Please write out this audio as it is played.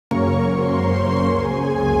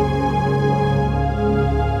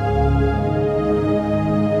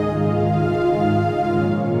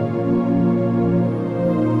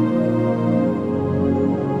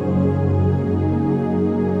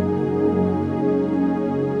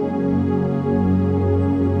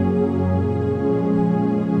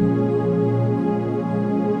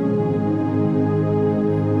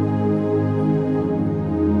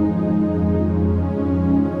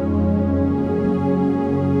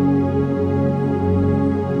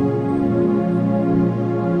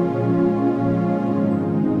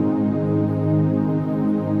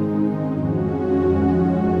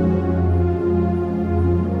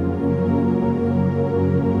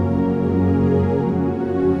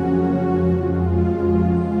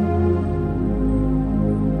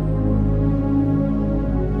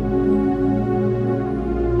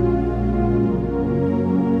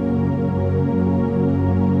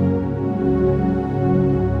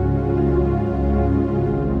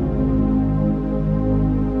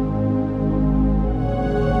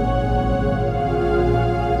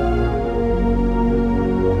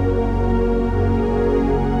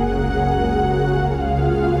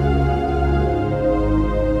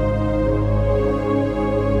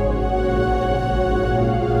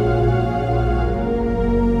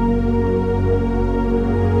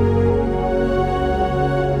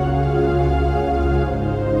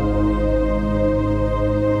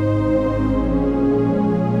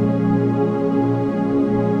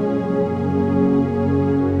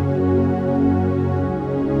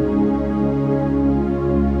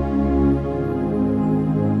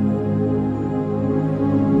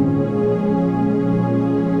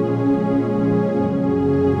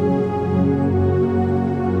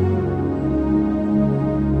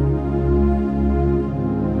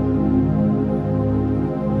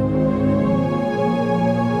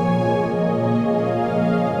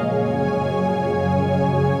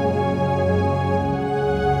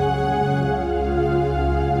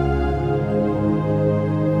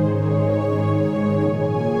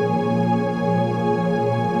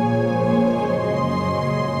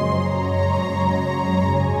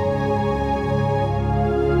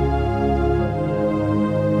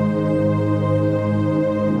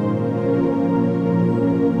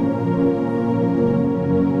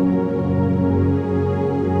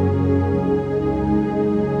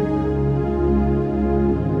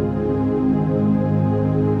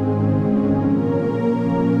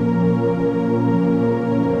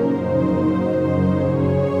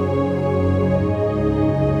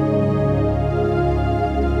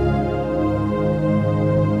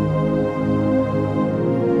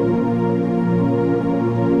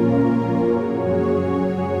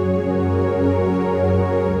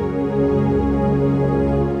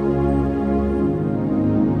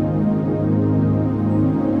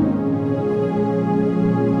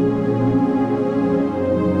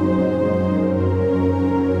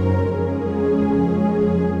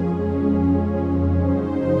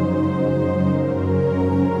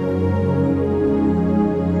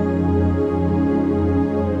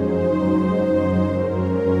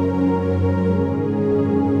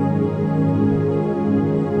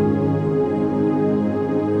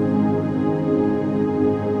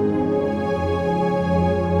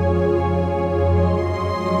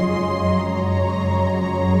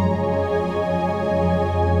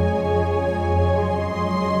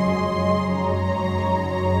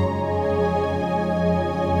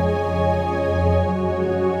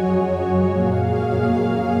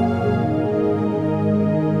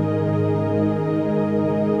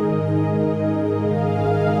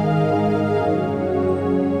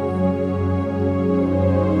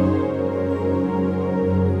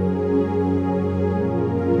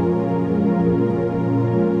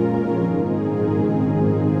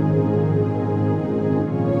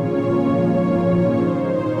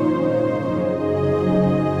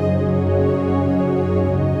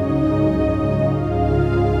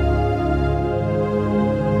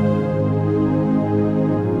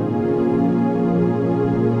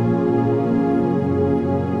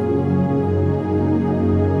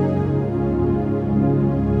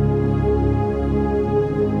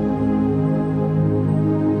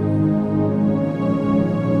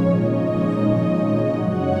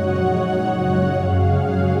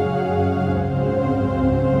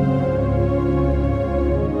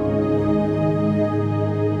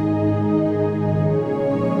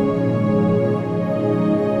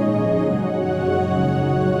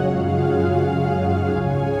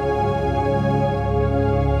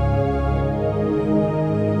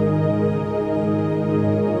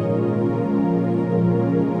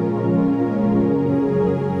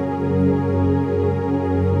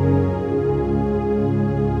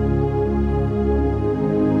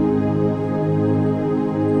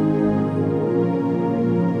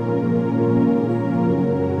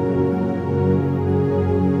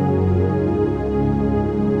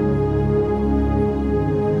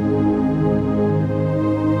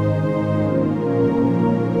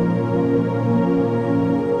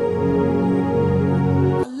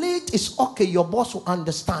okay, your boss will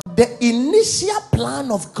understand. The initial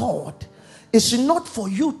plan of God is not for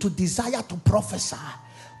you to desire to prophesy,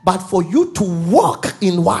 but for you to walk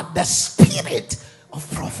in what? The spirit of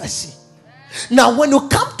prophecy. Now, when you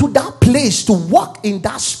come to that place to walk in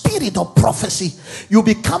that spirit of prophecy, you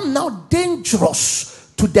become now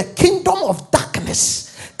dangerous to the kingdom of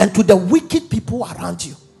darkness and to the wicked people around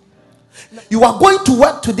you. You are going to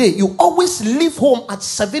work today. You always leave home at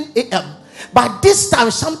 7 a.m. By this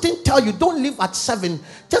time, something tell you, don't leave at 7.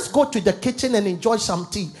 Just go to the kitchen and enjoy some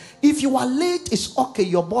tea. If you are late, it's okay.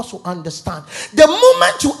 Your boss will understand. The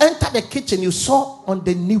moment you enter the kitchen, you saw on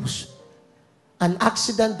the news an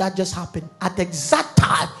accident that just happened. At the exact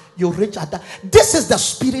time, you reach at that. This is the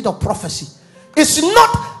spirit of prophecy. It's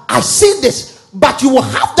not, I see this, but you will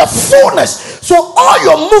have the fullness. So all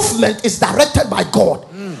your movement is directed by God.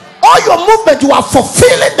 All your movement, you are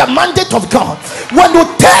fulfilling the mandate of God. When you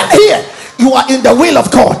turn here, you are in the will of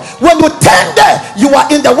God. When you turn there, you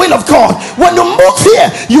are in the will of God. When you move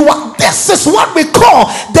here, you are. This is what we call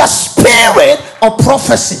the spirit of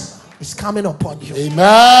prophecy. It's coming upon you.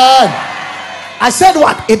 Amen. I said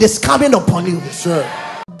what? It is coming upon you. Yes,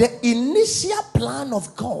 sir. The initial plan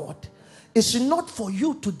of God is not for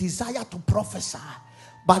you to desire to prophesy,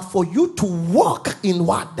 but for you to walk in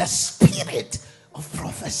what? The spirit of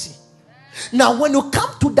prophecy. Now, when you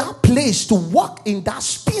come to that place to walk in that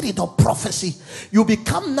spirit of prophecy, you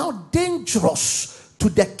become now dangerous to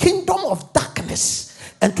the kingdom of darkness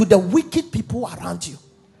and to the wicked people around you.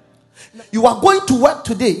 You are going to work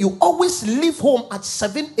today. You always leave home at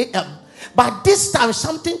 7 a.m. By this time,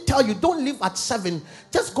 something tell you, don't leave at 7.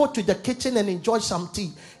 Just go to the kitchen and enjoy some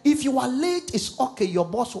tea. If you are late, it's okay. Your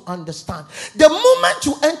boss will understand. The moment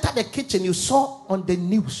you enter the kitchen, you saw on the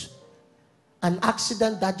news an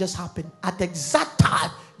accident that just happened. At the exact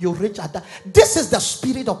time, you reach at that. This is the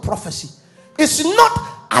spirit of prophecy. It's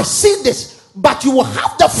not, I see this, but you will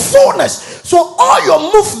have the fullness. So all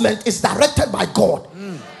your movement is directed by God.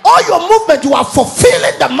 All your movement, you are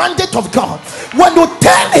fulfilling the mandate of God. When you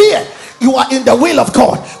turn here, you are in the will of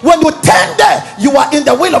God. When you turn there, you are in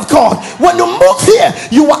the will of God. When you move here,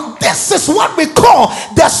 you are. This is what we call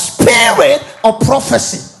the spirit of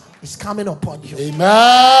prophecy. It's coming upon you.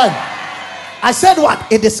 Amen. I said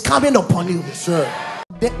what? It is coming upon you. Yes, sir.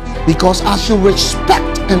 Because as you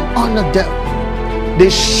respect and honor them,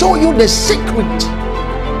 they show you the secret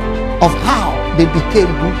of how they became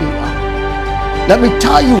who they are. Let me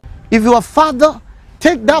tell you, if you are a father,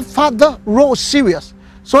 take that father role serious,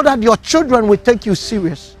 so that your children will take you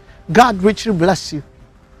serious. God richly bless you.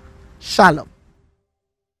 Shalom.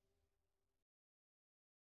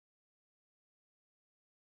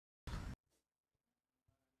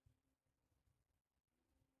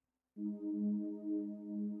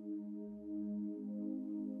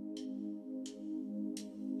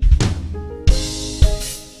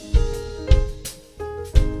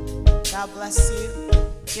 God bless you.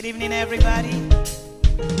 Good evening, everybody.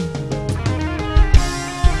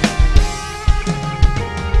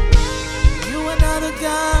 You are not a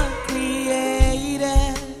God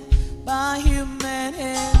created by human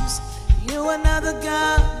hands. You are not a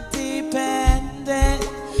God dependent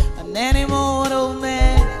on any mortal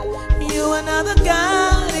man. You are not a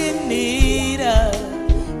God in need of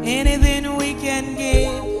anything we can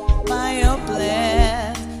give by your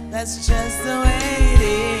plan. That's just the way it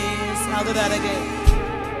is. I'll do that again.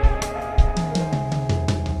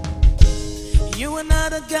 You are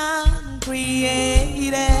not a God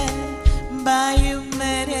created by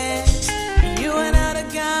human hands. You are not a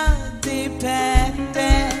God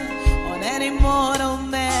dependent on any mortal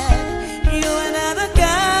man. You are not a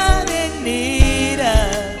God in need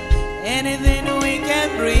of anything we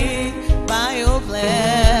can bring by your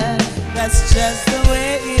plan. That's just the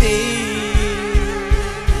way it is.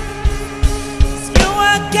 You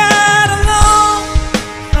are God alone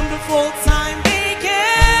from before time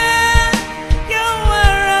began. You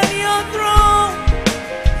were on your throne.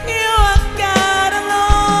 You are God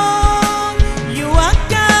alone. You are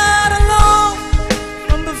God alone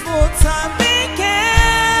from before time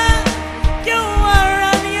began. You are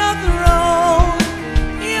on your throne.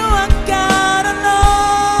 You are God alone.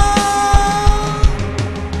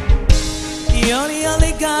 You're the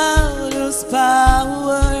only God whose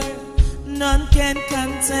power none can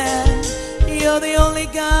contend. You're the only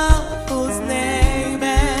God whose name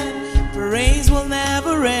and praise will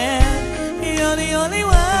never end. You're the only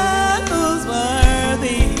one who's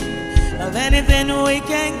worthy of anything we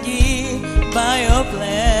can give by your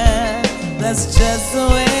plan. That's just the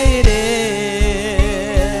way it is.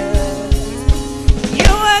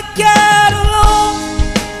 You are God alone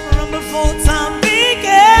from before time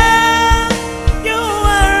began. You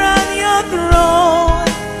are on your throne.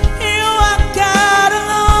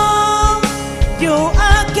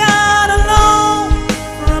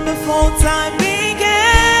 before time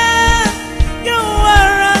began, you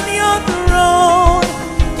are on your throne.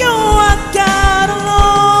 You are God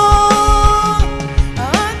alone,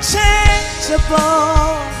 unchangeable,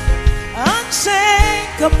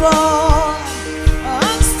 unshakable,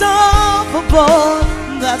 unstoppable.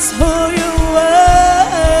 That's who you are.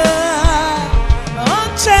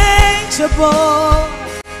 Unchangeable,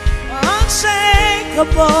 unshakable,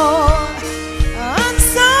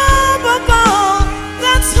 unstoppable.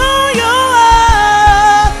 That's who you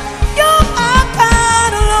are. You are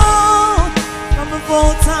God alone. From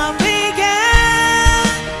before time began,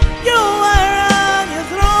 you are on your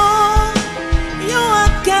throne. You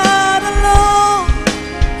are God alone.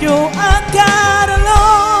 You are God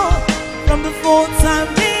alone. From before time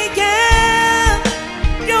began,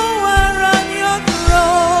 you are on your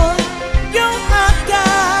throne. You are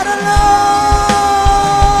God alone.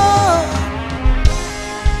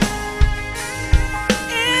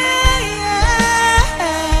 Yeah.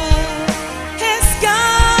 He's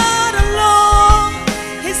God alone.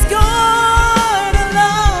 He's God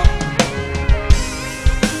alone.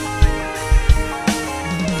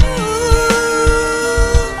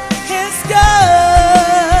 Ooh, he's God.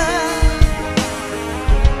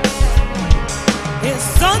 It's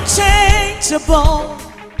unchangeable,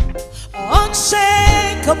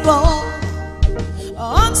 unshakable,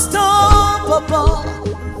 unstoppable.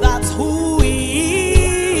 That's who he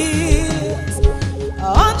is.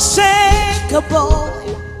 Unshakable,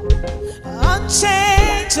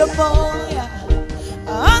 unchangeable,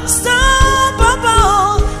 unstoppable.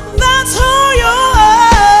 That's who you are.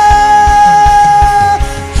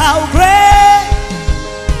 How great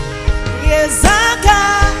is our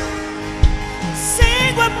God?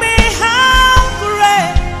 Sing with me, how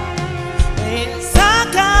great is our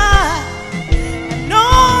God? No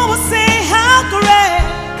one say how great,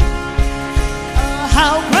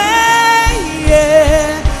 how great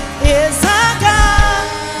is our God.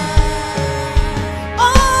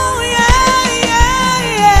 Oh yeah, yeah,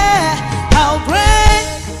 yeah. How great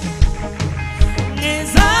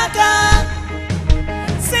is our God?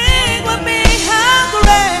 Sing with me, how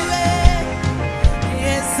great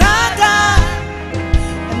is our God?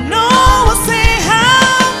 No one say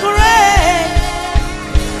how great,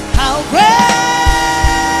 how great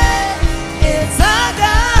is our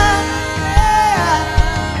God.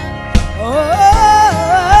 Oh,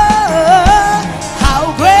 how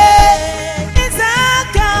great is our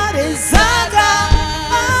God, is our God.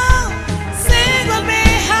 Oh, sing with me,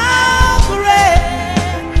 how great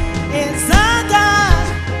is our God.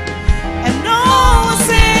 And no one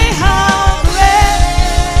say how great,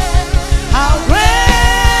 how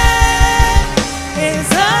great is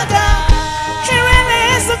our God. He really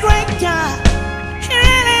is a great God. He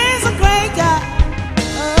really is a great God.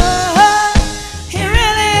 Oh, he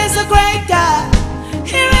really is a great God.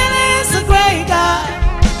 He really is a great God.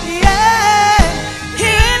 Yeah, he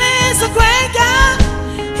really is a great God.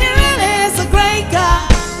 He really is a great God.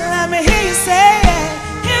 Let me hear you say it.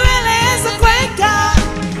 He really is a great God.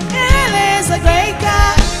 He really is a great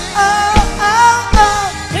God. Oh, oh, oh.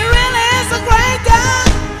 He really is a great God.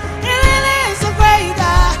 He really is a great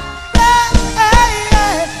God. Yeah, yeah,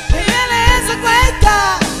 yeah. He really is a great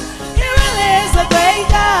God. He really is a great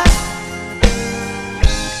God.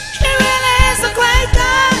 He really is a great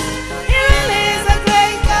God. He really is a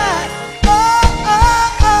great God. Oh,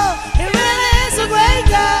 oh, oh. He really is a great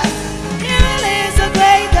God. He really is a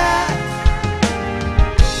great God.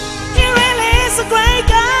 He really is a great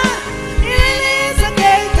God. He really is a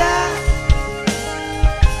great God.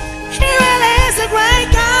 He really is a great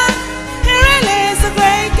God. He really is a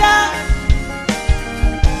great God.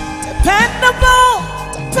 Dependable,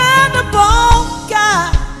 dependable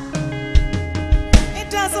God. It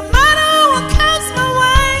doesn't matter what comes my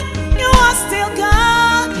way, you are still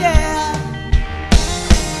God, yeah.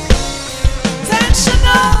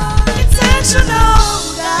 Intentional, intentional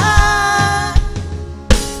God.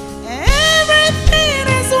 Everything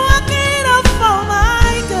is working out for my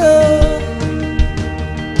good.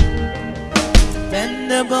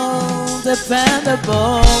 Dependable,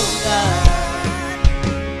 dependable God.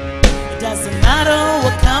 It doesn't matter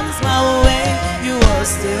what comes my way, you are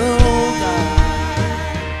still God.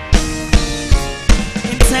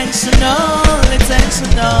 Intentional,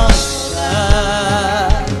 intentional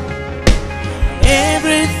God.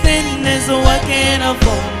 Everything is working out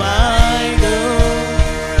for my good.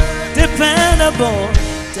 Dependable,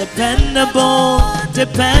 dependable,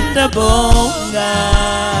 dependable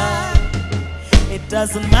God. It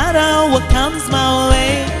doesn't matter what comes my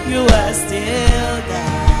way, you are still God.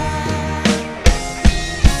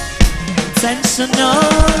 Intentional,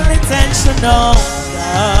 intentional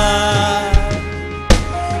God.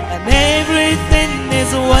 everything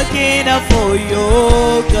is working out for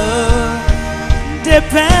your good.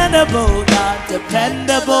 Dependable God,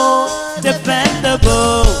 dependable,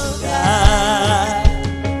 dependable God.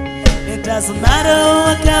 It doesn't matter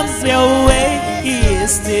what comes your way, He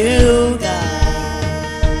is still God.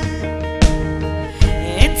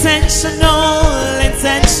 Intentional,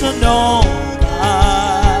 intentional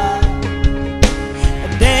God.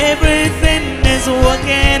 And everything is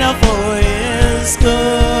working out for His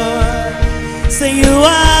good. Say you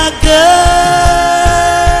are good,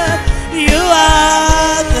 you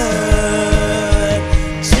are good,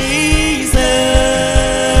 Jesus,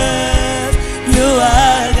 you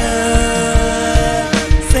are good.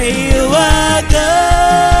 Say you are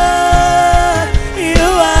good, you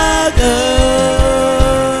are good,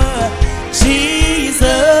 Jesus,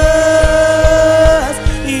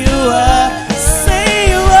 you are. Say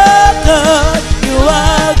you are good, you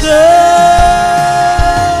are good,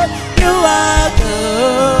 you are good,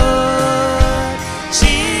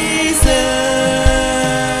 Jesus,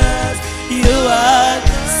 you are.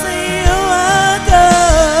 Say you are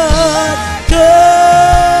good,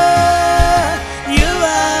 good, you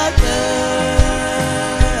are good,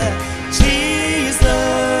 Jesus,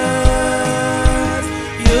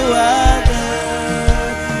 you are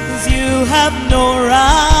good. 'Cause you have no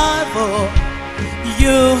rival,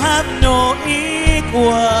 you have no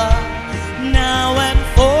equal, now and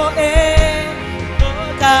forever,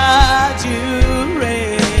 God, you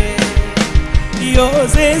reign.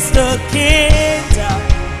 Yours is the kingdom,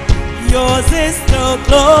 yours is the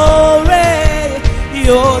glory,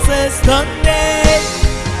 yours is the name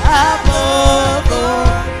above all.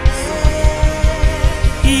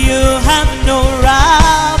 You have no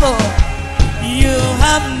rival, you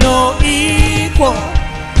have no equal,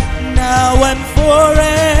 now and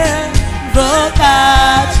forever,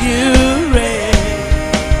 God, you reign.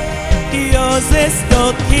 Yours is the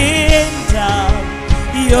kingdom,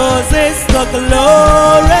 yours is the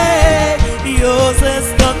glory, yours is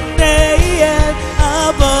the name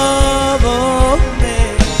above all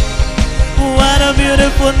names. What a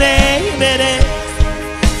beautiful name it is,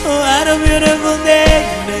 what a beautiful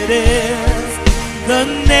name it is, the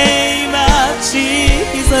name of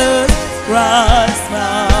Jesus Christ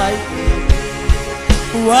my King.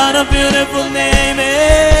 What a beautiful name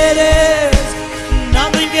it is,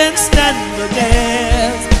 nothing can stand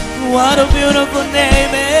against. What a beautiful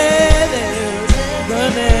name it is, the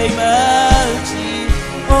name of Jesus.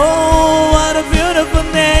 Oh, what a beautiful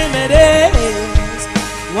name it is,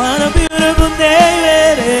 what a beautiful name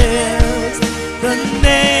it is, the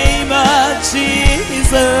name of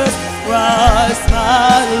Jesus Christ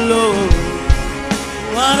my Lord.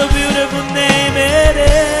 What a beautiful name it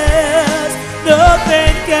is,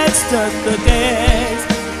 nothing can stand against.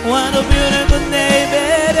 What a beautiful name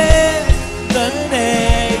it is, the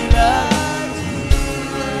name of Jesus.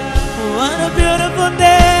 What a beautiful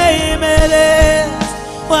name it is,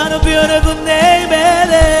 what a beautiful name it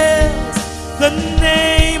is, the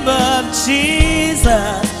name of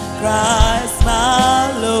Jesus Christ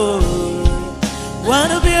my Lord. What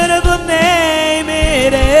a beautiful name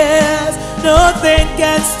it is, nothing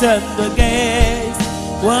can stand against.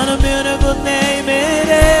 What a beautiful name it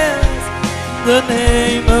is, the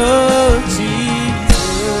name of Jesus.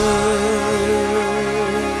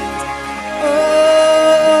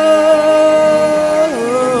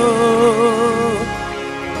 Oh,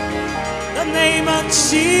 the name of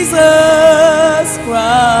Jesus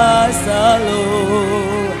Christ our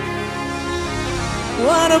Lord.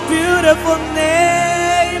 What a beautiful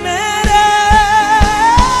name it is.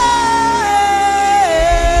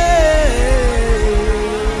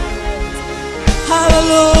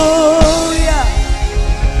 Hallelujah,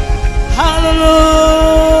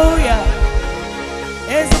 hallelujah.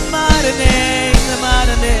 It's a mighty name, the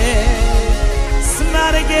mighty name.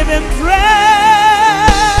 Somebody give Him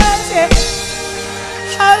praise. Yeah.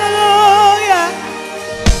 Hallelujah.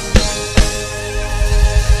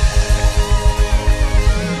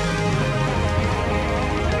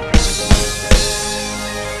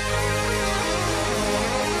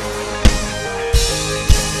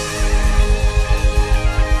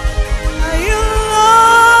 You,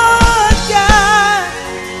 Lord God.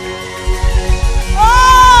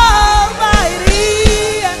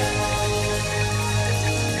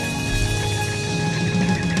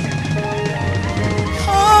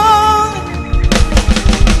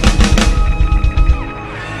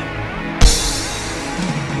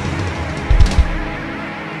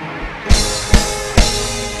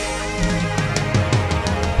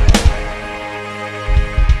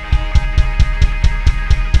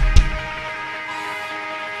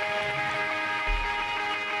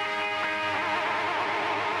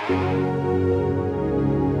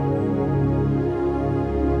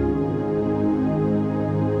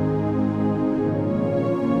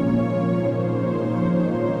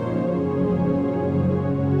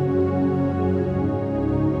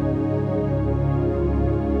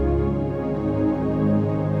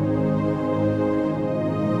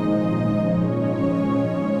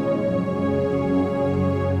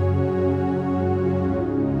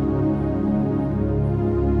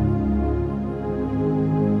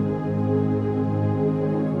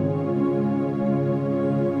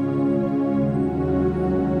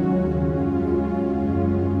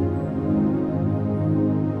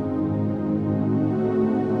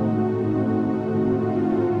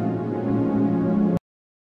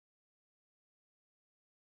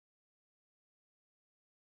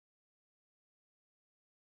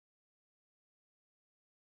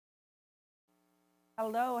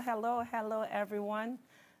 Hello, hello, hello, everyone.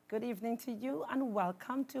 Good evening to you and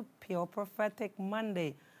welcome to Pure Prophetic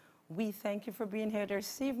Monday. We thank you for being here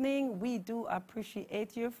this evening. We do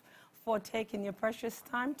appreciate you for taking your precious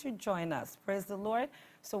time to join us. Praise the Lord.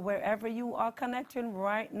 So wherever you are connecting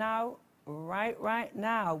right now, right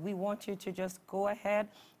now, we want you to just go ahead,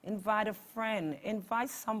 invite a friend, invite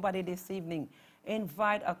somebody this evening.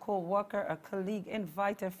 Invite a co-worker, a colleague,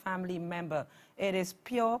 invite a family member. It is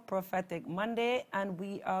Pure Prophetic Monday, and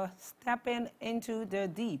we are stepping into the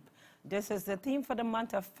deep. This is the theme for the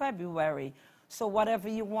month of February. So whatever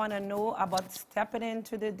you want to know about stepping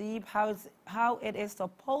into the deep, how it is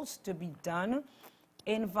supposed to be done,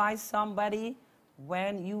 invite somebody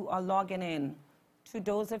when you are logging in. To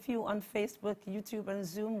those of you on Facebook, YouTube, and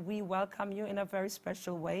Zoom, we welcome you in a very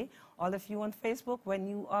special way. All of you on Facebook, when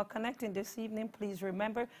you are connecting this evening, please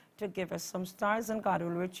remember to give us some stars, and God will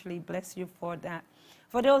richly bless you for that.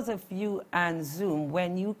 For those of you on Zoom,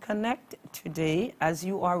 when you connect today, as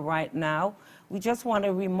you are right now, we just want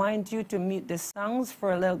to remind you to mute the sounds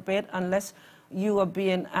for a little bit, unless you are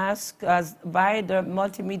being asked by the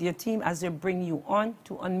multimedia team as they bring you on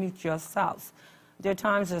to unmute yourselves. There are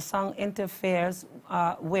times the song interferes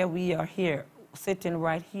where we are here, sitting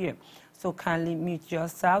right here. So kindly mute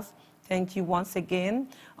yourselves. Thank you once again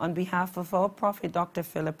on behalf of our prophet, Dr.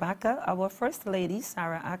 Philip Ackah, our First Lady,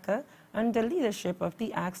 Sarah Ackah, and the leadership of the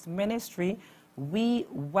Ackah Ministry. We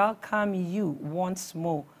welcome you once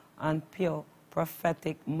more on Pure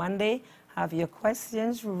Prophetic Monday. Have your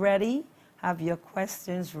questions ready. Have your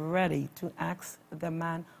questions ready to ask the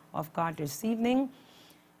man of God this evening.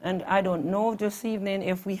 And I don't know this evening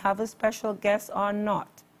if we have a special guest or not,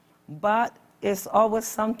 but it's always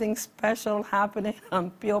something special happening on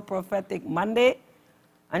Pure Prophetic Monday.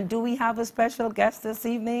 And do we have a special guest this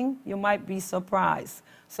evening? You might be surprised.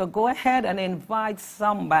 So go ahead and invite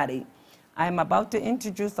somebody. I'm about to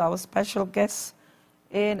introduce our special guest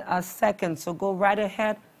in a second. So go right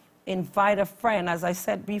ahead, invite a friend. As I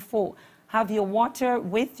said before, have your water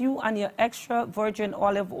with you and your extra virgin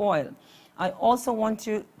olive oil. I also want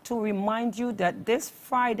to remind you that this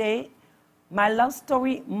Friday, My Love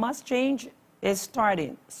Story Must Change is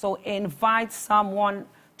starting. So invite someone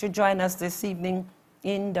to join us this evening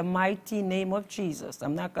in the mighty name of Jesus.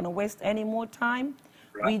 I'm not going to waste any more time.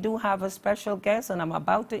 We do have a special guest, and I'm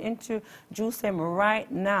about to introduce him right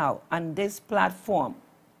now on this platform.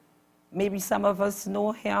 Maybe some of us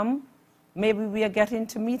know him. Maybe we are getting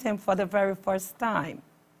to meet him for the very first time.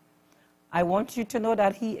 I want you to know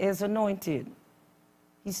that he is anointed.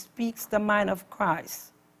 He speaks the mind of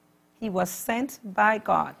Christ. He was sent by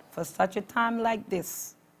God for such a time like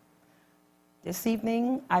this. This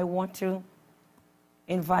evening, I want to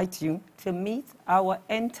invite you to meet our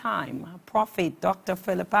end-time prophet, Dr.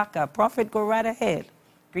 Philip Ackah. Prophet, go right ahead.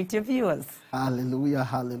 Greet your viewers. Hallelujah,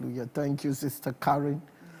 hallelujah. Thank you, Sister Karen.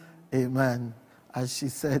 Amen. As she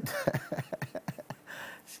said,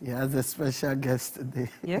 she has a special guest today.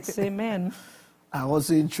 Yes, amen. I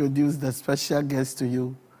also introduce the special guest to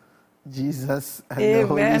you, Jesus and Amen. the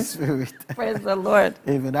Holy Spirit. Praise the Lord.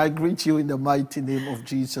 Amen. I greet you in the mighty name of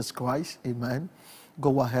Jesus Christ. Amen.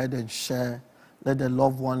 Go ahead and share. Let the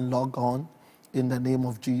loved one log on in the name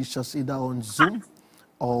of Jesus, either on Zoom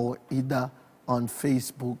or either on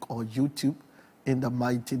Facebook or YouTube, in the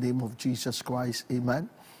mighty name of Jesus Christ. Amen.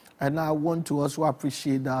 And I want to also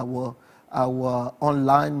appreciate our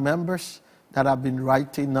online members that have been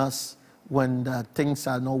writing us when things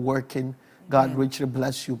are not working. God richly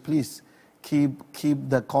bless you. Please keep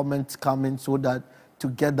the comments coming so that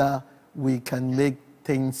together we can make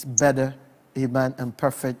things better, amen, and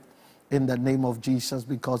perfect in the name of Jesus,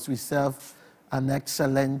 because we serve an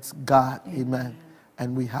excellent God, amen.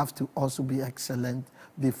 And we have to also be excellent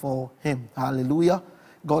before him. Hallelujah.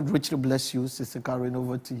 God richly bless you. Sister Karen,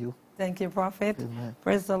 over to you. Thank you, Prophet. Amen.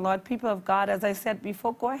 Praise the Lord. People of God, as I said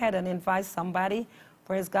before, go ahead and invite somebody.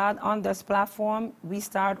 Praise God. On this platform, we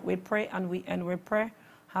start with prayer and we end with prayer.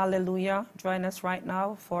 Hallelujah. Join us right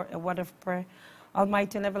now for a word of prayer.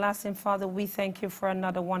 Almighty and everlasting Father, we thank you for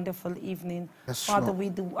another wonderful evening. Yes, Father, Lord. we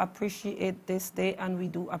do appreciate this day and we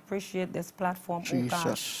do appreciate this platform, oh God.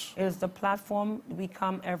 Jesus. It is the platform we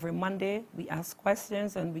come every Monday, we ask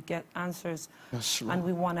questions and we get answers. Yes, Lord. And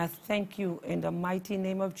we want to thank you in the mighty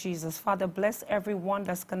name of Jesus. Father, bless everyone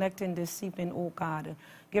that's connecting this evening, oh God.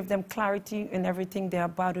 Give them clarity in everything they're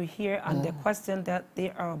about to hear and the question that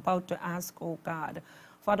they are about to ask, oh God.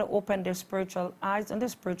 Father, open their spiritual eyes and their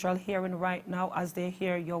spiritual hearing right now as they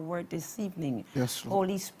hear your word this evening. Yes, Lord.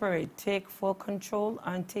 Holy Spirit, take full control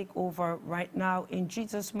and take over right now. In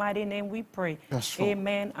Jesus' mighty name we pray. Yes, Lord.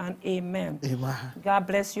 Amen and amen. Amen. God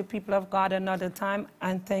bless you, people of God, another time,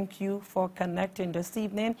 and thank you for connecting this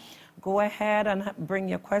evening. Go ahead and bring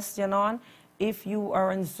your question on. If you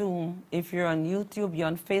are on Zoom, if you're on YouTube, you're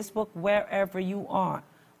on Facebook, wherever you are,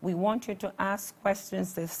 we want you to ask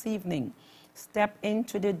questions this evening. Step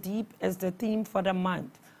into the deep is the theme for the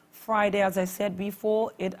month. Friday, as I said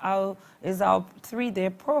before, is our 3-day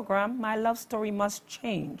program, My Love Story Must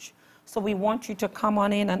Change. So we want you to come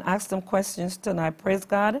on in and ask them questions tonight. Praise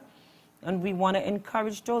God. And we want to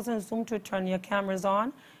encourage those on Zoom to turn your cameras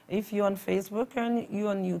on. If you're on Facebook and you're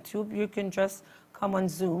on YouTube, you can just come on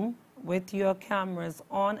Zoom with your cameras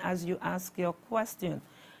on as you ask your question.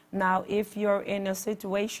 Now, if you're in a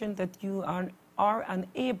situation that you are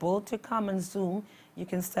unable to come on Zoom, you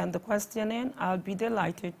can send the question in. I'll be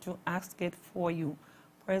delighted to ask it for you.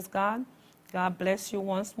 Praise God. God bless you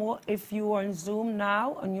once more. If you are on Zoom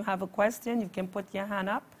now and you have a question, you can put your hand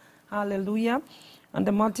up. Hallelujah. And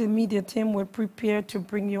the multimedia team will prepare to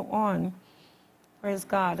bring you on. Praise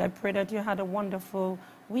God. I pray that you had a wonderful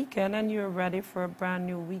weekend and you're ready for a brand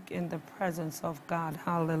new week in the presence of God.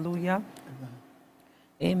 Hallelujah.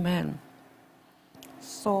 Amen. Amen.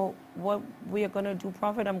 So what we are going to do,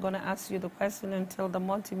 Prophet, I'm going to ask you the question until the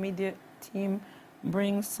multimedia team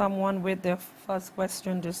brings someone with their first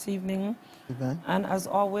question this evening. Amen. And as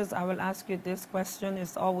always, I will ask you this question.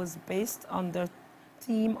 It's always based on the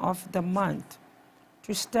theme of the month.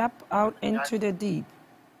 To step out into the deep.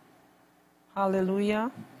 Hallelujah.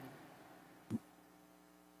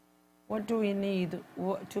 What do we need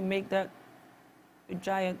to make that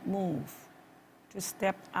giant move? To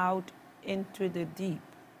step out into the deep.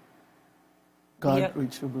 God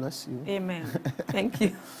richly bless you. Amen. Thank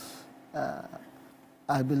you.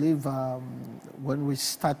 I believe when we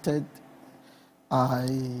started, I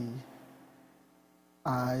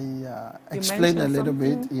explained a little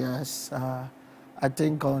bit. Yes, I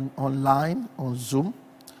think online on Zoom,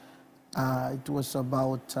 it was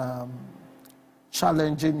about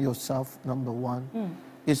challenging yourself. Number one,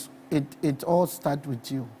 it all starts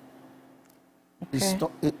with you. Okay.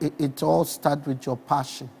 It all starts with your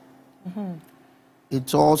passion.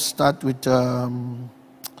 It all starts with how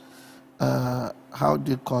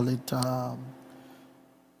do you call it?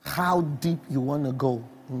 How deep you want to go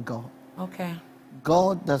in God. Okay.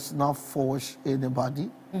 God does not force anybody.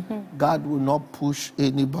 God will not push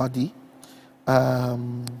anybody.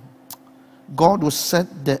 God will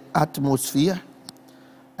set the atmosphere,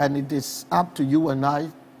 and it is up to you and I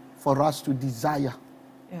for us to desire.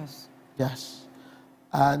 Yes. Yes.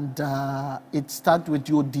 And it starts with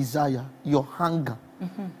your desire, your hunger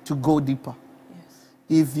to go deeper. Yes.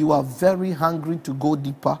 If you are very hungry to go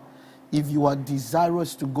deeper, if you are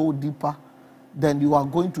desirous to go deeper, then you are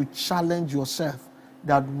going to challenge yourself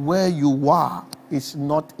that where you are is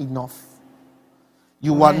not enough.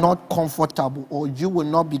 You are not comfortable, or you will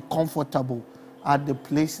not be comfortable at the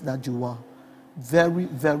place that you are. Very,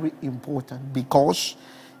 very important, because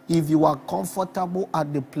if you are comfortable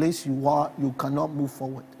at the place you are, you cannot move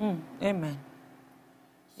forward. Amen.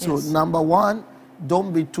 So Yes. number one,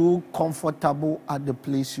 don't be too comfortable at the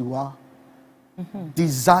place you are.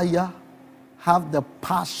 Desire, have the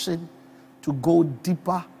passion to go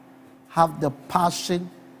deeper, have the passion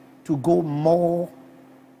to go more,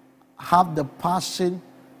 have the passion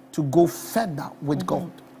to go further with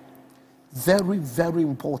God. Very, very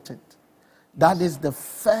important. That is the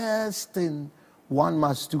first thing one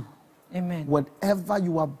must do. Amen. Whatever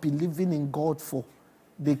you are believing in God for,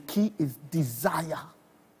 the key is desire.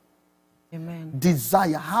 Amen.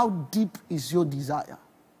 Desire. How deep is your desire?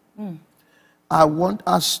 I want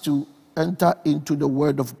us to enter into the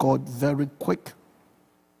Word of God very quick.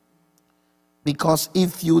 Because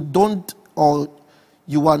if you don't, or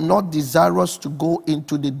you are not desirous to go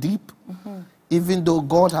into the deep, even though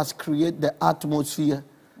God has created the atmosphere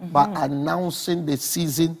by announcing the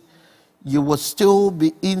season, you will still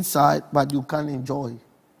be inside, but you can't enjoy.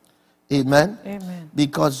 Amen? Amen.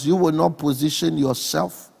 Because you will not position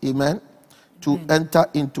yourself, amen, to enter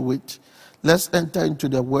into it. Let's enter into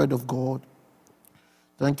the Word of God.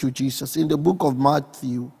 Thank you, Jesus. In the book of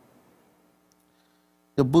Matthew,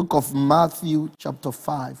 chapter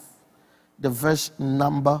 5, the verse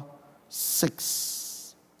number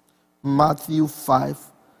 6. Matthew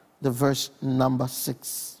 5, the verse number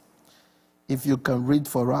 6. If you can read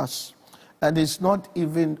for us. And it's not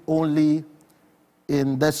even only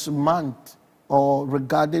in this month or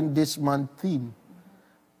regarding this month theme.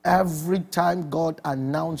 Every time God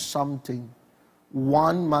announced something,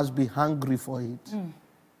 one must be hungry for it.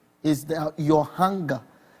 It's your hunger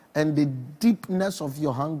and the deepness of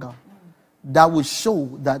your hunger that will show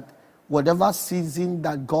that whatever season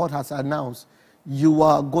that God has announced, you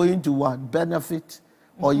are going to what? Benefit,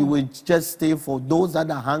 or you will just stay for those that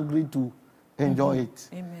are hungry to enjoy it.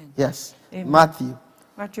 Amen. Yes. Amen.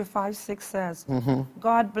 Matthew 5:6 says,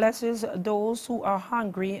 God blesses those who are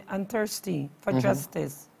hungry and thirsty for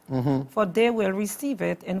justice, for they will receive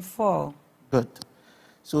it in full. Good.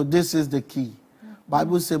 So this is the key.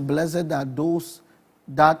 Bible says, blessed are those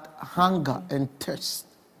that hunger and thirst.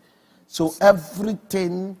 So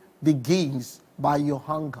everything begins by your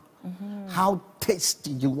hunger. How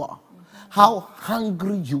thirsty you are. How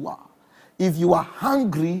hungry you are. If you are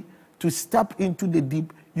hungry to step into the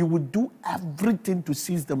deep, you will do everything to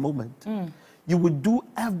seize the moment. You will do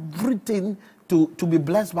everything to be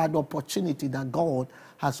blessed by the opportunity that God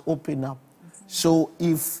has opened up. So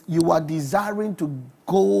if you are desiring to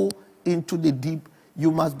go into the deep, you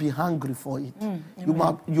must be hungry for it.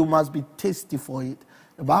 You must be thirsty for it.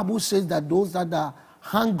 The Bible says that those that are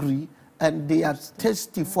hungry and they are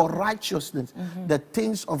thirsty for righteousness, the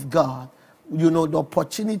things of God, the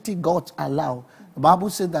opportunity God allows, the Bible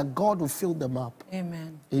says that God will fill them up.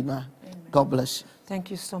 Amen. Amen. God bless you.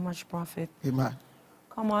 Thank you so much, Prophet. Amen.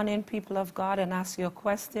 Come on in, people of God, and ask your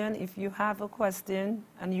question. If you have a question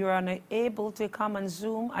and you're unable to come on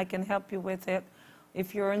Zoom, I can help you with it.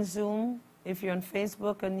 If you're on Zoom, if you're on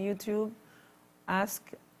Facebook and YouTube,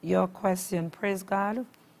 ask your question. Praise God.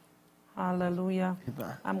 Hallelujah.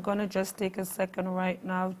 Amen. I'm going to just take a second right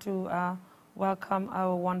now to welcome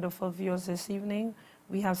our wonderful viewers this evening.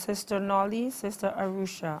 We have Sister Nolly, Sister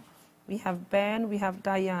Arusha. We have Ben, we have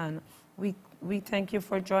Diane. We thank you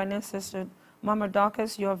for joining us, Sister Mama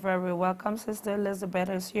Dorcas. You're very welcome. Sister Elizabeth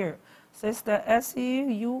is here. Sister Essie,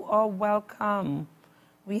 you are welcome.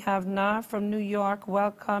 We have Na from New York.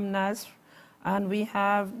 Welcome, Naz. And we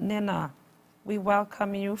have Nina. We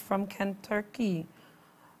welcome you from Kentucky.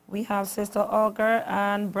 We have Sister Olga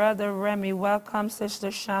and Brother Remy. Welcome,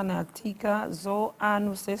 Sister Shanna, Tika, Zoe,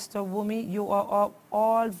 and Sister Wumi. You are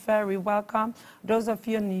all very welcome. Those of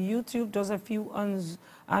you on YouTube, those of you on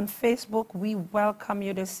Facebook, we welcome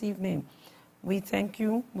you this evening. We thank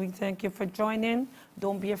you. We thank you for joining.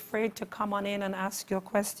 Don't be afraid to come on in and ask your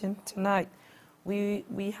question tonight.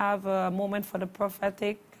 We have a moment for the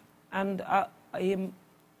prophetic, and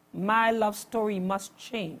my love story must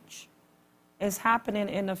change. It's happening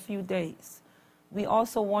in a few days. We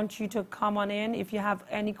also want you to come on in. If you have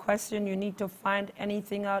any question, you need to find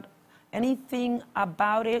anything out, anything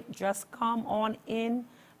about it, just come on in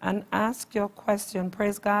and ask your question.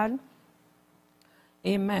 Praise God.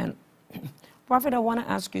 Amen. Prophet, I want to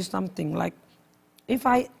ask you something. Like, if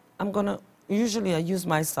usually I use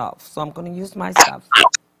myself, so I'm going to use myself.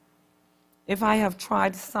 If I have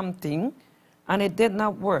tried something and it did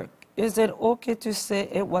not work, is it okay to say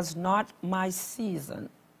it was not my season?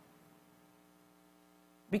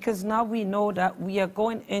 Because now we know that we are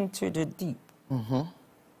going into the deep.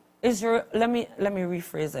 Is there, let me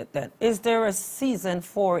rephrase it then. Is there a season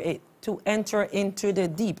for it to enter into the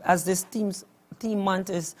deep, as this the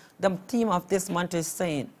theme of this month is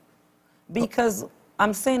saying? Because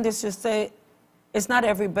I'm saying this to say it's not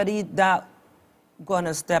everybody that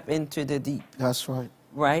gonna step into the deep. That's right.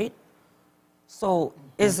 Right? So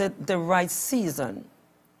is it the right season?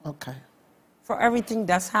 Okay. For everything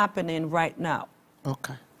that's happening right now?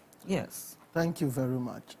 Okay. Yes. Thank you very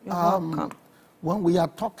much. You're welcome. When we are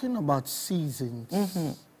talking about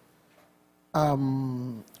seasons,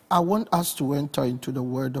 I want us to enter into the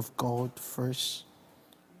Word of God first,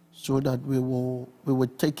 so that we will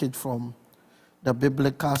take it from the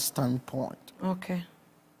biblical standpoint. Okay.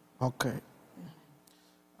 Okay.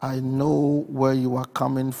 I know where you are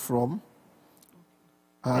coming from.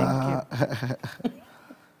 Thank you.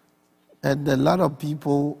 And a lot of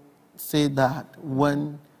people say that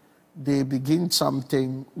when they begin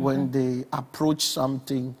something, when they approach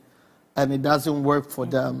something, and it doesn't work for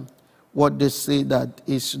them, what they say that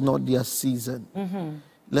is not their season.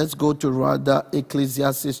 Let's go to rather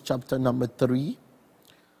Ecclesiastes chapter number 3.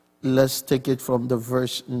 Let's take it from the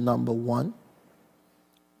verse number 1.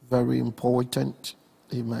 Very important.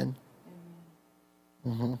 Amen.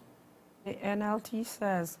 The NLT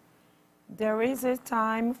says, there is a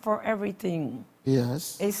time for everything.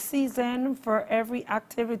 Yes. A season for every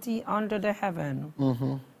activity under the heaven.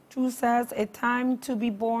 2 says, a time to be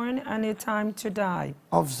born and a time to die.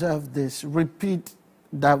 Observe this. Repeat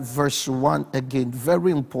that verse 1 again.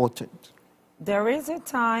 Very important. There is a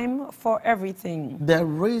time for everything.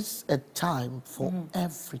 There is a time for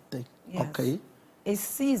everything. Yes. Okay? a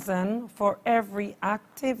season for every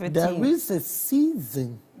activity. There is a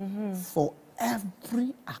season for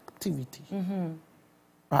every activity.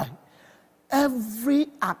 Right? Every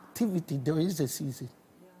activity, there is a season.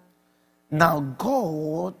 Yeah. Now,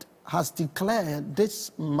 God has declared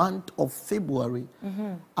this month of February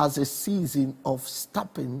as a season of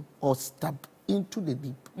stepping or step into the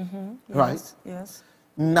deep. Right? Yes, yes.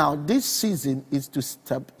 Now, this season is to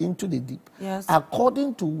step into the deep. Yes.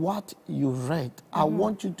 According to what you read, I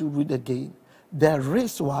want you to read again. There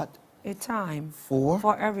is what? A time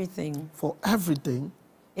for everything. For everything.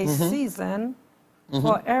 A season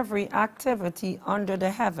for every activity under the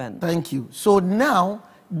heaven. Thank you. So now,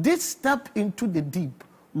 this step into the deep,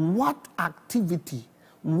 what activity,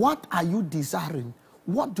 what are you desiring?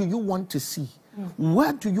 What do you want to see?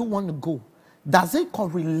 Where do you want to go? Does it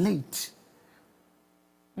correlate?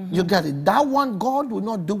 You get it? That one, God will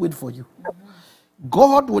not do it for you.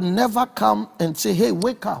 God will never come and say, hey,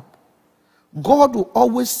 wake up. God will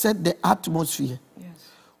always set the atmosphere. Yes.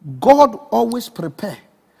 God will always prepare.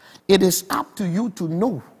 It is up to you to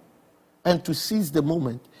know and to seize the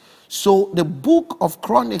moment. So the book of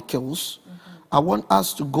Chronicles, I want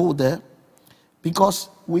us to go there because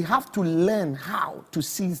we have to learn how to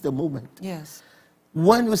seize the moment. Yes.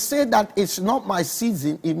 When you say that it's not my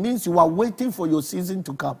season, it means you are waiting for your season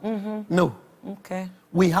to come. No. Okay.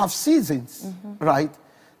 We have seasons, right?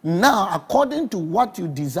 Now, according to what you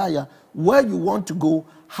desire, where you want to go,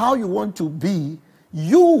 how you want to be,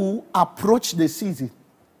 you approach the season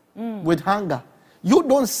with hunger. You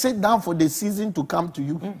don't sit down for the season to come to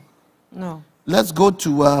you. No. Let's go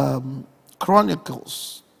to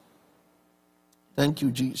Chronicles. Thank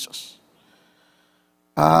you, Jesus.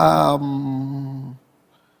 1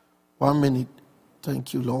 minute.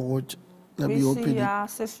 Thank you, Lord. Let me open it.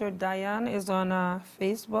 Sister Diane is on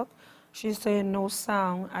Facebook. She's saying no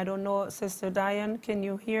sound. I don't know, Sister Diane, can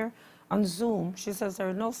you hear on Zoom? She says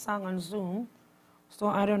there's no sound on Zoom. So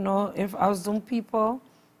I don't know if our Zoom people,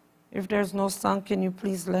 if there's no sound, can you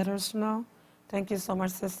please let us know? Thank you so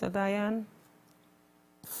much, Sister Diane.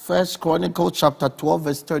 1 Chronicles chapter 12,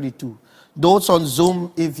 verse 32. Those on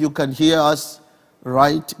Zoom, if you can hear us,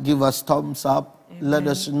 right, give us thumbs up. Amen. Let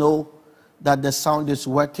us know that the sound is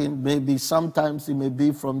working. Maybe sometimes it may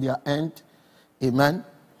be from their end. Amen.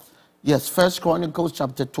 Yes, 1 Chronicles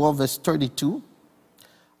chapter 12, verse 32.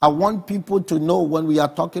 I want people to know when we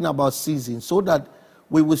are talking about season so that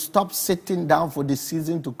we will stop sitting down for the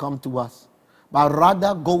season to come to us, but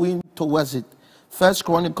rather going towards it. 1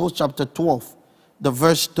 Chronicles chapter 12, the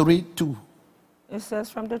verse 3-2. It says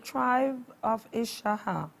from the tribe of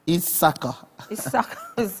Issachar. Issachar.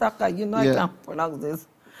 Issachar. You know, I can't pronounce this.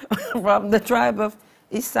 From the tribe of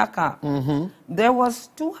Issachar. There was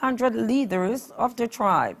 200 leaders of the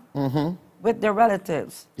tribe with their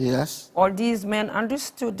relatives. Yes. All these men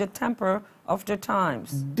understood the temper of the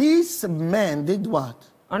times. These men did what?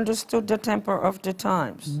 Understood the temper of the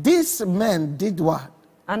times. These men did what?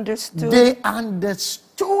 Understood. They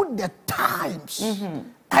understood the times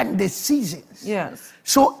and the seasons. Yes.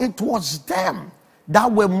 So it was them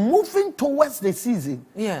that were moving towards the season.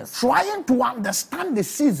 Yes. Trying to understand the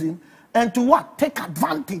season and to what? Take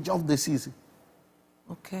advantage of the season.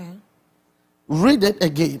 Okay. Read it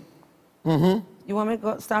again. You want me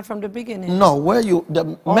to start from the beginning? No, where you,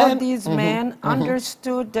 the all men, these men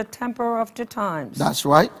understood the temper of the times. That's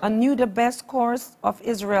right. And knew the best course of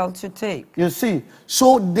Israel to take. You see,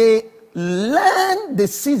 so they learned the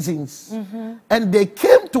seasons and they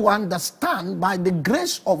came to understand by the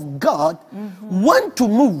grace of God when to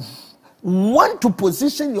move, when to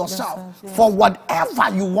position yourself for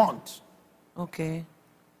whatever you want. Okay.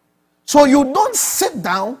 So you don't sit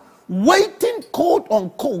down waiting quote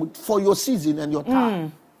unquote for your season and your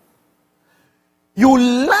time. You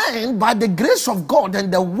learn by the grace of God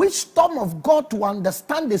and the wisdom of God to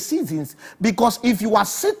understand the seasons, because if you are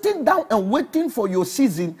sitting down and waiting for your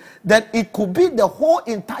season, then it could be the whole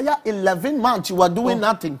entire 11 months you are doing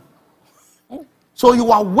nothing. So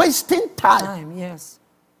you are wasting time. Yes.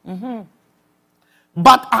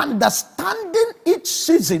 But understanding each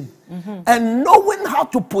season and knowing how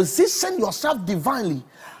to position yourself divinely,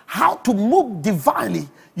 how to move divinely,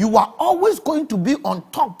 you are always going to be on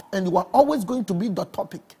top and you are always going to be the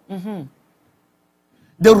topic.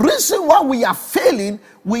 The reason why we are failing,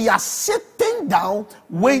 we are sitting down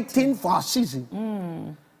waiting for our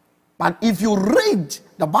season. But if you read,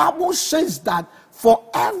 the Bible says that for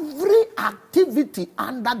every activity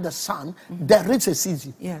under the sun, there is a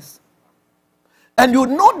season. Yes. And you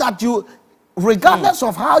know that you, regardless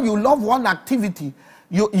of how you love one activity,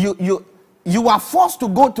 you are forced to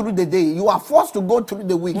go through the day. You are forced to go through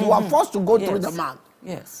the week. You are forced to go through the month.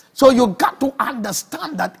 Yes. So you got to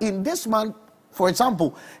understand that in this month, for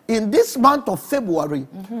example, in this month of February,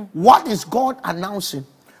 what is God announcing?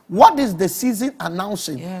 What is the season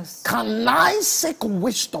announcing? Yes. Can I seek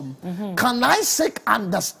wisdom? Can I seek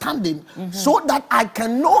understanding so that I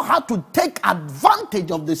can know how to take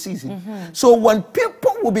advantage of the season? So when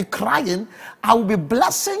people will be crying, I will be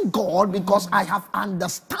blessing God because I have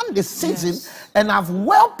understand the season and I've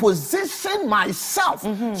well positioned myself.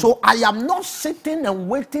 So I am not sitting and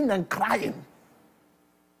waiting and crying.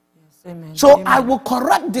 Amen. So Amen. I will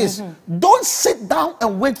correct this. Don't sit down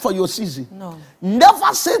and wait for your season. No.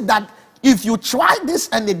 Never say that if you tried this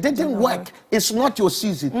and it didn't work, it's not your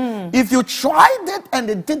season. If you tried it and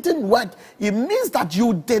it didn't work, it means that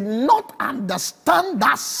you did not understand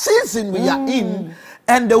that season we are in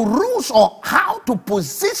and the rules of how to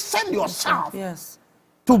position yourself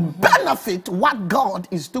to benefit what God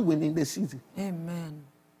is doing in the season. Amen.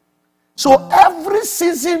 So every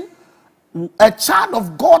season, a child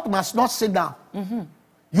of God must not sit down.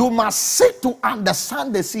 You must seek to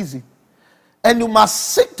understand the season. And you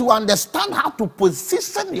must seek to understand how to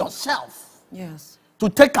position yourself to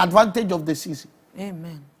take advantage of the season.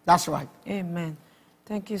 Amen. That's right. Amen.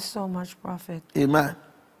 Thank you so much, Prophet. Amen.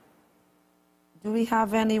 Do we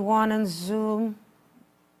have anyone on Zoom?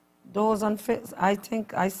 Those on Facebook? I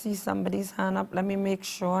think I see somebody's hand up. Let me make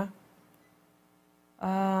sure.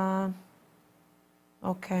 Okay.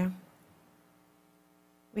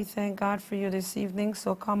 We thank God for you this evening.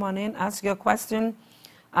 So come on in, ask your question.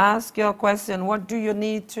 Ask your question. What do you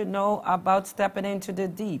need to know about stepping into the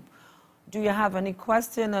deep? Do you have any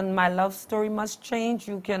question and my love story must change?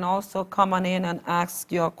 You can also come on in and ask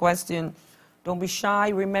your question. Don't be shy.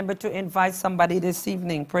 Remember to invite somebody this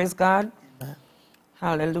evening. Praise God. Amen.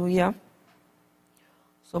 Hallelujah.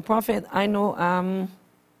 So, Prophet, I know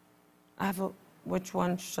which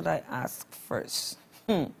one should I ask first?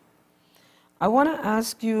 I want to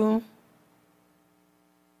ask you,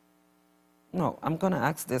 no, I'm going to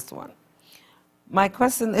ask this one. My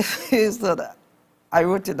question is that I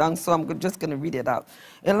wrote it down, so I'm just going to read it out.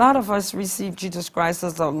 A lot of us receive Jesus Christ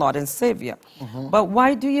as our Lord and Savior. But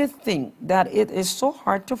why do you think that it is so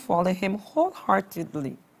hard to follow him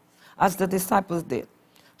wholeheartedly, as the disciples did?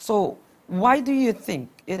 So why do you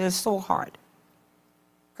think it is so hard?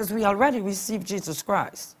 Because we already received Jesus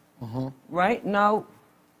Christ, right? Now,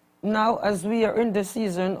 as we are in the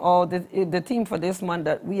season, or the theme for this month,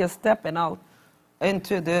 that we are stepping out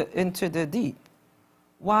into the deep.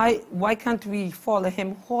 Why can't we follow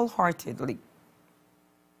him wholeheartedly?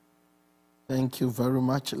 Thank you very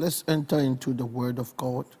much. Let's enter into the Word of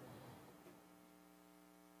God.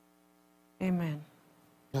 Amen.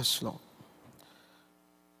 Yes, Lord.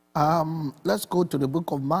 Let's go to the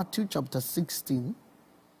book of Matthew, chapter 16,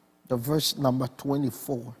 the verse number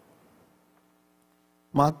 24.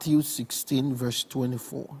 Matthew 16, verse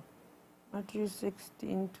 24. Matthew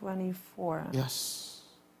 16, 24. Yes.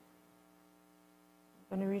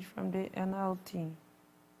 I'm going to read from the NLT.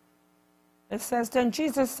 It says, then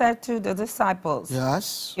Jesus said to the disciples,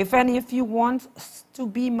 yes, if any of you want to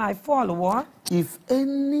be my follower, if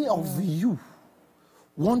any of you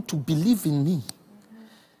want to believe in me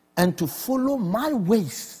and to follow my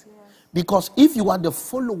ways, because if you are the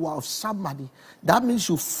follower of somebody, that means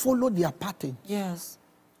you follow their pattern. Yes.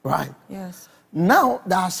 Right? Yes. Now,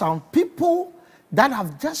 there are some people that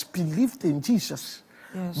have just believed in Jesus.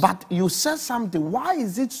 Yes. But you said something. Why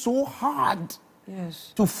is it so hard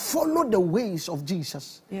to follow the ways of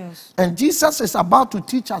Jesus? Yes. And Jesus is about to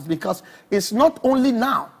teach us, because it's not only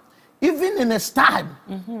now. Even in his time,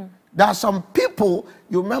 there are some people.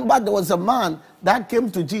 You remember there was a man that came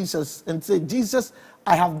to Jesus and said, Jesus,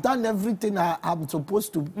 I have done everything I'm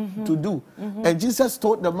supposed to do. And Jesus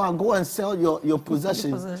told the man, go and sell your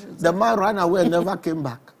possessions. The man ran away and never came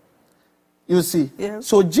back. You see? Yes.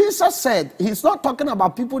 So Jesus said, he's not talking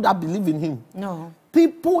about people that believe in him. No.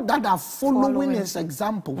 People that are following his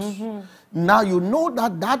examples. Now you know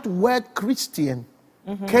that word Christian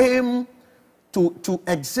came to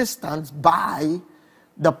existence by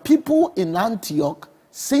the people in Antioch,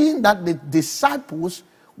 seeing that the disciples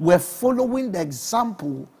were following the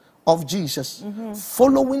example of Jesus,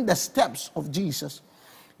 following the steps of Jesus.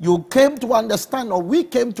 You came to understand, or we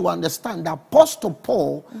came to understand, that Apostle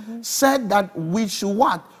Paul said that we should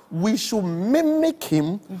what? We should mimic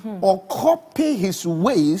him or copy his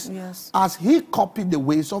ways as he copied the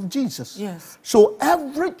ways of Jesus. Yes. So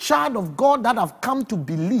every child of God that have come to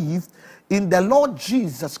believe in the Lord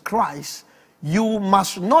Jesus Christ, you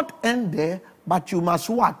must not end there, but you must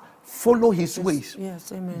what? Follow his ways.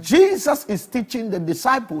 Yes, amen. Jesus is teaching the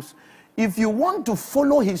disciples, if you want to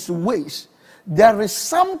follow his ways, there is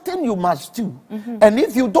something you must do. And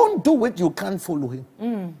if you don't do it, you can't follow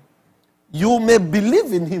him. You may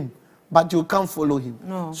believe in him, but you can't follow him.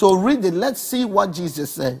 No. So read it. Let's see what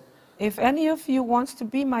Jesus said. If any of you wants to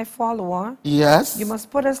be my follower, Yes. you must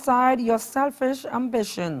put aside your selfish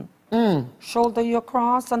ambition, shoulder your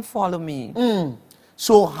cross, and follow me.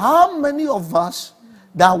 So how many of us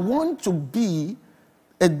that want to be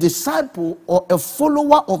a disciple or a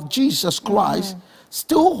follower of Jesus Christ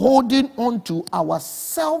still holding on to our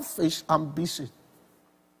selfish ambition?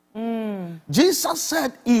 Jesus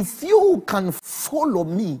said, if you can follow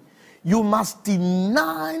me, you must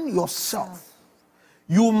deny yourself.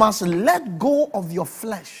 You must let go of your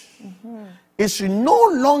flesh. It's no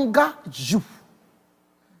longer you.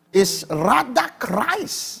 It's rather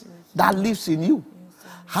Christ that lives in you.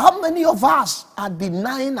 How many of us are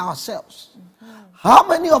denying ourselves? How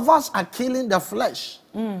many of us are killing the flesh?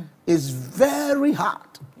 It's very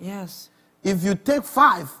hard. Yes. If you take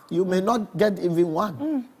 5, you may not get even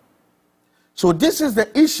 1. So this is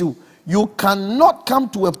the issue. You cannot come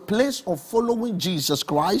to a place of following Jesus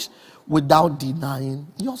Christ without denying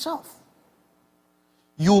yourself.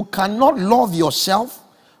 You cannot love yourself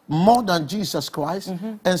more than Jesus Christ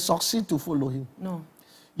and succeed to follow him. No.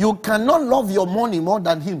 You cannot love your money more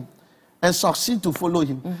than him and succeed to follow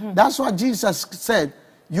him. That's why Jesus said,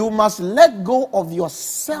 you must let go of your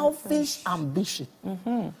selfish ambition.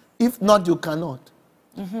 If not, you cannot.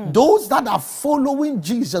 Those that are following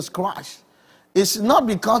Jesus Christ, it's not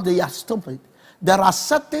because they are stupid. There are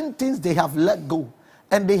certain things they have let go,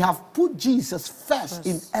 and they have put Jesus first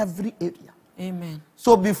in every area. Amen.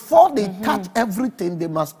 So before they touch everything, they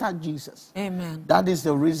must touch Jesus. Amen. That is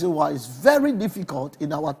the reason why it's very difficult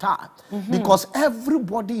in our time, because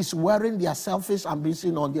everybody is wearing their selfish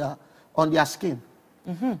ambition on their skin.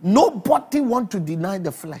 Nobody wants to deny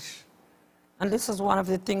the flesh. And this is one of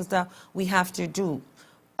the things that we have to do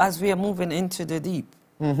as we are moving into the deep.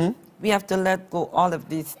 We have to let go all of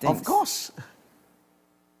these things. Of course.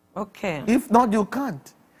 Okay. If not, you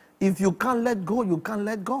can't. If you can't let go, you can't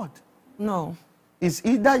let God. No. It's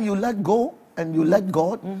either you let go and you let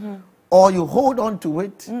God, or you hold on to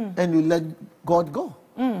it and you let God go.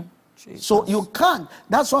 So you can't.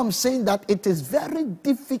 That's why I'm saying that it is very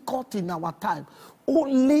difficult in our time.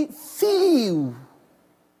 Only few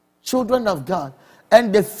children of God,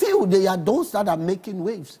 and the few, they are those that are making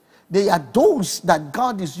waves. They are those that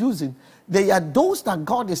God is using. They are those that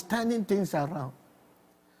God is turning things around.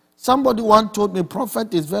 Somebody once told me,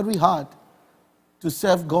 prophet, is very hard to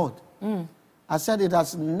serve God. I said it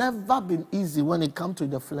has never been easy when it comes to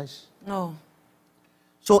the flesh. No.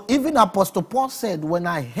 So even Apostle Paul said, when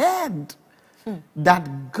I heard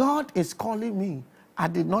that God is calling me, I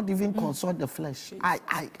did not even consult the flesh. I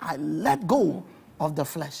let go of the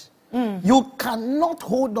flesh. You cannot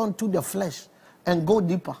hold on to the flesh and go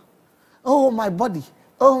deeper. Oh, my body.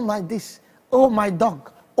 Oh, my this. Oh, my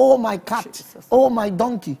dog. Oh, my cat. Jesus. Oh, my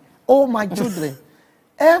donkey. Oh, my children.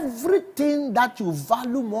 Everything that you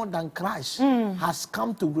value more than Christ has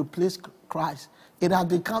come to replace Christ. It has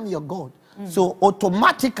become your God. So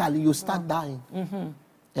automatically you start dying.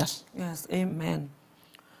 Yes. Yes, amen.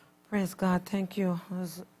 Praise God. Thank you,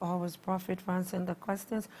 as always, Prophet, for answering the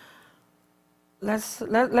questions.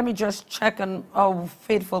 Let me just check on our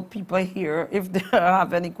faithful people here if they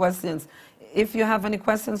have any questions. If you have any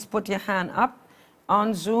questions, put your hand up.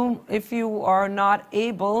 On Zoom, if you are not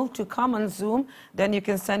able to come on Zoom, then you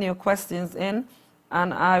can send your questions in,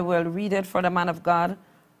 and I will read it for the man of God,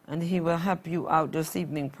 and he will help you out this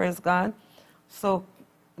evening. Praise God. So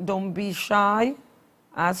don't be shy.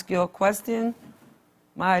 Ask your question.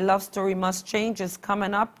 My love story must change is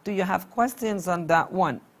coming up. Do you have questions on that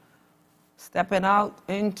one? Stepping out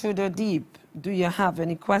into the deep. Do you have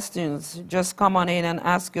any questions? Just come on in and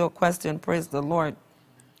ask your question. Praise the Lord.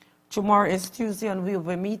 Tomorrow is Tuesday, and we'll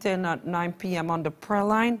be meeting at 9 p.m. on the prayer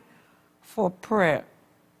line for prayer.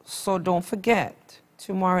 So don't forget,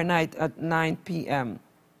 tomorrow night at 9 p.m.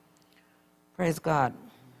 Praise God.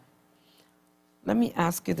 Let me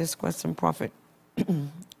ask you this question, Prophet.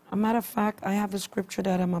 A matter of fact, I have a scripture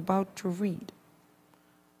that I'm about to read,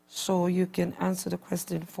 so you can answer the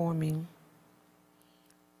question for me.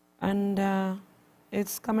 And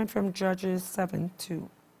it's coming from Judges 7:2.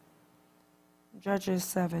 Judges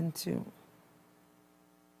 7:2.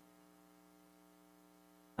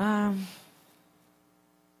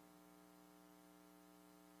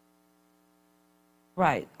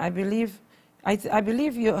 Right. I believe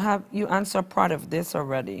you answered part of this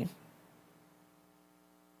already.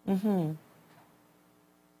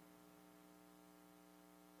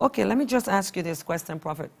 Okay, let me just ask you this question,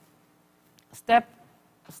 Prophet. Step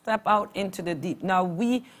out into the deep. Now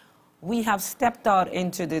we have stepped out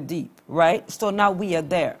into the deep, right? So now we are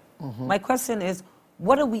there. My question is,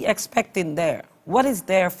 what are we expecting there? What is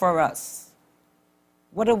there for us?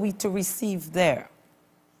 What are we to receive there?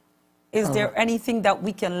 Is there anything that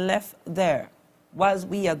we can left there whilst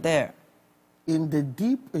we are there? In the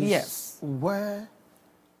deep is Yes. where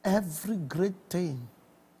every great thing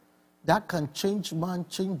that can change man,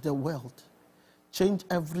 change the world, change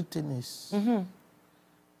everything is.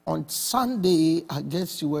 On Sunday, I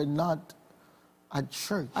guess you were not at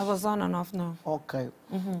church. I was on and off now. Okay.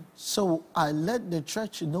 So I let the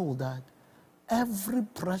church know that every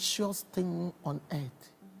precious thing on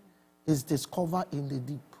earth is discovered in the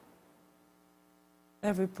deep.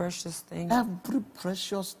 Every precious thing. Every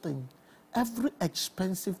precious thing, every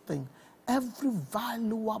expensive thing, every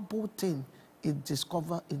valuable thing is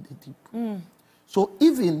discovered in the deep. So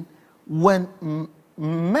even when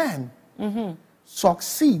men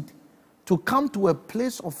succeed to come to a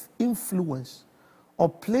place of influence or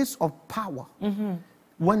place of power,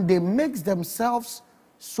 when they make themselves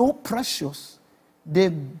so precious, they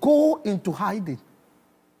go into hiding.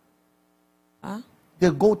 They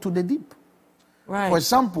go to the deep. Right. For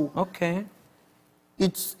example, Okay.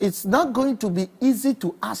 it's not going to be easy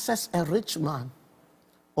to access a rich man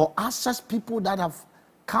or access people that have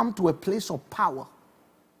come to a place of power,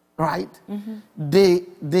 right? They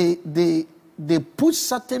put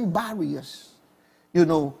certain barriers, you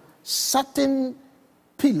know, certain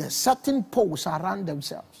pillars, certain poles around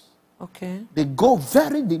themselves. Okay. They go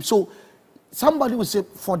very deep. So somebody will say,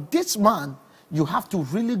 for this man, you have to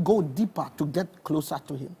really go deeper to get closer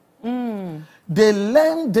to him. They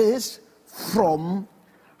learn this from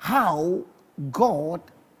how God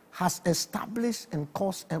has established and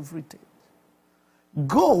caused everything.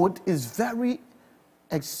 Gold is very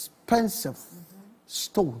expensive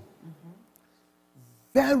stone.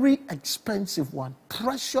 Very expensive one,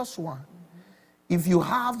 precious one. If you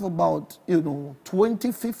have about,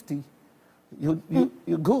 20, 50,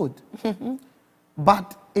 you're good.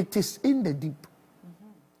 But it is in the deep.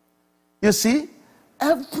 You see,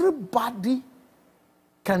 everybody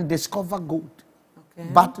can discover gold,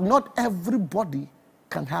 but not everybody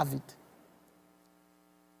can have it.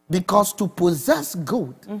 Because to possess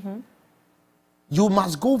gold, you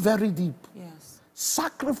must go very deep. Yes.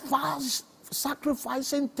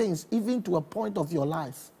 Sacrificing things even to a point of your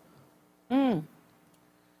life.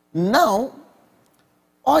 Now,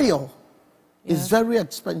 oil is very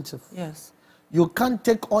expensive. Yes. You can't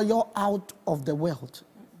take oil out of the world,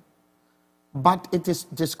 but it is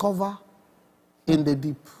discovered in the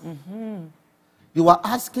deep. You are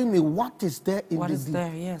asking me what is there in What the is deep.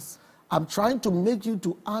 there? Yes. I'm trying to make you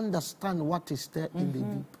to understand what is there in the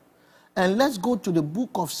deep. And let's go to the book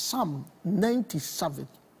of Psalm 97.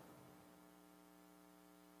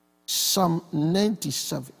 Psalm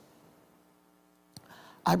 97.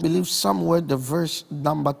 I believe somewhere the verse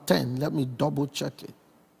number 10. Let me double check it.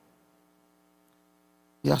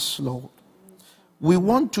 Yes, Lord. We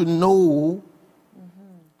want to know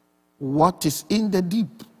what is in the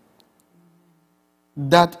deep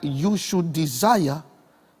that you should desire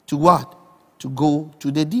to what? To go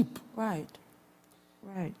to the deep. Right.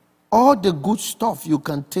 Right. All the good stuff you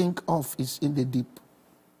can think of is in the deep.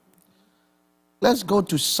 Let's go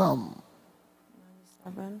to Psalm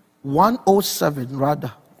 107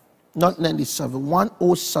 rather. Not 97.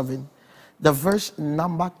 107. The verse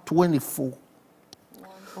number 24.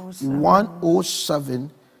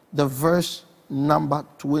 107. The verse number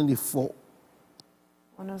 24.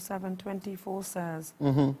 107:24 says,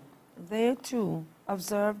 They too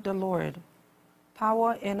observe the Lord,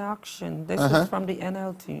 power in action. This is from the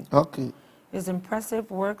NLT. Okay. His impressive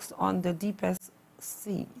works on the deepest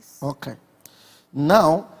seas. Okay.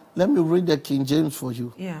 Now, let me read the King James for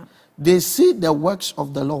you. Yeah. They see the works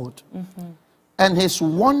of the Lord and his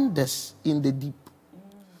wonders in the deep.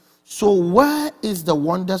 So where is the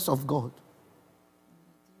wonders of God?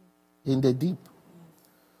 In the deep.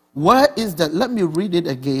 Where is the, let me read it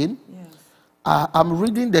again. Yes. I'm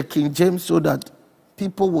reading the King James so that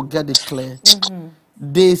people will get it clear.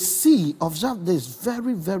 They see, observe this,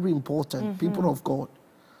 very, very important, people of God.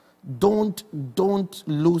 Don't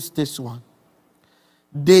lose this one.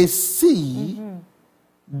 They see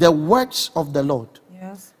the works of the Lord.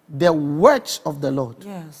 Yes. The works of the Lord.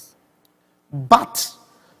 Yes. But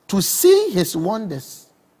to see his wonders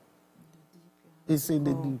is in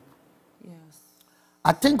the deep. Yes.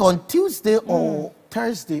 I think on Tuesday or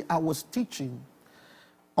Thursday, I was teaching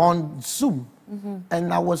on Zoom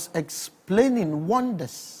and I was explaining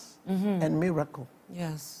wonders and miracle.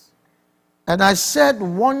 Yes. And I said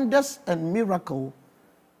wonders and miracle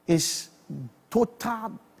is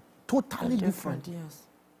totally different. Yes.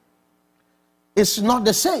 It's not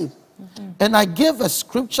the same. And I gave a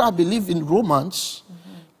scripture, I believe, in Romans.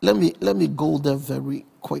 Let me go there very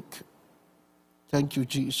quick. Thank you,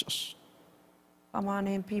 Jesus. Come on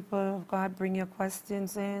in, people of God. Bring your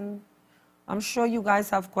questions in. I'm sure you guys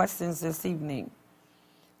have questions this evening.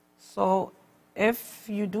 So if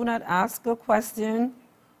you do not ask a question,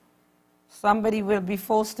 somebody will be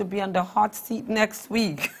forced to be on the hot seat next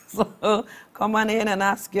week. So come on in and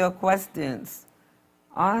ask your questions.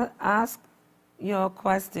 Ask your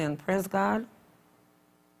question. Praise God.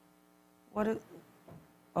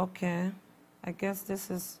 Okay. I guess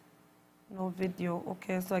this is no video.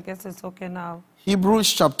 Okay, so I guess it's okay now.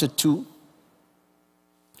 Hebrews chapter 2,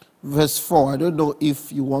 verse 4. I don't know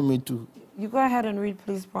if you want me to. You go ahead and read,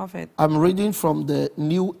 please, Prophet. I'm reading from the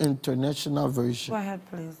New International Version. Go ahead,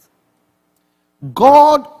 please.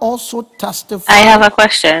 God also testified. I have a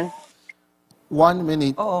question. 1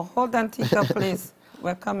 minute. Oh, hold on, Tika, please.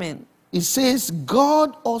 We're coming. It says,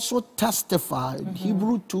 God also testified,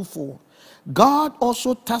 Hebrew 2:4. God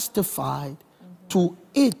also testified to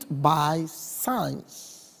it by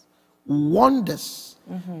signs, wonders,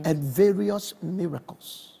 and various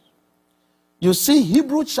miracles. You see,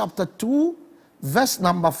 Hebrew chapter 2, verse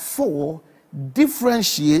number 4,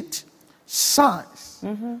 differentiate signs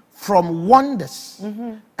from wonders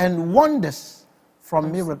and wonders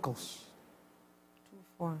from miracles.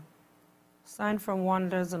 2:4. Sign from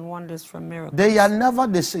wonders and wonders from miracles. They are never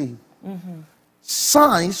the same.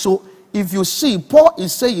 Signs, so if you see, Paul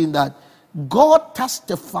is saying that God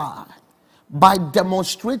testified by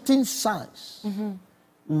demonstrating signs,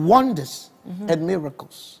 wonders, and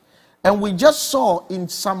miracles. And we just saw in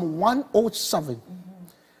Psalm 107,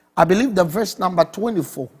 I believe the verse number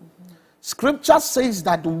 24, Scripture says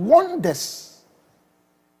that wonders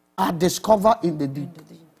are discovered in the deep.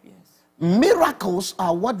 Miracles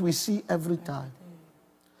are what we see every time.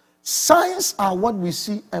 Signs are what we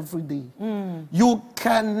see every day. You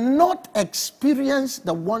cannot experience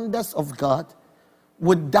the wonders of God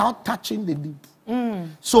without touching the deep.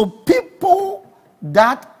 So people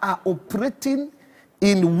that are operating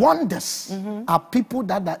in wonders are people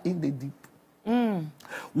that are in the deep.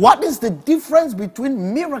 What is the difference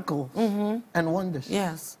between miracles and wonders?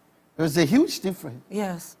 Yes. There's a huge difference.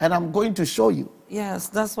 Yes. And I'm going to show you. Yes,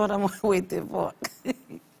 that's what I'm waiting for.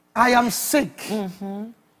 I am sick.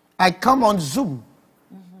 I come on Zoom.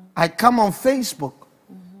 I come on Facebook.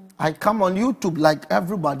 I come on YouTube like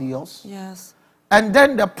everybody else. Yes. And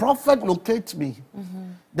then the prophet locates me.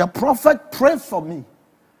 The prophet prayed for me.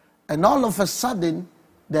 And all of a sudden,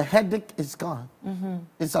 the headache is gone.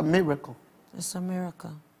 It's a miracle. It's a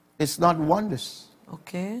miracle. It's not wonders.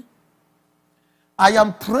 Okay. I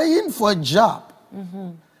am praying for a job.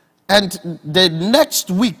 And the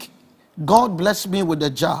next week, God bless me with a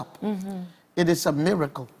job. It is a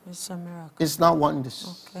miracle. It's a miracle. It's not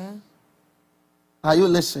wonders. Okay. Are you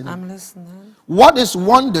listening? I'm listening. What is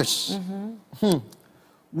wonders?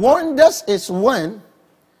 Wonders is when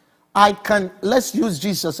I can, let's use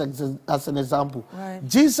Jesus as an example. Right.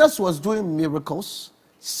 Jesus was doing miracles,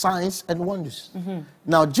 signs, and wonders.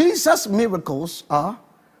 Now, Jesus' miracles are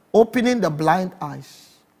opening the blind eyes.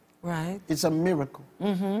 Right. It's a miracle.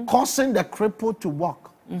 Causing the cripple to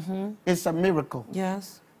walk. It's a miracle.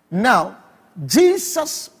 Yes. Now,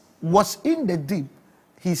 Jesus was in the deep.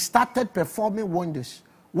 He started performing wonders.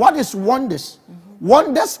 What is wonders?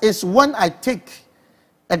 Wonders is when I take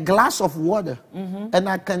a glass of water and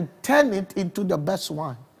I can turn it into the best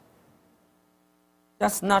wine.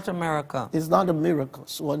 That's not a miracle. It's not a miracle,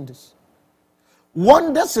 it's wonders.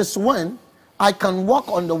 Wonders is when I can walk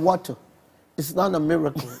on the water. It's not a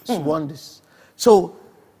miracle, it's wonders. So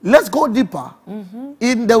let's go deeper.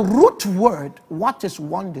 In the root word, what is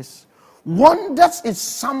wonders? Wonders is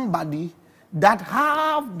somebody that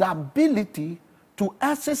have the ability to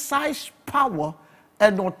exercise power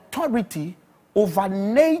and authority over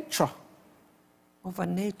nature. Over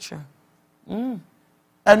nature.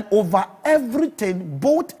 And over everything,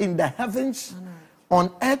 both in the heavens,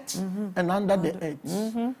 on earth, and under the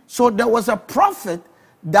earth. So there was a prophet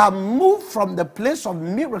that moved from the place of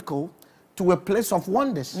miracle to a place of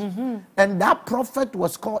wonders. And that prophet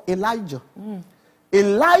was called Elijah.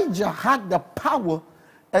 Elijah had the power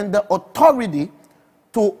and the authority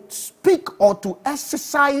to speak or to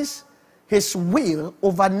exercise his will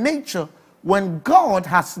over nature when God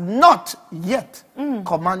has not yet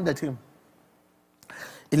commanded him.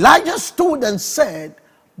 Elijah stood and said,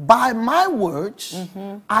 by my words,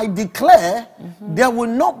 I declare there will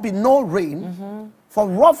not be no rain for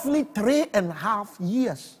roughly 3.5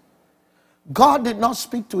 years. God did not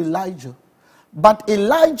speak to Elijah, but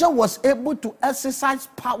Elijah was able to exercise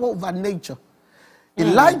power over nature.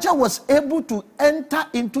 Elijah was able to enter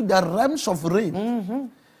into the realms of rain.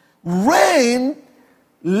 Rain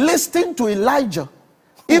listened to Elijah,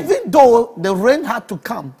 even though the rain had to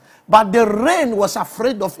come. But the rain was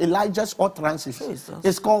afraid of Elijah's utterances. Jesus.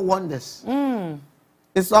 It's called wonders.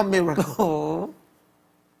 It's not miracle. Oh,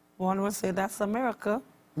 one would say that's a miracle,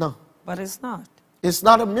 No, but it's not. it's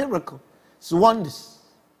not a miracle. It's wonders.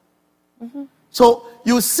 So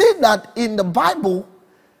you see that in the Bible,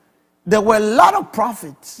 there were a lot of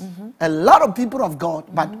prophets, a lot of people of God,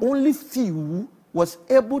 but only few was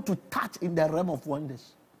able to touch in the realm of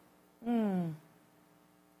wonders.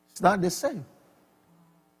 It's not the same.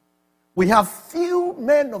 We have few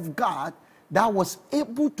men of God that was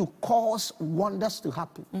able to cause wonders to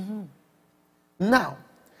happen. Now,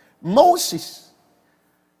 Moses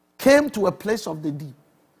came to a place of the deep.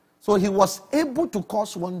 So he was able to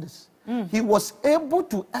cause wonders. He was able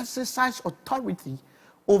to exercise authority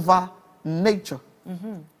over nature.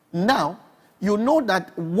 Now, you know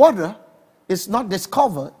that water is not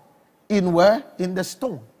discovered in where? In the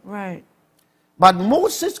stone. Right. But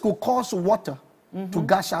Moses could cause water to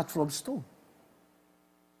gush out from stone.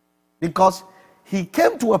 Because he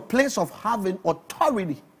came to a place of having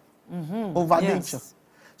authority over nature.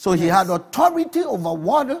 So he had authority over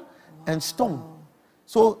water and stone.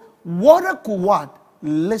 So water could what?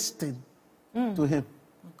 Listen to him.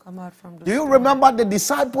 Come out from the Do you remember the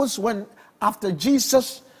disciples when after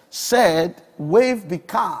Jesus said, wave be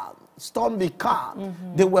calm, storm be calm,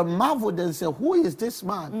 they were marveled and said, who is this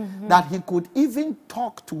man that he could even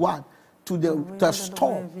talk to what? To the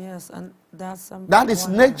storm. Yes, and that's That is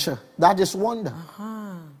nature. That is wonder.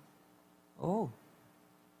 Oh.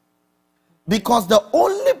 Because the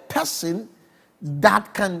only person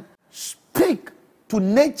that can speak to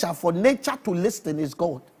nature for nature to listen is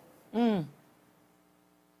God. You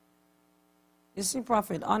see,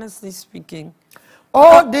 Prophet, honestly speaking,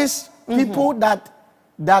 All these people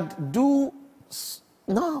that do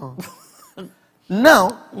no.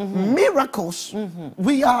 Now, miracles,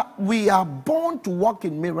 we are born to walk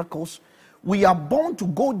in miracles. We are born to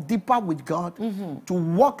go deeper with God, to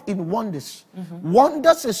walk in wonders.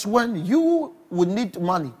 Wonders is when you will need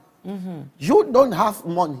money. You don't have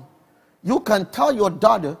money. You can tell your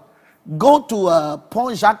daughter, go to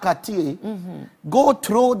Pont Jacques Cartier, go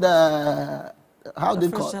throw the, how do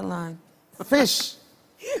you call it? line. Fish.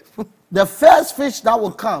 The first fish that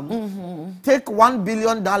will come, take $1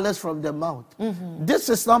 billion from the mouth. This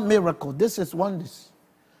is not miracle. This is wonders.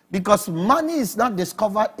 Because money is not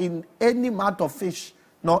discovered in any mouth of fish,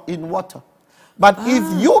 nor in water. But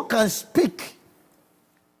if you can speak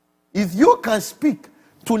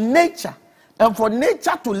to nature, and for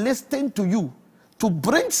nature to listen to you, to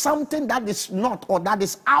bring something that is not or that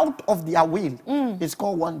is out of their will, it's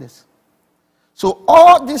called wonders. So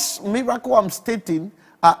all this miracle I'm stating,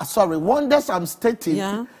 wonders I'm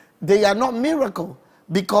stating, they are not miracle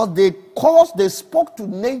because they spoke to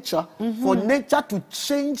nature for nature to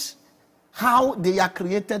change how they are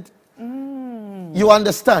created. You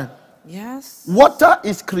understand? Yes. Water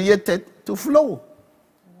is created to flow.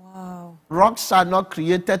 Wow. Rocks are not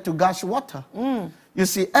created to gush water. You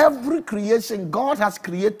see, every creation God has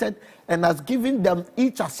created and has given them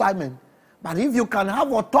each assignment. But if you can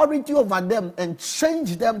have authority over them and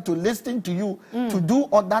change them to listen to you, to do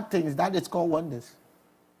other things, that is called wonders.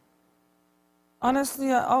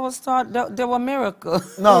 Honestly, I always thought that there were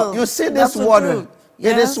miracles. No, you see this water.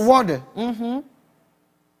 It is water.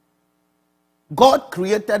 God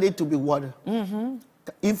created it to be water.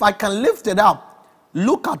 If I can lift it up,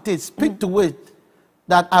 look at it, speak to it,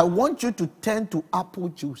 that I want you to turn to apple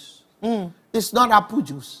juice. It's not apple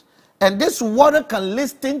juice. And this water can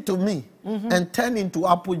listen to me and turn into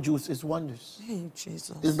apple juice. It's wonders. Hey,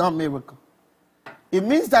 Jesus. It's not miracle. It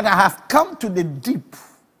means that I have come to the deep.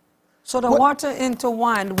 So the water into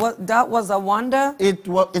wine, that was a wonder?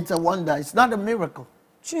 It's a wonder. It's not a miracle.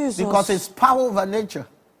 Jesus. Because it's power over nature.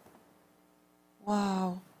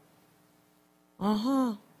 Wow.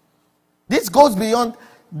 This goes beyond,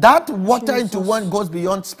 that water into wine goes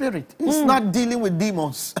beyond spirit. It's not dealing with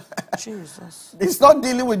demons. Jesus. It's not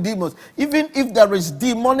dealing with demons. Even if there is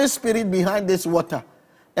demonic spirit behind this water,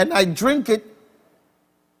 and I drink it,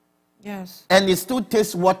 yes, and it still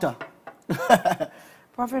tastes water.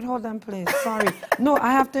 Prophet, hold on, please. Sorry. No,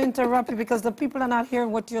 I have to interrupt you because the people are not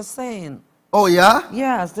hearing what you're saying. Oh, yeah?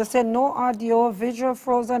 Yes, they said no audio, visual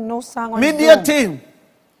frozen, no song on Media Zoom. team.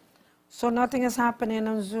 So nothing is happening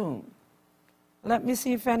on Zoom. Let me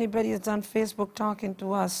see if anybody is on Facebook talking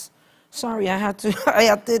to us. Sorry, I had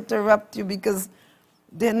to interrupt you because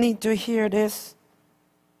they need to hear this.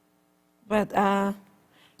 But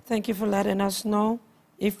thank you for letting us know.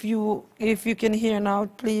 If you can hear now,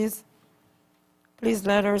 please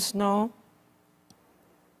let us know.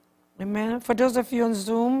 Amen. For those of you on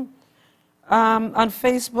Zoom, on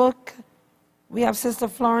Facebook, we have Sister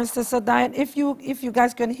Florence, Sister Diane. If you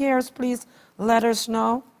guys can hear us, please let us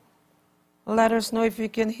know. Let us know if you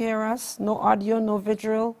can hear us. No audio, no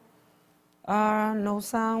visual, no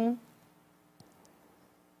sound.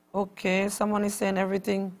 Okay, someone is saying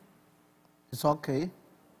everything. It's okay.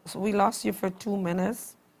 So we lost you for 2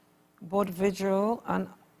 minutes, both visual and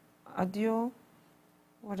audio.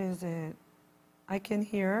 What is it? I can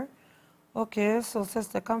hear. Okay, so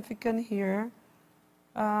Sister Comfy can hear.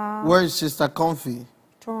 Where is Sister Comfy?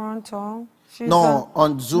 Toronto. She's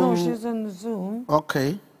on Zoom. No, she's on Zoom.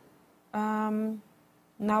 Okay.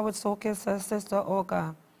 Now it's okay, says Sister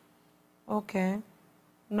Ackah. Okay.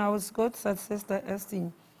 Now it's good, says Sister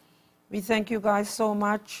Estine. We thank you guys so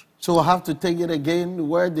much. So we'll have to take it again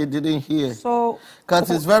where they didn't hear. So,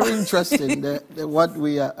 because it's very interesting what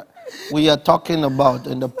we are talking about,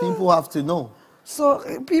 and the people have to know. So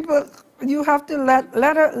people, you have to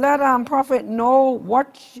let Prophet know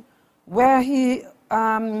where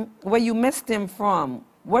you missed him from.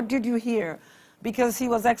 What did you hear? Because he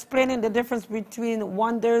was explaining the difference between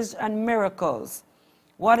wonders and miracles.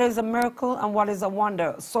 What is a miracle and what is a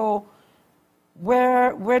wonder? So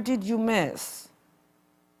where did you miss?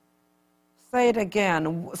 Say it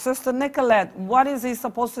again. Sister Nicolette, what is he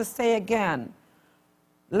supposed to say again?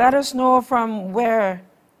 Let us know from where,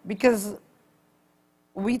 because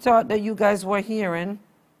we thought that you guys were hearing.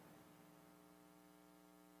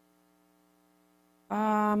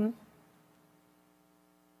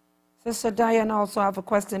 Sister Diane also have a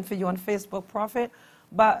question for you on Facebook, Prophet.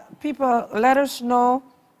 But people, let us know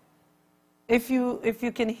if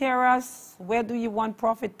you can hear us. Where do you want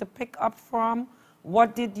Prophet to pick up from?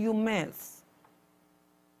 What did you miss?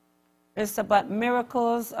 It's about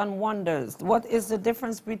miracles and wonders. What is the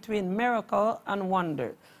difference between miracle and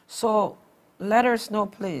wonder? So let us know,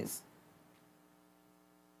 please.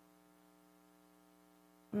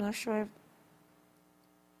 I'm not sure if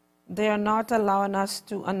they are not allowing us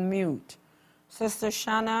to unmute. Sister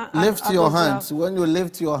Shanna. Lift your hands. When you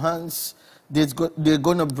lift your hands, they're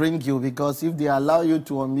going to bring you, because if they allow you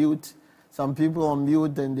to unmute, some people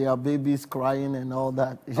unmute and their babies crying and all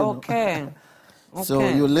that. Okay. Okay. So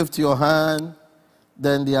you lift your hand,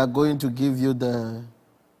 then they are going to give you the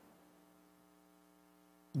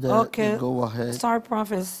go ahead. Sorry,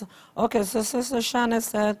 Prophet. Okay, so Sister Shanna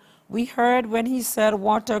said, we heard when he said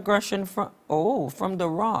water gushing from the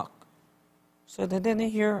rock. So they didn't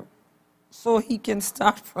hear, so he can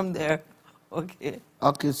start from there. Okay.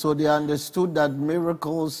 Okay, so they understood that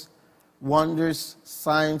miracles, wonders,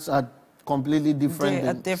 signs are completely different. They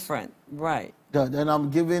are different, right. Then I'm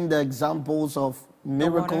giving the examples of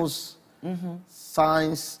miracles,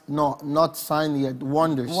 signs, no, not signs yet,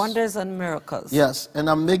 wonders. Wonders and miracles. Yes, and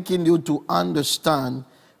I'm making you to understand,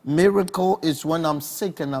 miracle is when I'm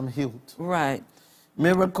sick and I'm healed. Right.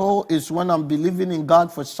 Miracle is when I'm believing in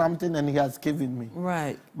God for something and he has given me.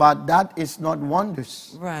 Right. But that is not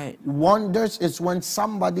wonders. Right. Wonders is when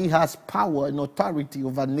somebody has power and authority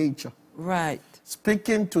over nature. Right.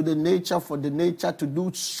 Speaking to the nature for the nature to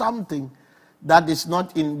do something that is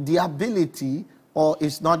not in their ability or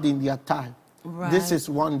is not in their time. Right. This is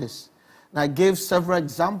wonders. And I gave several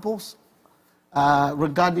examples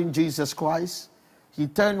regarding Jesus Christ. He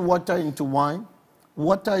turned water into wine.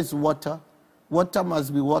 Water is water. Water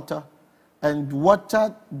must be water. And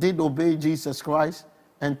water did obey Jesus Christ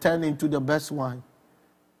and turned into the best wine.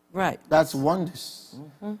 Right. That's wonders.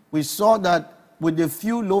 We saw that with a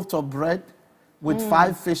few loaves of bread, with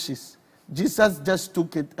 5 fishes, Jesus just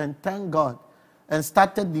took it and thanked God and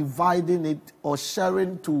started dividing it or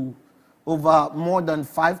sharing to over more than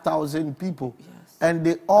 5,000 people. Yes. And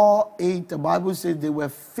they all ate. The Bible says they were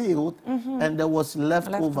filled and there was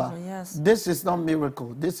leftover. Yes. This is not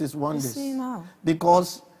miracle. This is wonders. You see now.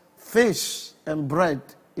 Because fish and bread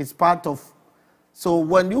is part of. So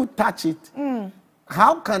when you touch it,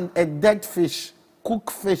 how can a dead fish,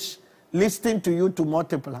 cooked fish, listen to you to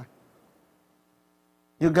multiply?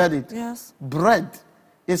 You get it? Yes. Bread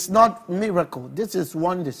is not miracle. This is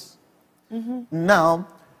wonders. Now,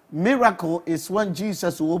 miracle is when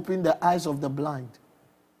Jesus will open the eyes of the blind.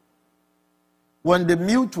 When the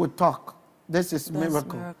mute will talk, this is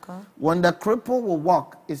miracle. When the cripple will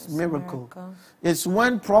walk, it's miracle. It's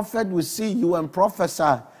when prophet will see you and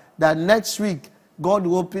prophesy that next week God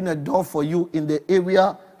will open a door for you in the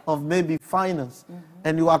area of maybe finance,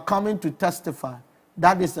 and you are coming to testify.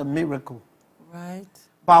 That is a miracle. Right.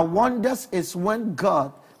 But wonders is when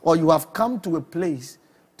God, or you have come to a place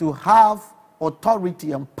to have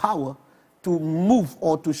authority and power to move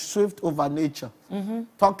or to shift over nature.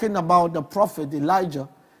 Talking about the prophet Elijah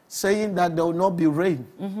saying that there will not be rain.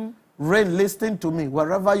 Rain, listen to me.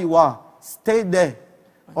 Wherever you are, stay there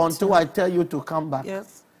until I tell you to come back.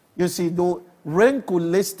 Yes. You see, though rain could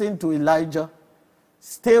listen to Elijah,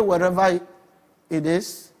 stay wherever it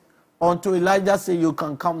is until Elijah say you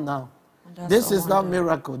can come now. This is not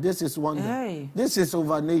miracle. This is wonder. Hey. This is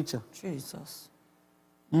over nature. Jesus.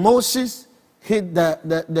 Moses hit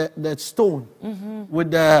the stone with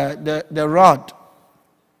the rod.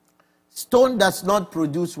 Stone does not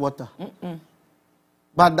produce water.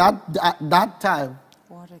 But that time,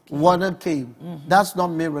 water came. That's not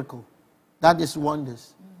miracle. That is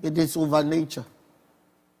wonders. It is over nature.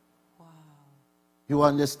 Wow. You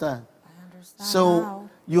understand? I understand So now.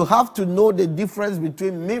 you have to know the difference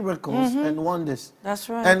between miracles and wonders. That's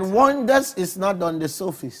right. And wonders is not on the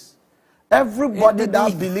surface. Everybody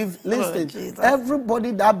that believes, listen, Jesus.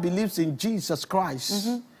 everybody that believes in Jesus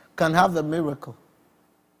Christ can have a miracle.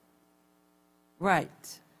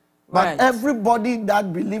 Right. But Right. everybody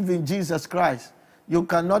that believes in Jesus Christ, you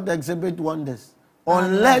cannot exhibit wonders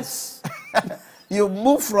unless you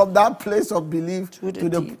move from that place of belief to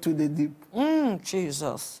the deep.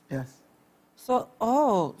 Jesus. Yes. So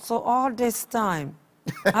all this time,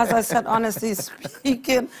 as I said, honestly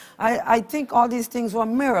speaking, I think all these things were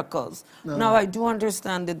miracles. Now I do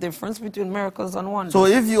understand the difference between miracles and wonders. So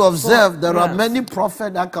if you observe, there are yes. many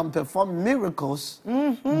prophets that can perform miracles,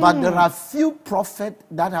 but there are few prophets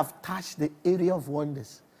that have touched the area of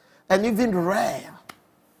wonders. And even rare.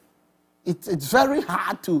 It's very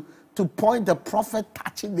hard to point a prophet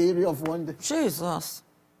touching the area of wonders. Jesus.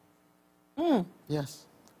 Yes.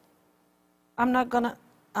 I'm not going to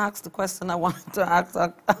ask the question I wanted to ask.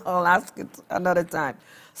 I'll ask it another time.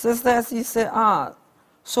 Sister, as you say,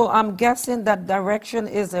 so I'm guessing that direction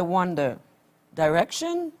is a wonder.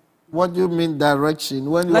 Direction? What do you mean direction?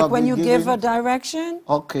 When you Like when you give a direction?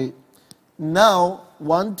 Okay. Now,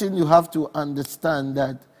 one thing you have to understand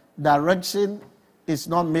that direction is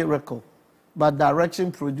not miracle, but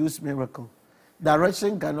direction produces miracle.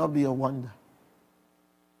 Direction cannot be a wonder.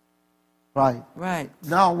 Right. Right.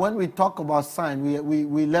 Now, when we talk about science,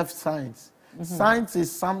 we left science. Science is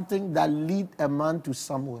something that leads a man to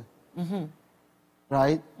somewhere.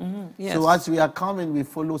 Right? Yes. So as we are coming, we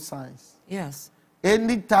follow science. Yes.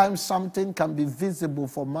 Anytime something can be visible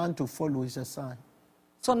for man to follow is a sign.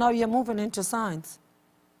 So now you're moving into science.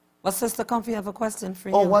 But Sister Comfy, I have a question for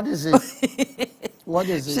you. Oh, what is it? What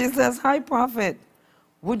is it? She says, hi, Prophet.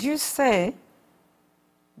 Would you say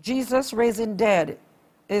Jesus raising dead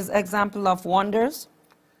is example of wonders?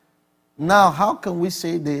 Now, how can we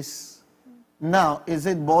say this? Now, is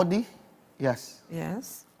it body? Yes.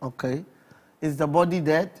 Yes. Okay. Is the body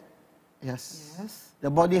dead? Yes. Yes. The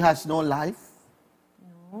body has no life?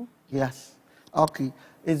 No. Yes. Okay.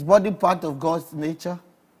 Is body part of God's nature?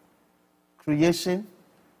 Creation?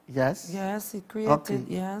 Yes. Yes, he created, Okay.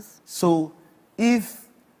 yes. So, if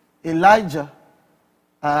Elijah,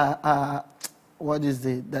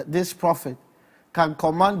 this prophet, can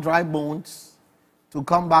command dry bones to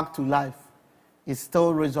come back to life, it's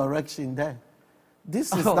still resurrection there.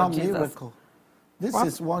 This is not Jesus. miracle. This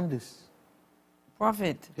is wonders.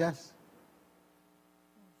 Prophet, Yes.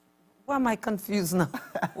 why am I confused now?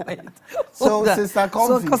 Wait. So, Hold on. Sister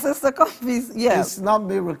Comfy, So, Sister Comfy, yes. it's not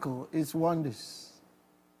miracle, it's wonders.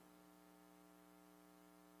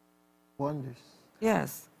 Wonders.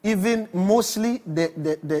 Yes. Even mostly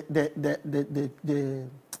the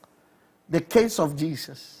case of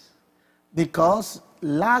Jesus, because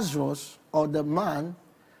Lazarus or the man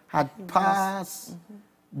had passed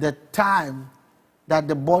the time that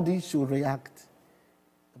the body should react.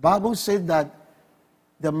 The Bible says that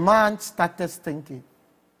the man started thinking.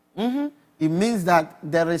 It means that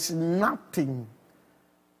there is nothing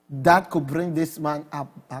that could bring this man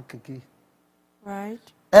up back again. Right.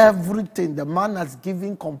 Everything, the man has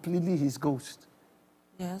given completely his ghost.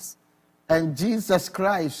 Yes. And Jesus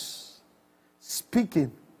Christ speaking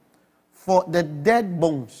for the dead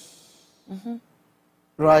bones.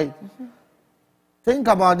 Right? Think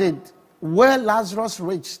about it. Where Lazarus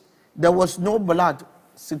reached, there was no blood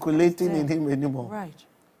circulating in him anymore. Right.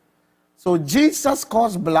 So Jesus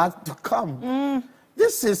caused blood to come.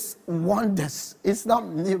 This is wonders. It's not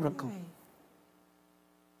miracle. Right.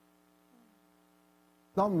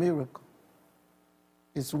 Not miracle.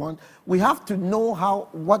 It's one. We have to know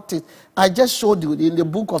what it. I just showed you in the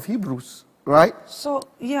book of Hebrews, right? So,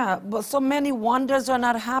 yeah, but so many wonders are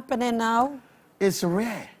not happening now. It's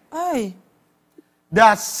rare. Hey. There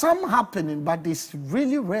are some happening, but it's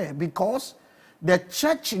really rare because the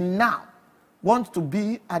church now wants to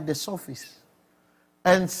be at the surface.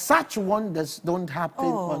 And such wonders don't happen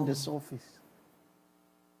on the surface.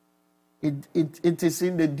 It is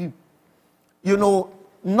in the deep. You know,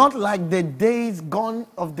 not like the days gone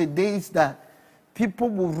of the days that people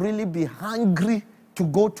will really be hungry to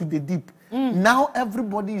go to the deep. Now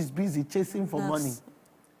everybody is busy chasing for money.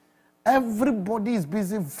 Everybody is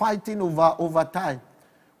busy fighting over overtime.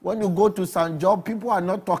 When you go to some job, people are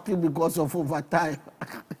not talking because of overtime.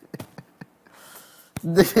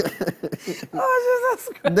 They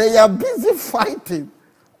are busy fighting.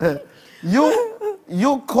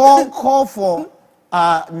 You call for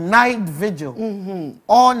night vigil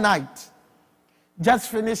all night. Just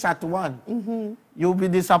finish at 1. You'll be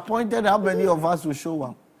disappointed how many of us will show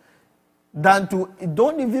up.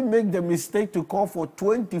 Don't even make the mistake to call for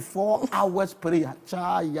 24 hours prayer.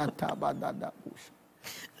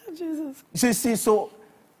 Jesus. See, so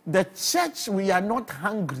the church, we are not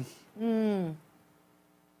hungry.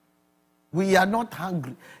 We are not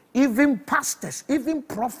hungry. Even pastors, even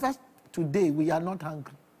prophets today, we are not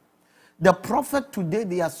hungry. The prophet today,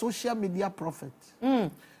 they are social media prophets.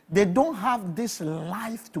 They don't have this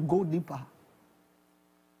life to go deeper.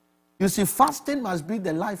 You see, fasting must be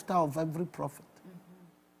the lifestyle of every prophet.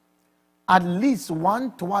 At least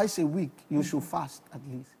twice a week, you should fast at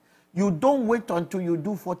least. You don't wait until you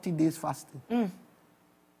do 40 days fasting.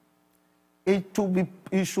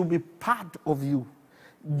 It should be part of you.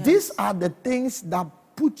 These are the things that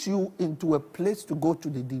put you into a place to go to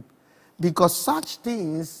the deep. Because such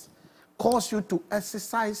things cause you to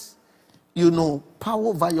exercise, power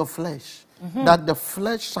over your flesh. That the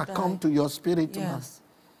flesh succumb to your spirit man.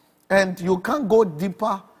 And you can't go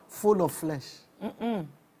deeper full of flesh.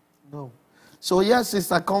 No. So yes,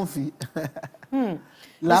 it's a comfy.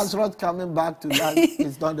 Lazarus coming back to life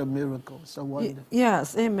is not a miracle. It's a wonder.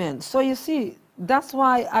 Yes, amen. So you see, that's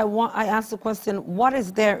why I asked the question, what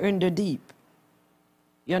is there in the deep?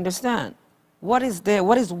 You understand? What is there?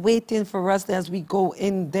 What is waiting for us as we go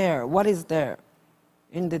in there? What is there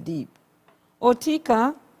in the deep?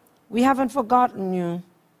 Tika, we haven't forgotten you.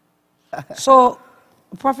 So,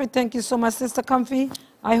 Prophet, thank you so much. Sister Comfy,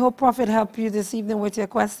 I hope Prophet helped you this evening with your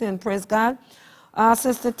question. Praise God.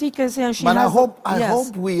 Sister Tika is here. And I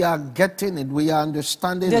hope we are getting it. We are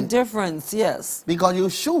understanding the difference, yes. Because you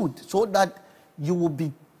should, so that you will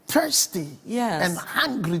be thirsty and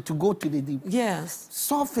hungry to go to the deep. Yes.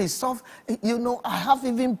 Soft. I have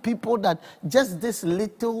even people that just this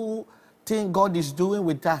little thing God is doing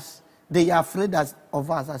with us, they are afraid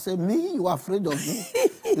of us. I say, me? You are afraid of me?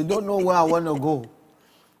 You don't know where I want to go.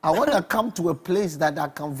 I want to come to a place that I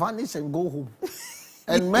can vanish and go home.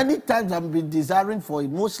 And many times I've been desiring for it,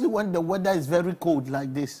 mostly when the weather is very cold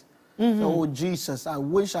like this. Oh, Jesus, I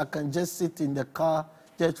wish I can just sit in the car,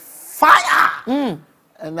 just fire!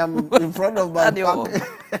 And I'm in front of my pocket.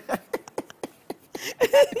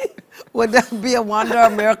 Would that be a wonder, a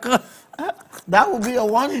miracle? That would be a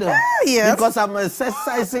wonder. Yes. Because I'm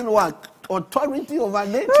exercising what? Authority over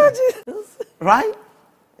nature. Right?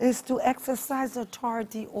 Is to exercise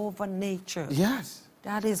authority over nature. Yes.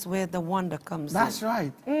 That is where the wonder comes in. That's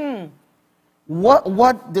right.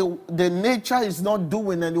 What the nature is not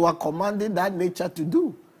doing and you are commanding that nature to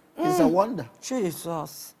do is a wonder.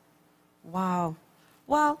 Jesus. Wow.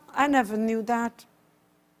 Well, I never knew that.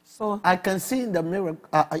 So I can see in the miracle,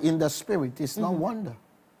 in the spirit, it's not wonder.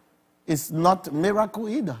 It's not miracle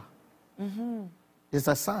either. It's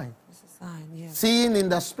a sign. It's a sign, yes. Seeing in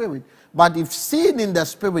the spirit. But if seeing in the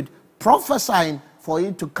spirit, prophesying for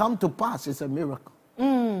it to come to pass is a miracle.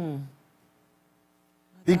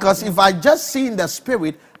 Because if I just see in the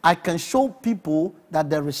spirit, I can show people that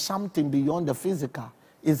there is something beyond the physical.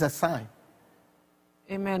 It's a sign.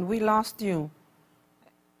 Amen. We lost you.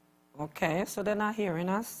 Okay, so they're not hearing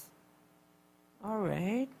us. All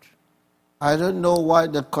right. I don't know why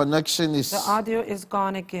the connection is... The audio is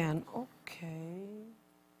gone again. Okay.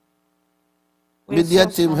 Media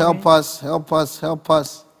team, help us.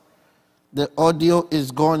 The audio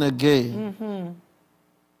is gone again.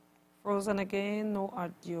 Frozen again, no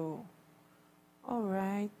audio. All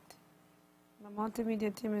right. The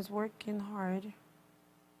multimedia team is working hard.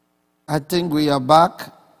 I think we are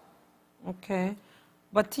back. Okay.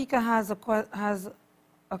 But Tika has a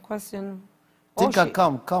question. Tika,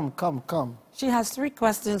 come. She has 3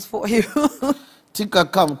 questions for you. Tika,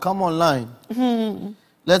 come online.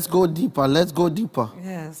 Let's go deeper.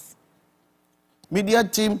 Yes. Media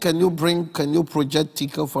team, can you project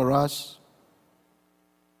Tika for us?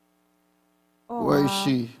 Oh, where is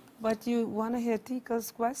she? But you want to hear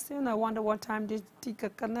Tika's question? I wonder what time did Tika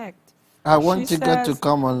connect? I want Tika to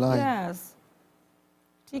come online. Yes.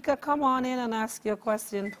 Tika, come on in and ask your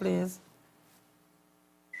question, please.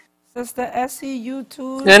 Sister Essie, you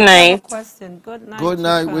too. Good I have a night. question. Good night. Good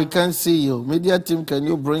night. Tika. We can see you. Media team, can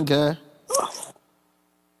you bring her?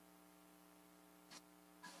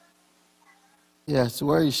 Yes,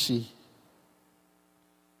 where is she?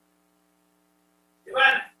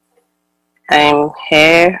 I'm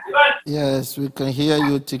here. Yes, we can hear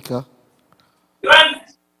you, Tika.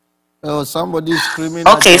 Oh, somebody is screaming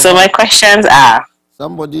at Okay, your so my back. questions are,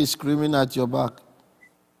 Somebody is screaming at your back.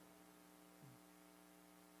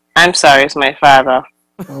 I'm sorry, it's my father.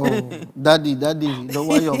 Oh, daddy,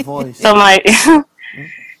 lower your voice. So my,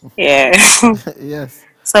 yeah. Yes.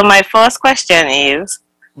 So my first question is,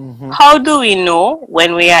 Mm-hmm. how do we know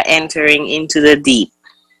when we are entering into the deep?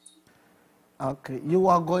 Okay, you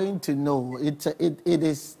are going to know. It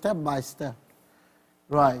is step by step,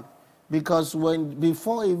 right? Because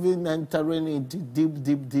before even entering into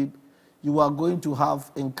deep, you are going to have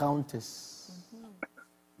encounters,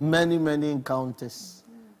 many encounters,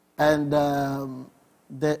 and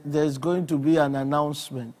there's going to be an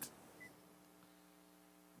announcement.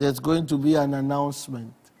 There's going to be an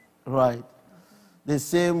announcement, right? The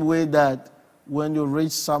same way that when you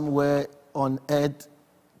reach somewhere on earth,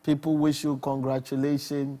 people wish you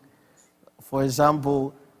congratulations. For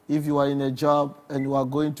example, if you are in a job and you are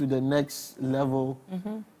going to the next level,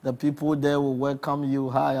 the people there will welcome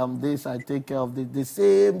you. Hi, I'm this, I take care of this. The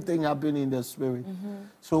same thing happening in the spirit.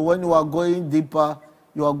 So when you are going deeper,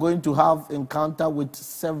 you are going to have encounter with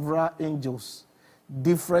several angels,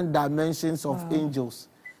 different dimensions of angels.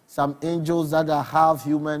 Some angels that are half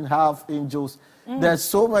human, half angels. There's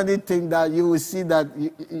so many things that you will see that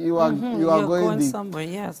you are going deep. Somewhere,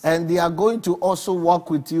 yes. And they are going to also walk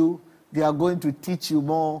with you. They are going to teach you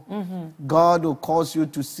more. God will cause you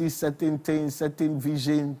to see certain things, certain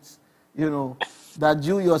visions, that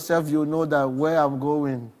you yourself, you know that where I'm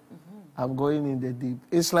going in the deep.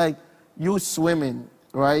 It's like you swimming,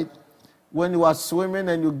 right? When you are swimming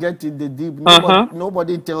and you get in the deep,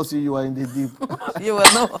 nobody tells you are in the deep. You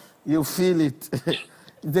will know. You feel it.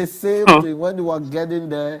 The same thing. When you are getting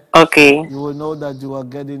there, Okay. you will know that you are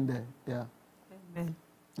getting there. Yeah. Amen.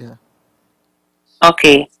 Yeah.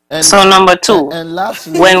 Okay. And, so number two, and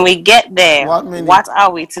lastly, when we get there, 1 minute. what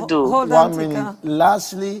are we to do? Hold on, 1 minute. Tika.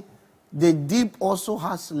 Lastly, the deep also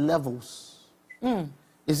has levels.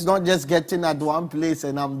 It's not just getting at one place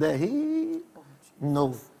and I'm there.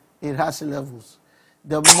 No, it has levels.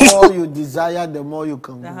 The more you desire, the more you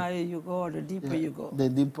can The go. higher you go, the deeper you go. The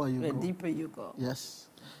deeper you The go. deeper you go. Yes.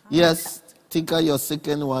 Yes, Tika, your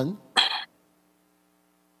second one.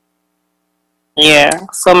 Yeah.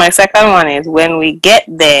 So my second one is, when we get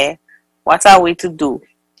there, what are we to do?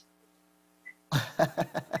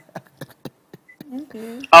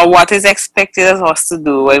 Or what is expected of us to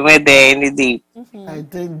do when we're there in the deep? I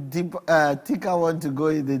think Tika want to go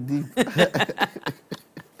in the deep.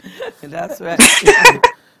 That's right.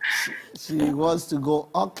 She wants to go,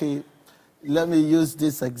 okay, let me use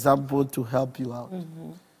this example to help you out.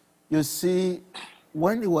 You see,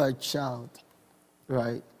 when you were a child,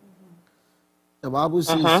 right, the Bible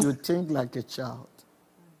says you think like a child.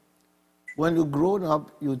 When you grown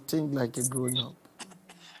up, you think like a grown up.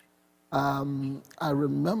 I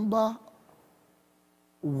remember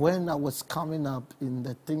when I was coming up in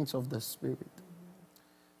the things of the Spirit,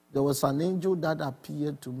 there was an angel that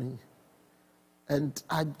appeared to me. And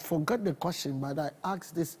I forgot the question, but I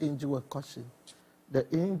asked this angel a question. The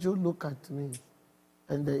angel looked at me,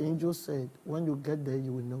 and the angel said, when you get there,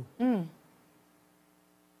 you will know.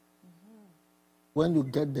 When you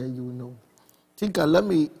get there, you will know. Tika, let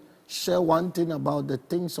me share one thing about the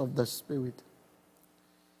things of the Spirit.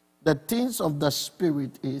 The things of the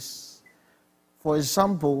Spirit is, for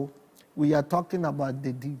example, we are talking about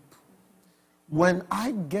the deep. When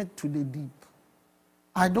I get to the deep,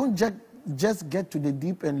 I don't just get to the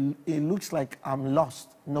deep and it looks like I'm lost.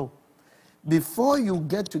 No. Before you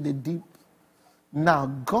get to the deep, now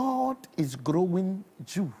God is growing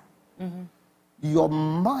you. Your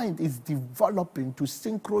mind is developing to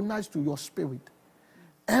synchronize to your spirit.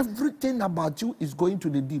 Everything about you is going to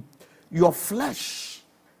the deep. Your flesh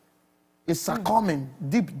is succumbing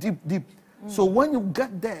deep. So when you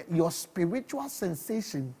get there, your spiritual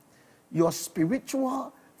sensation, your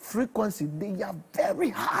spiritual frequency, they are very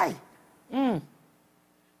high.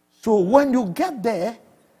 So when you get there,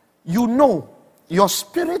 you know your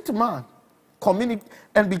spirit man communicate,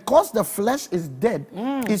 and because the flesh is dead,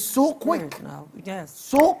 it's so quick. Yes.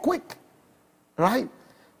 So quick. Right?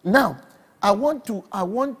 Now, I want to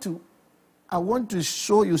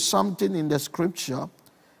show you something in the scripture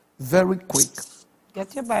very quick.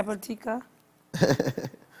 Get your Bible, Tika.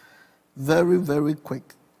 Very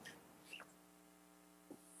quick.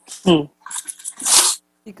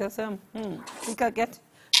 Because Tika,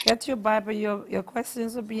 get your Bible. Your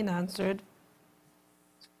questions are being answered.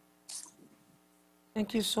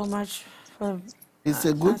 Thank you so much for. It's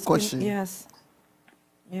a good asking. question. Yes.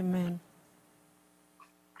 Amen.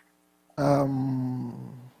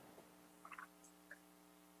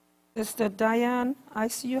 Sister Diane, I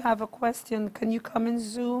see you have a question. Can you come in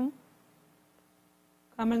Zoom?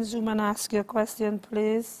 Come in Zoom and ask your question,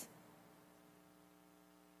 please.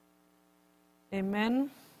 Amen.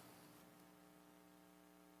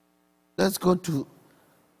 Let's go to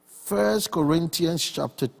 1 Corinthians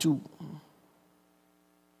chapter 2.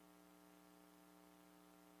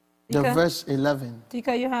 The Tika, verse 11.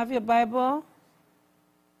 Tika, you have your Bible?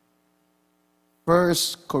 1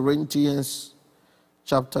 Corinthians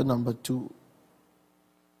chapter number 2.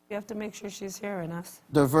 You have to make sure she's hearing us.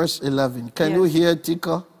 The verse 11. Can you Yes. hear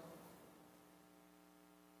Tika?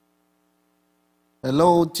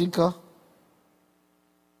 Hello, Tika?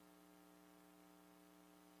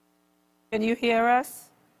 Can you hear us?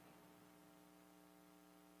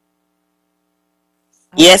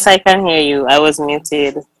 Yes, I can hear you. I was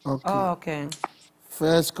muted. Okay. Oh, okay.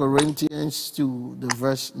 1 Corinthians 2, the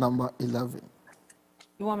verse number 11.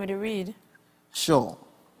 You want me to read? Sure.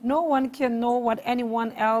 No one can know what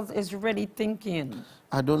anyone else is really thinking.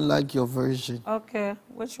 I don't like your version. Okay,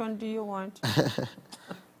 which one do you want?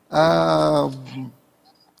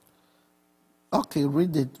 Okay,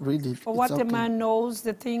 read it. For what It's a okay. man knows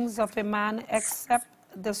the things of a man except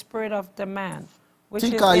the spirit of the man, which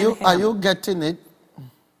Tika, is are in you, him. are you getting it?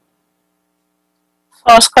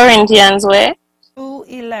 1 Corinthians where?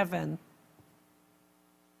 2:11.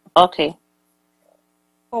 Okay.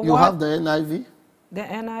 For You what? have the NIV? The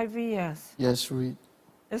NIV, yes. Yes, read.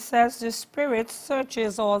 It says the spirit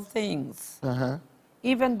searches all things, Uh-huh.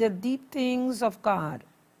 even the deep things of God.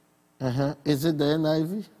 Uh-huh. Is it the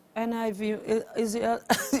NIV? NIV is it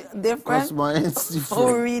Because different? mine is Oh,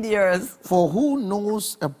 different. read yours. For who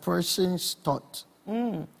knows a person's thought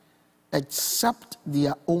except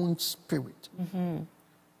their own spirit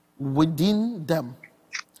within them?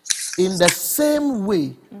 In the same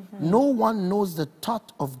way, no one knows the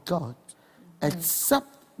thought of God except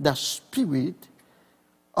the Spirit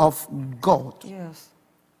of God. Yes.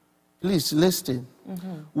 Please listen.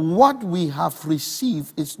 What we have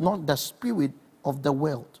received is not the spirit of the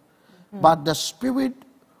world, but the Spirit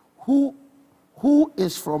who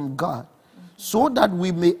is from God, so that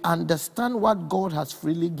we may understand what God has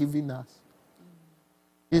freely given us.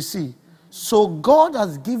 You see, so God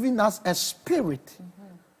has given us a spirit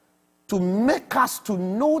to make us to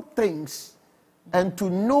know things and to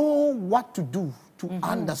know what to do, to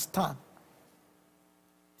understand.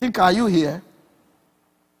 Think, are you here?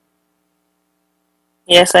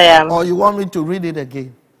 Yes, I am. Or you want me to read it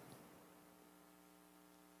again?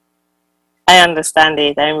 I understand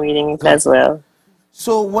it. I'm reading it as well.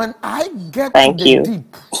 So when I get Thank to the you.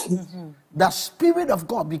 deep, the Spirit of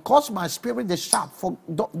God, because my spirit is sharp,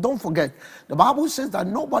 don't forget, the Bible says that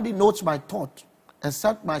nobody knows my thought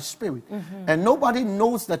except my spirit. And nobody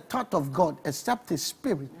knows the thought of God except his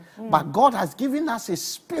spirit. But God has given us his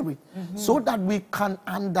spirit so that we can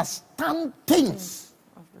understand things.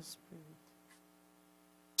 Of the spirit.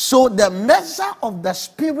 So the measure of the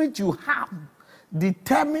spirit you have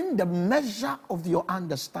determine the measure of your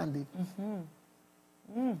understanding.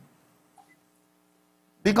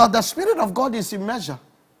 Because the Spirit of God is in measure.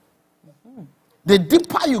 The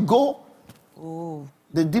deeper you go,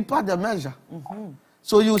 the deeper the measure.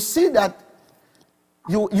 So you see that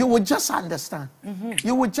you will just understand.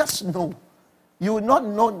 You will just know. You will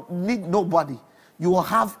not need nobody. You will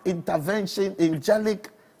have intervention, angelic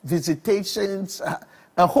visitations,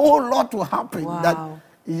 a whole lot will happen that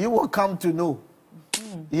you will come to know.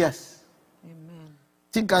 Yes. Amen.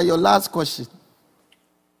 Think of your last question.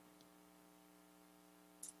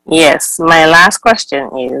 Yes, my last question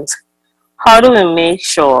is, how do we make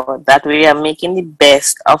sure that we are making the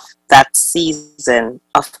best of that season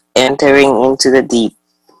of entering into the deep?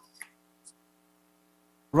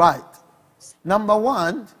 Right. Number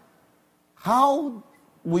one, how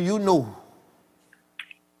will you know?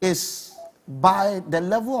 Is by the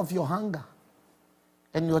level of your hunger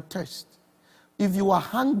and your thirst. If you are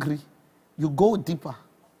hungry, you go deeper.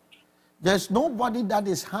 There's nobody that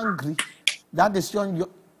is hungry that is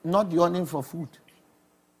not yearning for food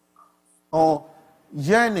or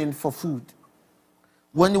yearning for food.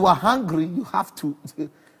 When you are hungry, you have to,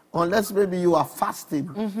 unless maybe you are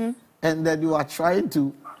fasting and then you are trying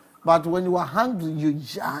to, but when you are hungry, you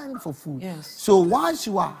yearn for food. Yes. So once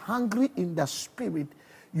you are hungry in the spirit,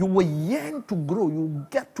 you will yearn to grow. You will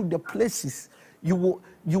get to the places. You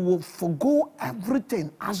will forgo everything.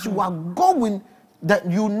 As you are going that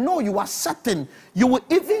you know you are certain. You will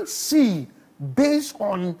even see based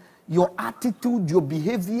on your attitude, your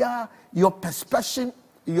behavior, your perception,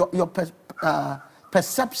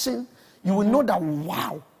 perception, you will know that,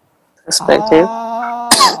 wow, Perspective.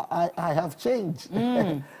 I have changed.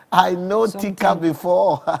 I know Tika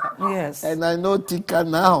before, Yes. and I know Tika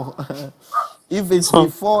now. If it's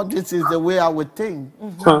before, this is the way I would think.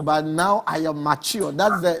 But now I am mature.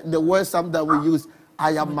 That's the word sometimes we use.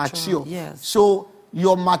 I am mature. Yes. So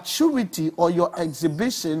your maturity or your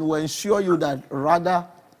exhibition will ensure you that rather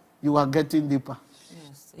you are getting deeper.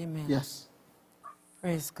 Yes. Amen. Yes.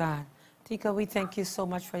 Praise God. Tika, we thank you so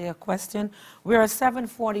much for your question. We're at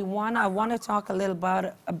 7:41. I want to talk a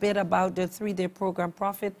bit about the 3-day program,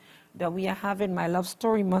 Prophet, that we are having. My Love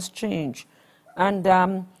Story Must Change. And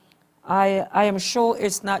I am sure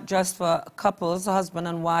it's not just for couples, husband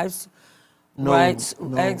and wives, right?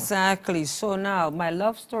 No. Exactly. So now, My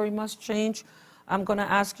Love Story Must Change. I'm going to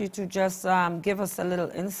ask you to just give us a little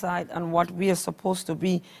insight on what we are supposed to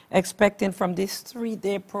be expecting from this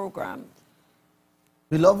 3-day program.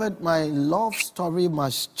 Beloved, my love story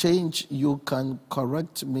must change. You can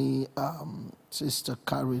correct me, Sister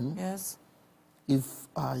Karen. Yes. If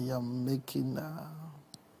I am making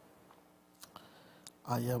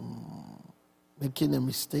a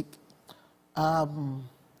mistake.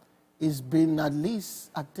 It's been at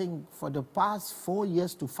least, I think, for the past 4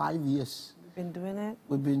 years to 5 years. You've been doing it?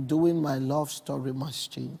 We've been doing My Love Story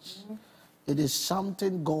Must Change. It is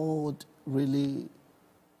something God really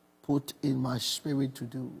put in my spirit to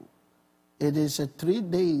do. It is a 3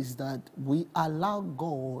 days that we allow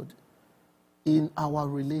God in our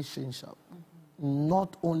relationship,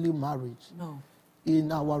 not only marriage. No.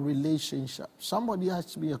 In our relationship. Somebody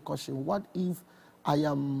asked me a question, what if I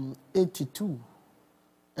am 82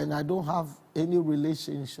 and I don't have any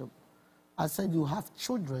relationship? I said, you have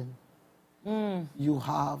children. You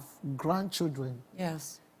have grandchildren.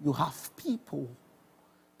 Yes. You have people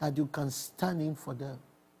that you can stand in for them.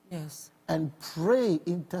 Yes. And pray,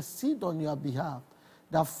 intercede on your behalf.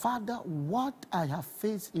 That, Father, what I have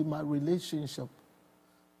faced in my relationship,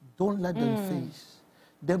 don't let them face.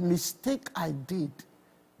 The mistake I did,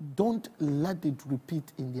 don't let it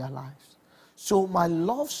repeat in their lives. So my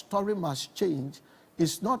love story must change.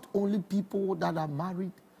 It's not only people that are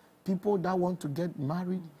married, people that want to get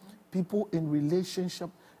married, people in relationship.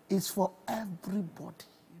 It's for everybody.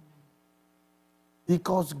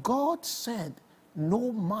 Because God said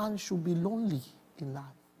no man should be lonely in life.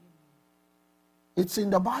 It's in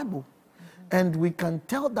the Bible. And we can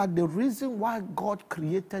tell that the reason why God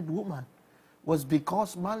created woman was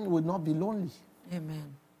because man would not be lonely.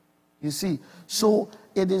 Amen. You see, so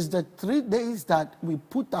it is the 3 days that we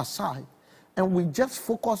put aside and we just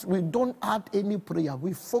focus. We don't add any prayer.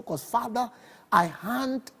 We focus. Father, I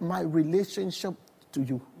hand my relationship to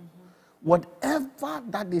you. Whatever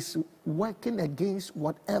that is working against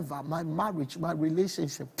whatever, my marriage, my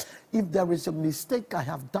relationship, if there is a mistake I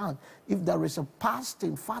have done, if there is a past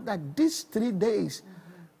thing, Father, these 3 days,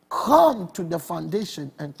 come to the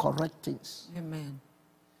foundation and correct things. Amen.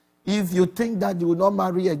 If you think that you will not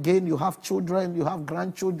marry again, you have children, you have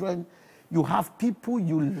grandchildren, you have people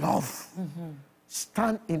you love,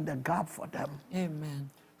 stand in the gap for them. Amen.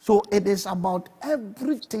 So it is about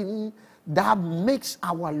everything that makes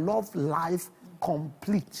our love life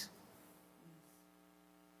complete.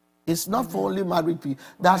 It's not for only married people.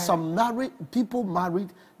 There are some married people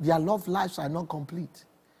married, their love lives are not complete.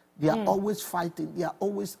 They are always fighting. They are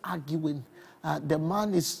always arguing. The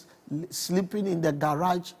man is sleeping in the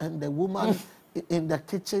garage and the woman in the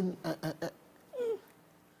kitchen.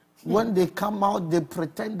 When they come out, they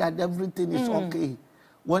pretend that everything is okay.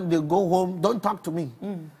 When they go home, don't talk to me.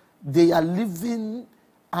 They are living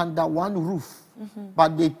under one roof,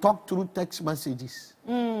 but they talk through text messages.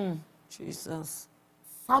 Jesus.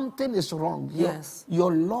 Something is wrong. Yes.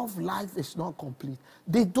 Your love life is not complete.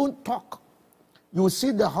 They don't talk. You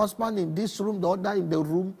see the husband in this room, the other in the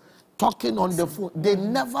room, talking on the phone. They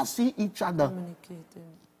never see each other.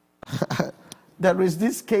 Communicating. There is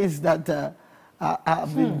this case that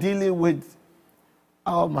I've been dealing with.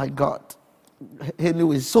 Oh my God.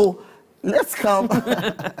 Anyway, so let's come.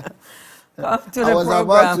 Come to I the was program.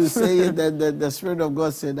 about to say it, and the Spirit of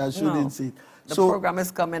God said I shouldn't say it. The program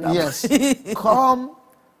is coming up. Yes. Come,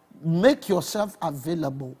 make yourself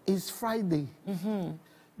available. It's Friday.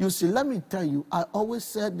 You see, let me tell you, I always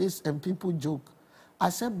said this and people joke. I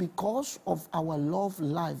said, because of our love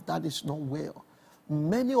life that is not well,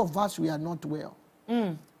 many of us, we are not well.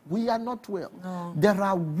 We are not well. No. There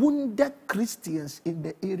are wounded Christians in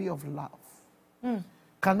the area of love.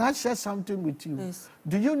 Can I share something with you? Please.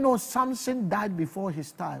 Do you know Samson died before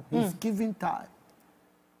his time, his giving time?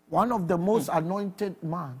 One of the most anointed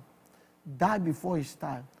man died before his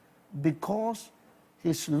time because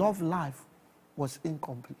his love life was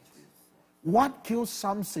incomplete. What killed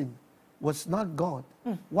Samson was not God.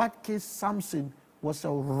 What killed Samson was a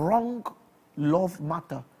wrong love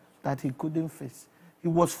matter that he couldn't face. He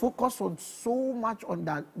was focused on so much on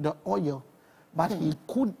the oil, but he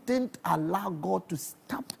couldn't allow God to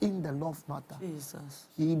step in the love matter. Jesus.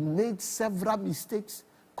 He made several mistakes,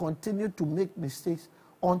 continued to make mistakes,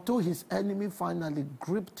 until his enemy finally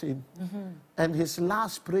gripped him. And his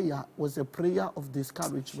last prayer was a prayer of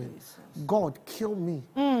discouragement. Jesus. God, kill me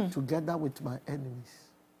together with my enemies.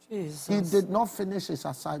 Jesus. He did not finish his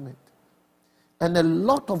assignment. And a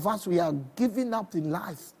lot of us, we are giving up in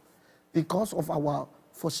life because of our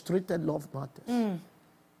frustrated love matters.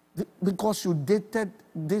 Because you dated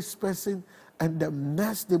this person and the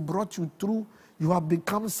mess they brought you through, you have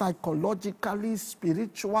become psychologically,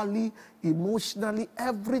 spiritually, emotionally,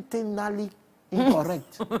 everythingly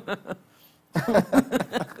incorrect.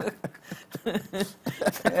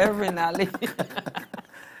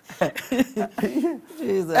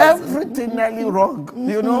 Everythingly wrong,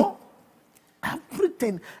 you know?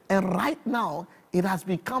 Everything. And right now, it has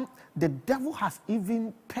become, the devil has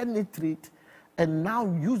even penetrated and now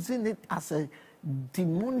using it as a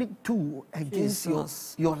demonic tool against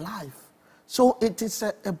your life. So it is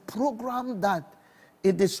a program that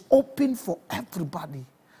it is open for everybody.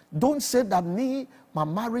 Don't say that my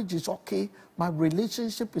marriage is okay, my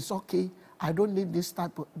relationship is okay, I don't need this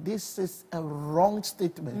type of, this is a wrong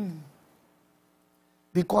statement.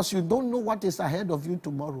 Because you don't know what is ahead of you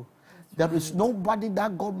tomorrow. There is nobody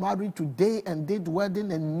that got married today and did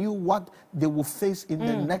wedding and knew what they will face in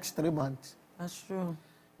the next 3 months. That's true.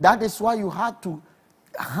 That is why you had to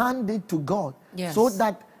hand it to God. Yes. So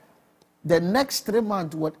that the next 3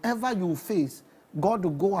 months, whatever you face, God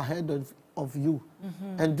will go ahead of you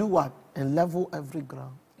and do what? And level every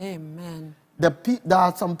ground. Amen. There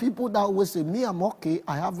are some people that always say, me, I'm okay,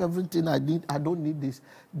 I have everything I need, I don't need this.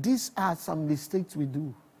 These are some mistakes we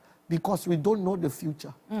do because we don't know the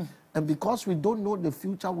future. And because we don't know the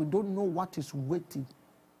future, we don't know what is waiting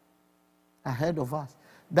ahead of us.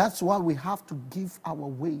 That's why we have to give our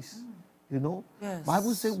ways. You know, yes.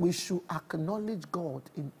 Bible says we should acknowledge God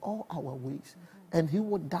in all our ways, and He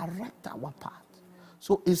will direct our path.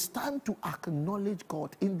 So it's time to acknowledge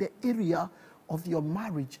God in the area of your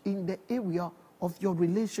marriage, in the area of your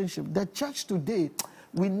relationship. The church today,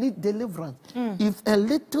 we need deliverance. If a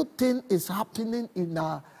little thing is happening in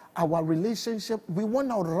our relationship, we want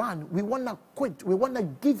to run, we want to quit, we want to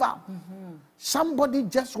give up. Somebody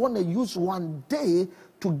just want to use one day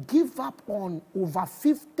to give up on over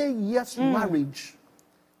 50 years marriage.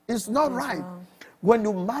 It's not right. Wrong. When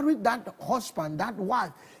you married that husband, that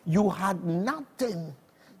wife, you had nothing.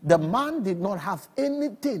 The man did not have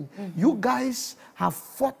anything. You guys have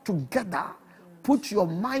fought together, put your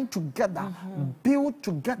mind together, build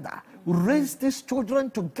together, raise these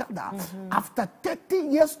children together. After 30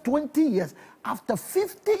 years, 20 years, after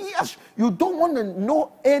 50 years, you don't want to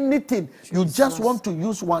know anything. Jesus. You just want to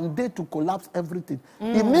use one day to collapse everything.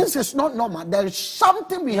 It means it's not normal. There is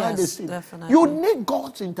something behind the scene. Definitely. You need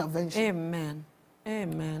God's intervention. Amen.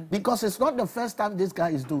 Amen. Because it's not the first time this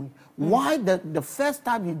guy is doing. Why the first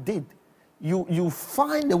time he did, you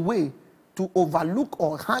find a way to overlook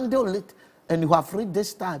or handle it, and you have read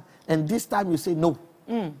this time, and this time you say no.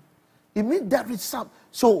 It means there is some.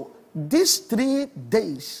 So these 3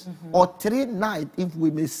 days or 3 nights, if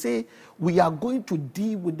we may say, we are going to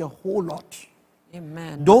deal with the whole lot.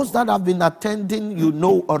 Amen. Those that have been attending, you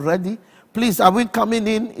know already. Please, are we coming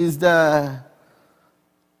in? Is the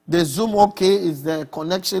Zoom okay? Is the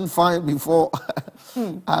connection fine before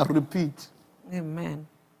I repeat? Amen.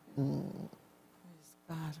 Praise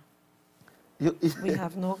God. We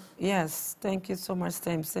have no, yes, thank you so much,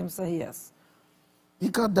 Sam. Sam say yes.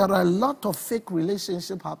 Because there are a lot of fake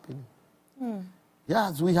relationships happening.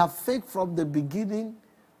 Yes, we have fake from the beginning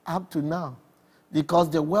up to now. Because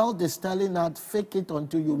the world is telling us, fake it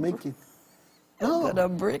until you make it. No. You're gonna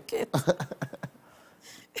break it.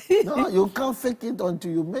 No, you can't fake it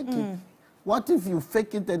until you make it. What if you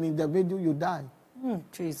fake it and in the middle you die?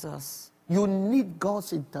 Jesus. You need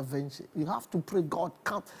God's intervention. You have to pray, God,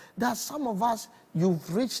 come. There are some of us,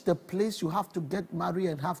 you've reached the place you have to get married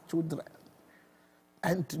and have children.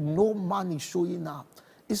 And no man is showing up.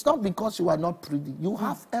 It's not because you are not pretty. You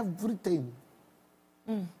have everything.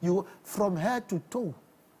 You from head to toe.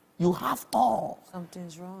 You have all.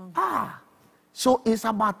 Something's wrong. So it's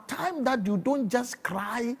about time that you don't just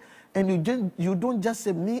cry and you don't just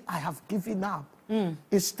say, me, I have given up.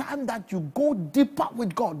 It's time that you go deeper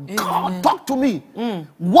with God. God, talk to me.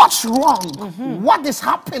 What's wrong? What is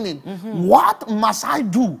happening? What must I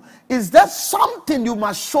do? Is there something you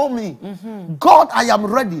must show me? God, I am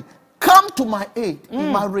ready. Come to my aid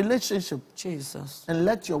in my relationship. Jesus. And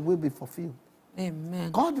let your will be fulfilled.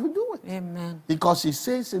 Amen. God will do it. Amen. Because he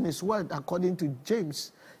says in his word, according to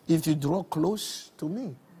James, if you draw close to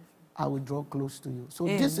me, I will draw close to you. So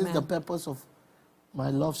this is the purpose of my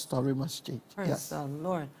love story must change. Praise the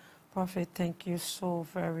Lord. Prophet, thank you so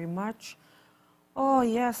very much. Oh,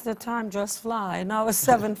 yes, the time just flies. Now it's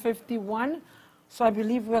 7:51. So I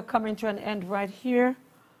believe we're coming to an end right here.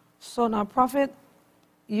 So now, Prophet,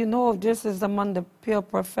 you know this is the month of pure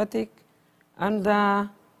prophetic. And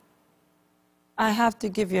I have to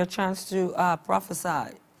give you a chance to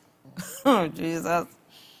prophesy. Oh, Jesus.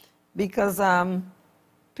 Because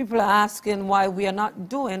people are asking why we are not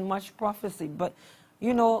doing much prophecy. But,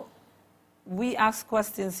 you know, we ask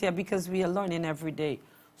questions here because we are learning every day.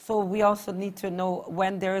 So we also need to know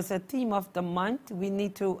when there is a theme of the month, we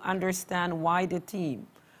need to understand why the theme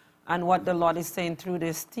and what the Lord is saying through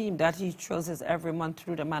this theme that he chooses every month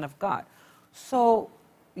through the man of God. So,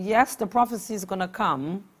 yes, the prophecy is going to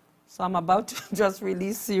come. So I'm about to just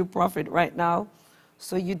release you, Prophet, right now.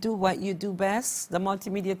 So you do what you do best. The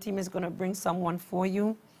multimedia team is going to bring someone for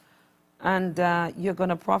you. And you're going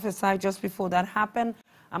to prophesy. Just before that happens,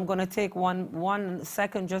 I'm going to take one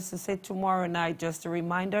second just to say tomorrow night, just a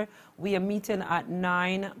reminder, we are meeting at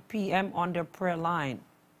 9 p.m. on the prayer line.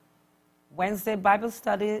 Wednesday Bible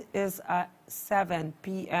study is at 7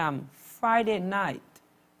 p.m. Friday night,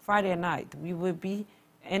 we will be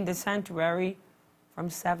in the sanctuary from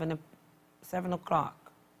 7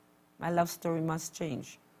 o'clock. My love story must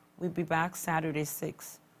change. We'll be back Saturday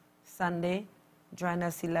 6. Sunday, join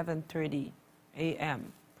us 11:30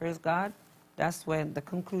 a.m. Praise God. That's when the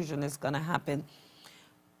conclusion is going to happen.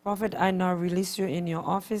 Prophet, I now release you in your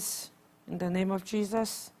office in the name of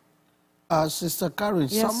Jesus. Sister Karen,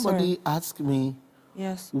 somebody asked me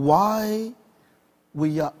why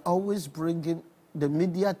we are always bringing, the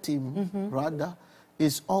media team rather,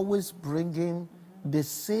 is always bringing the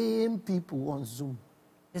same people on Zoom.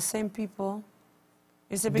 The same people?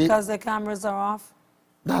 Is it because the cameras are off?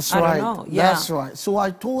 That's I right. don't know. Yeah. That's right. So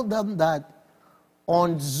I told them that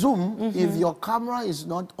on Zoom, if your camera is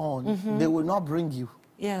not on, they will not bring you.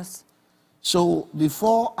 Yes. So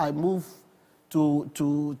before I move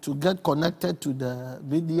to get connected to the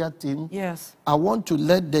media team, I want to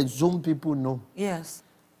let the Zoom people know. Yes.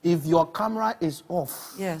 If your camera is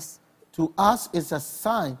off, to us it's a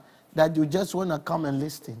sign that you just want to come and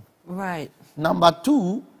listen. Right. Number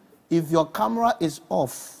two, if your camera is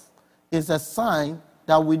off, it's a sign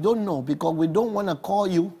that we don't know, because we don't want to call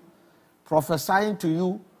you prophesying to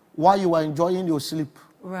you while you are enjoying your sleep.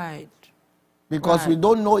 Right. Because we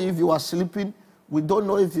don't know if you are sleeping, we don't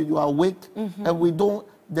know if you are awake, and we don't,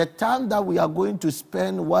 the time that we are going to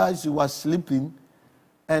spend whilst you are sleeping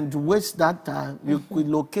and waste that time, you could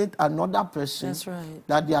locate another person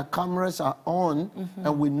that their cameras are on,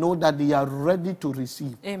 and we know that they are ready to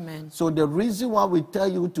receive. Amen. So the reason why we tell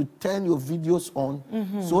you to turn your videos on,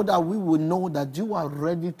 so that we will know that you are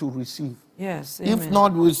ready to receive. Yes. Amen. If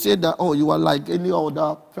not, we'll say that, oh, you are like any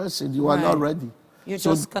other person, you are not ready. You're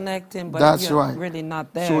just connecting, but you're really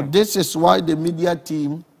not there. So this is why the media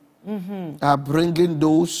team are bringing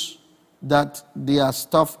those that their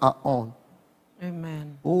stuff are on.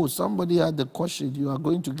 Amen. Oh, somebody had the question. You are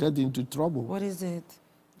going to get into trouble. What is it?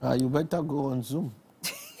 You better go on Zoom.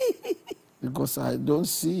 Because I don't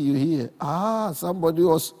see you here. Somebody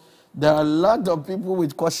else. There are a lot of people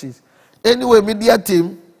with questions. Anyway, media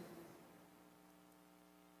team,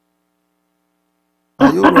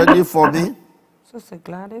 are you ready for me? Sister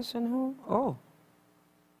Gladys and who? Oh.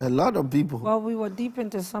 A lot of people. Well, we were deep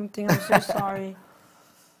into something. I'm so sorry.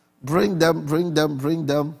 Bring them, bring them, bring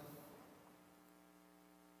them.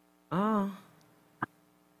 Are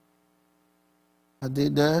they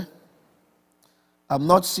there? I'm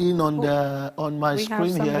not seeing on my screen here.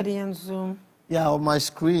 We have somebody on Zoom. Yeah, on my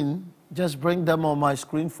screen. Just bring them on my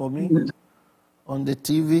screen for me. On the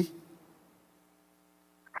TV.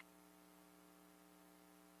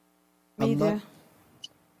 Media.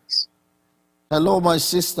 Hello, my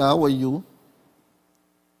sister. How are you?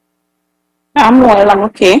 I'm well. I'm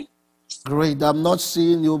okay. Great. I'm not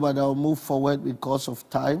seeing you, but I'll move forward because of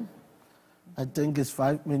time. I think it's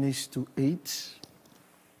 5 minutes to 8.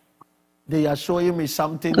 They are showing me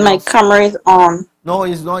something My else. camera is on. No,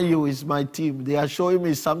 it's not you. It's my team. They are showing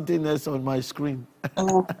me something else on my screen.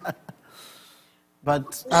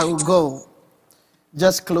 But I will go.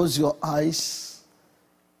 Just close your eyes.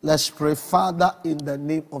 Let's pray. Father, in the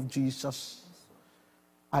name of Jesus,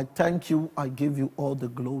 I thank you. I give you all the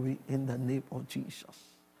glory in the name of Jesus.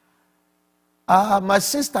 My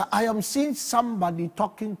sister, I am seeing somebody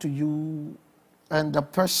talking to you, and the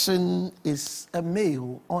person is a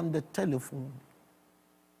male on the telephone.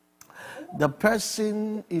 The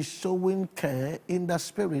person is showing care in the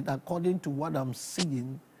spirit, according to what I'm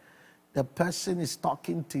seeing. The person is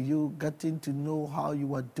talking to you, getting to know how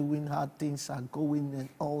you are doing, how things are going, and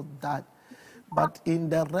all that. But in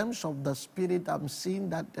the realms of the spirit, I'm seeing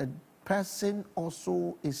that the person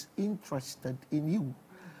also is interested in you.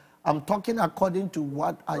 I'm talking according to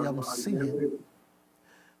what I am seeing.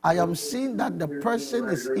 I am seeing that the person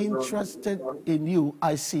is interested in you.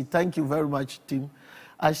 I see. Thank you very much, Tim.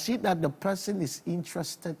 I see that the person is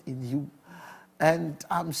interested in you. And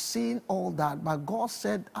I'm seeing all that. But God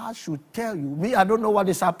said, I should tell you. Me, I don't know what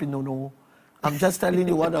is happening. No. I'm just telling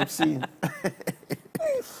you what I'm seeing.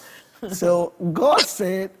 So God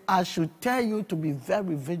said, I should tell you to be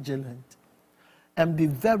very vigilant and be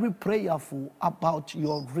very prayerful about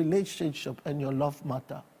your relationship and your love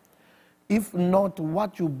matter. If not,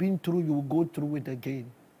 what you've been through, you will go through it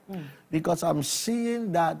again. Because I'm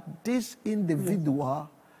seeing that this individual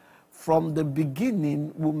from the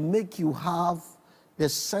beginning will make you have the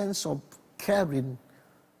sense of caring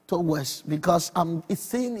towards, because I'm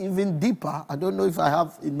seeing even deeper. I don't know if I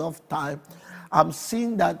have enough time. I'm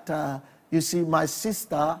seeing that, you see, my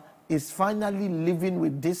sister is finally living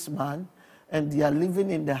with this man, and they are living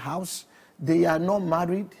in the house. They are not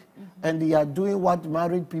married, and they are doing what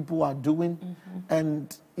married people are doing,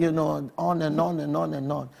 and, you know, on and on and on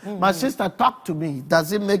and on. My sister, talk to me.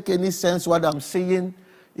 Does it make any sense what I'm saying?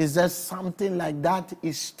 Is there something like that?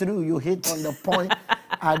 It's true. You hit on the point.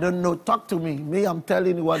 I don't know. Talk to me. Me, I'm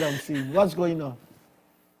telling you what I'm seeing. What's going on?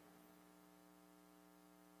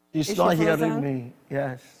 She's not hearing me.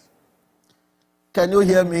 Yes. Can you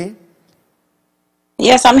hear me?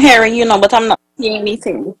 Yes, I'm hearing you now, but I'm not seeing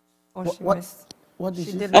anything. What did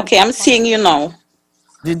she say? Okay, I'm seeing you now.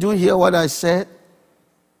 Did you hear what I said?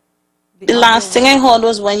 The last thing I heard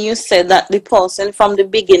was when you said that the person from the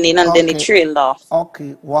beginning and then it trailed off.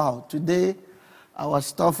 Okay, wow. Today, our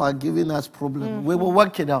stuff are giving us problems. We will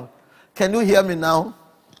work it out. Can you hear me now?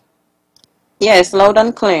 Yes, loud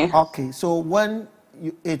and clear. Okay, so when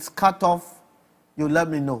it's cut off, you let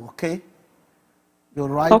me know, okay? You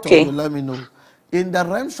write or you let me know. In the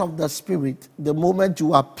realms of the spirit, the moment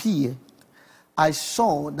you appear, I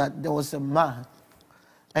saw that there was a man,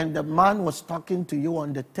 and the man was talking to you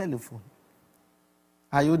on the telephone.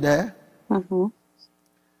 Are you there?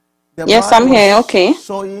 Yes, I'm here, okay.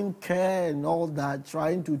 Showing care and all that,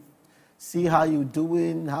 trying to see how you're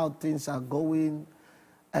doing, how things are going,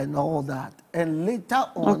 and all that. And later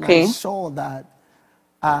on, I saw that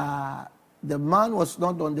the man was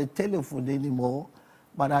not on the telephone anymore,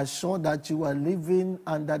 but I saw that you were living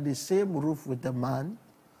under the same roof with the man,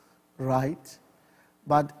 right?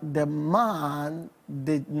 But the man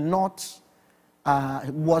did not,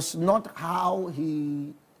 was not how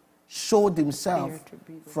he showed himself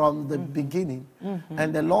from the beginning.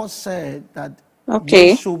 And the Lord said that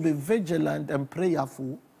you should be vigilant and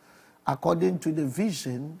prayerful according to the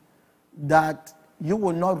vision, that you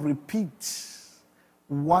will not repeat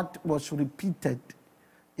what was repeated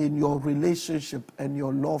in your relationship and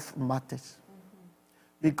your love matters.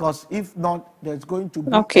 Because if not, there's going to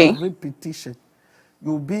be a repetition.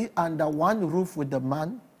 You'll be under one roof with the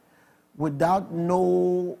man without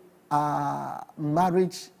no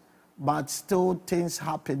marriage, but still things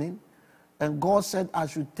happening. And God said, I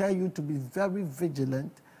should tell you to be very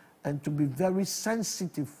vigilant and to be very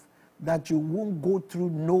sensitive, that you won't go through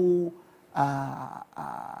no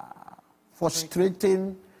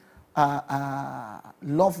frustrating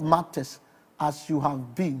love matters as you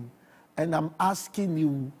have been. And I'm asking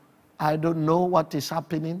you, I don't know what is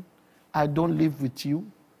happening. I don't live with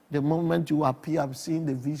you. The moment you appear, I'm seeing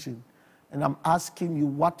the vision. And I'm asking you,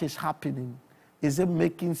 what is happening? Is it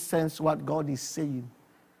making sense what God is saying?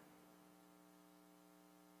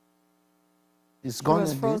 It's gone. It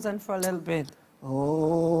was frozen for a little bit.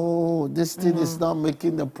 Oh, this thing is not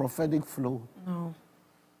making the prophetic flow. No.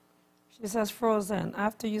 She says frozen.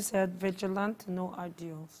 After you said vigilant, no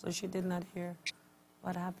audio. So she did not hear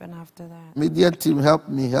what happened after that. Media team, help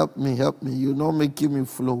me, help me, help me. You're not making me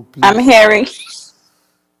flow, please. I'm hearing.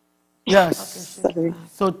 Yes. Okay,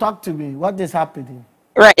 so talk to me. What is happening?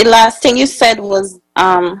 Right. The last thing you said was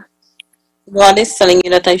God is telling you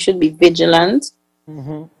that I should be vigilant.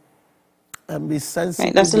 And be sensitive.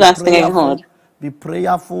 Right, that's the last thing I heard. Be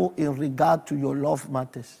prayerful in regard to your love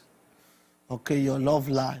matters. Okay, your love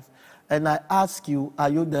life. And I ask you, are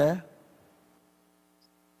you there?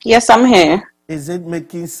 Yes, I'm here. Is it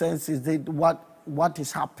making sense? Is it what what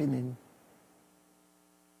is happening.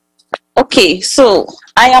 Okay, so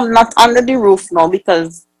I am not under the roof now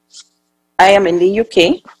because I am in the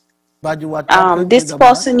UK. But you were talking to This the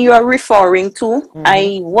person man? you are referring to,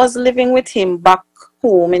 I was living with him back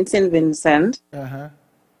home in St. Vincent.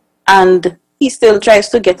 And he still tries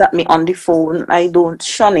to get at me on the phone. I don't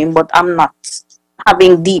shun him, but I'm not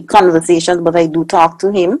having deep conversations, but I do talk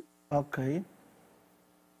to him. Okay.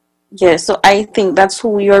 Yeah, so I think that's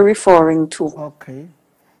who you're referring to. Okay.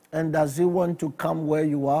 And does he want to come where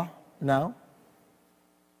you are now?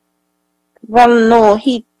 Well, no,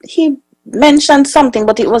 he mentioned something,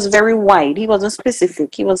 but it was very wide. He wasn't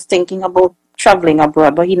specific. He was thinking about traveling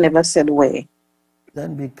abroad, but he never said where.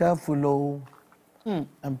 Then be careful,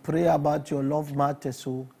 and pray about your love matters,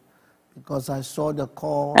 because I saw the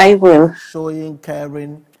call. I will. Showing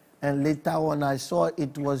caring, and later on I saw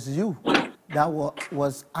it was you that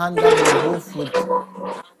was under the roof with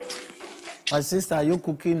my sister. Are you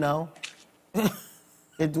cooking now?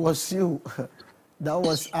 It was you that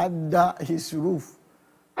was under his roof,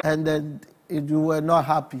 and then you were not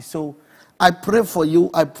happy. So I pray for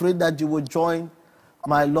you. I pray that you will join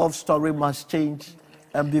My Love Story Must Change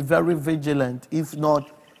and be very vigilant. If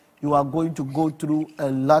not, you are going to go through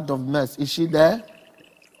a lot of mess. Is she there?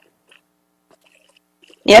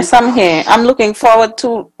 Yes, I'm here. I'm looking forward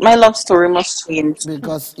to My Love Story Must Change.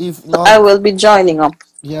 Because if not, I will be joining up.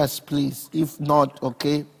 Yes, please. If not,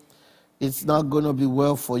 okay, it's not going to be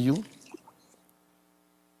well for you.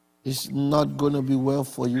 It's not going to be well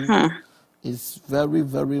for you. It's very,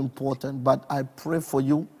 very important. But I pray for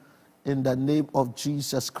you in the name of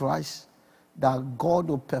Jesus Christ that God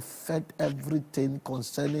will perfect everything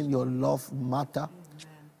concerning your love matter.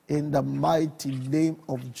 In the mighty name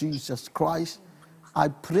of Jesus Christ, I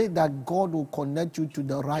pray that God will connect you to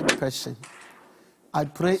the right person. I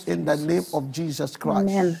pray in the name of Jesus Christ.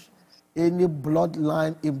 Amen. Any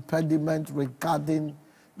bloodline impediment regarding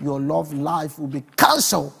your love life will be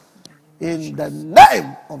cancelled in the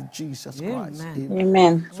name of Jesus Christ.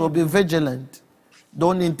 Amen. So be vigilant.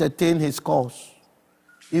 Don't entertain his calls.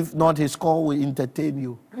 If not, his call will entertain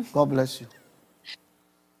you. God bless you.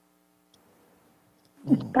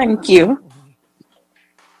 Thank you.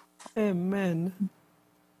 Amen.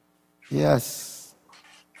 Yes.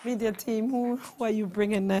 Media team, who are you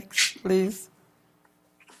bringing next, please?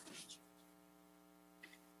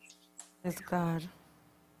 Yes, God.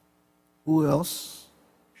 Who else?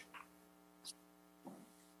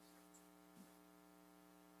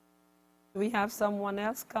 Do we have someone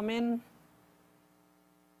else come in?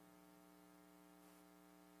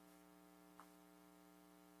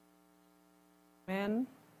 Amen.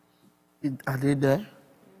 Are they there?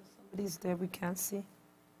 Somebody's there, we can't see.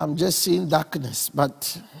 I'm just seeing darkness,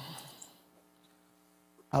 but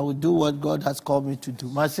I will do what God has called me to do.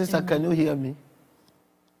 My sister, can you hear me?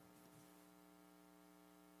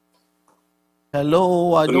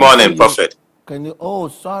 Hello. Good morning, Prophet. Can you? Oh,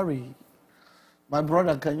 sorry. My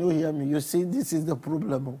brother, can you hear me? You see, this is the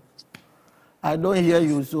problem. I don't hear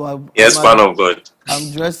you, so Yes, man of God.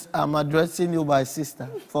 I'm addressing you by sister.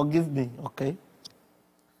 Forgive me, okay?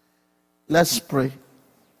 Let's pray.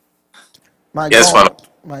 My God,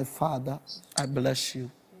 my Father, I bless you.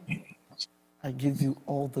 I give you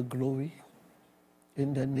all the glory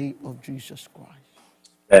in the name of Jesus Christ.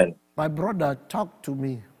 Amen. My brother, talk to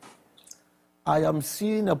me. I am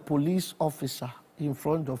seeing a police officer in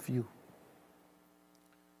front of you.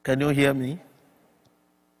 Can you hear me?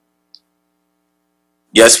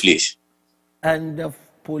 Yes, please. And the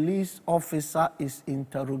police officer is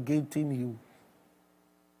interrogating you.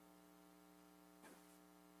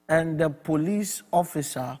 And the police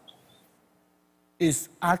officer is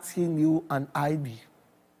asking you an ID.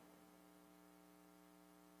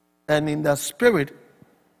 And in the spirit,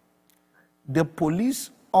 the police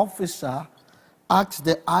officer asks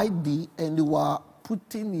the ID, and you are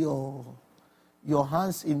putting your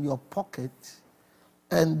hands in your pocket,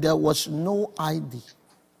 and there was no ID.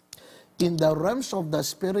 In the realms of the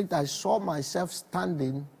spirit, I saw myself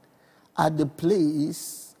standing at the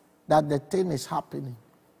place that the thing is happening.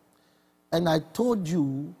 And I told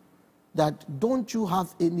you that, don't you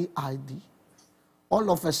have any ID? All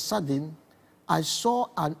of a sudden, I saw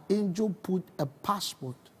an angel pull a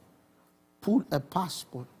passport. But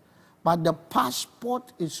the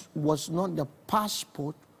passport was not the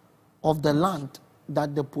passport of the land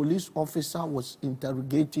that the police officer was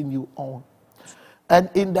interrogating you on. And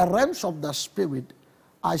in the realms of the spirit,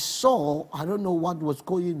 I saw, I don't know what was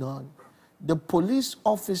going on, the police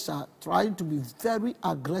officer trying to be very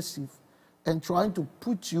aggressive and trying to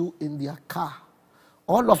put you in their car.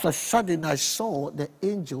 All of a sudden, I saw the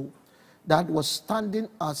angel that was standing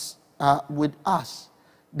as with us,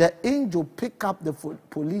 the angel pick up the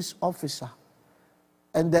police officer,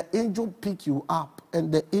 and the angel pick you up,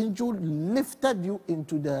 and the angel lifted you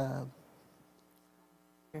into the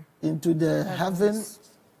heaven,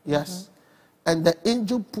 yes. And the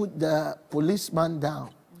angel put the policeman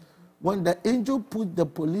down. When the angel put the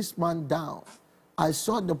policeman down, I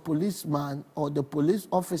saw the policeman or the police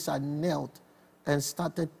officer knelt and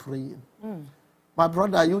started praying. My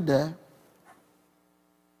brother, are you there?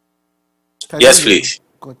 Yes, please.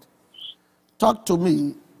 Good. Talk to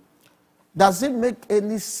me. Does it make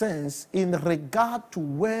any sense in regard to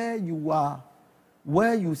where you are,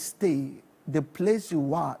 where you stay, the place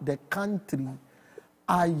you are, the country?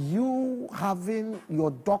 Are you having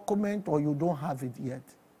your document or you don't have it yet?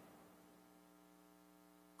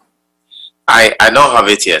 I don't have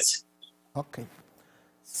it yet. Okay.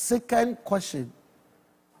 Second question.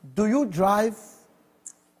 Do you drive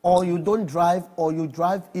or you don't drive or you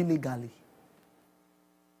drive illegally?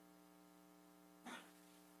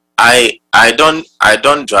 I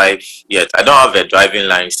don't drive yet. I don't have a driving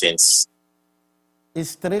license.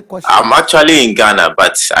 It's 3 questions. I'm actually in Ghana,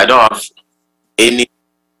 but I don't have any.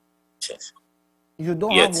 You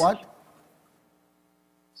don't yet. have what?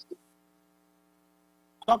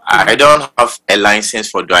 I don't have a license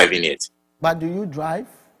for driving yet. But do you drive?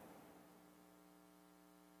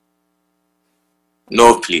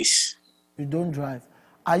 No, please. You don't drive.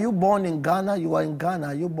 Are you born in Ghana? You are in Ghana.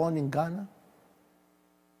 Are you born in Ghana?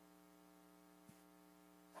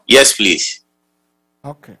 Yes, please.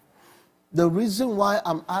 Okay. The reason why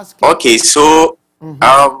I'm asking. Okay, so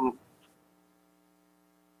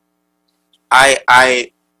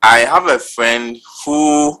I have a friend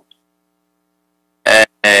who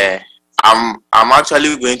I'm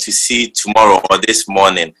actually going to see tomorrow or this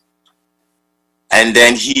morning, and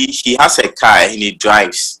then he has a car and he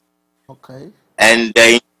drives. Okay. And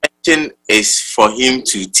the intention is for him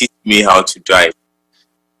to teach me how to drive.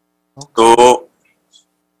 Okay. So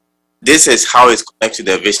this is how it's connected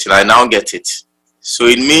to the vision. I now get it. So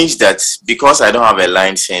it means that because I don't have a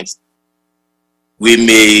license, we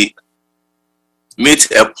may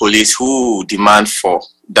meet a police who demand for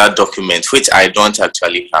that document, which I don't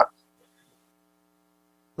actually have.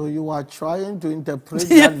 So you are trying to interpret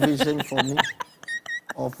that vision for me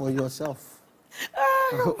or for yourself?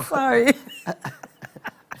 Sorry.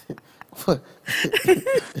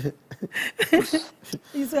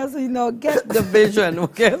 He says, get the vision,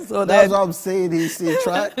 okay? So that's what I'm saying. He's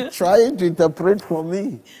trying to interpret for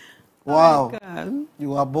me. Wow. Oh,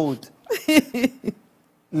 you are bold.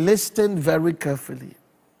 Listen very carefully.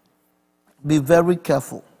 Be very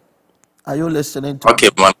careful. Are you listening to me?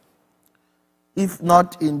 Man. If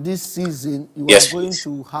not in this season, you are going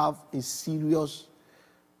to have a serious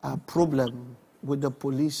problem with the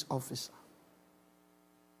police officer.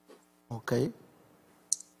 Okay?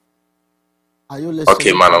 Are you listening?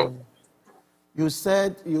 Okay, man. You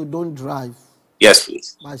said you don't drive. Yes,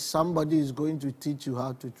 please. But somebody is going to teach you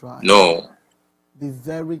how to drive. No. Be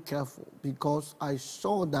very careful, because I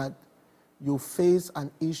saw that you face an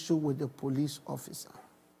issue with the police officer.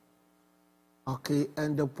 Okay,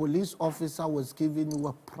 and the police officer was giving you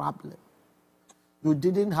a problem. You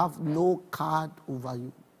didn't have no card over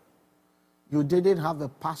you. You didn't have a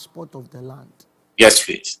passport of the land. Yes,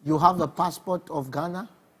 please. You have a passport of Ghana?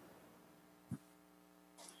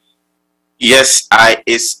 Yes,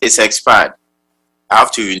 it's expired. I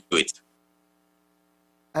have to renew it.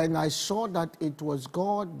 And I saw that it was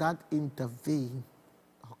God that intervened.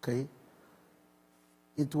 Okay?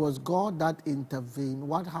 It was God that intervened.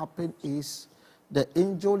 What happened is the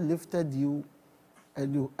angel lifted you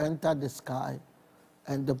and you entered the sky,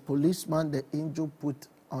 and the policeman, the angel put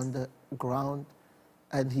on the ground,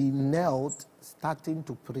 and he knelt, starting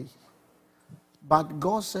to pray. But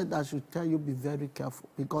God said, I should tell you, be very careful,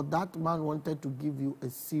 because that man wanted to give you a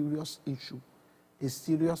serious issue, a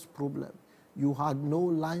serious problem. You had no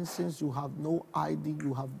license, you have no ID,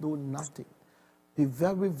 you have no nothing. Be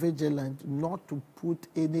very vigilant not to put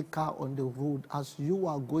any car on the road as you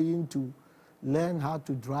are going to learn how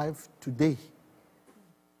to drive today,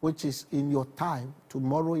 which is in your time,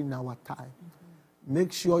 tomorrow in our time.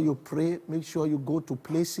 Make sure you pray, make sure you go to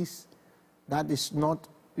places that is not,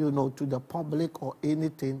 to the public or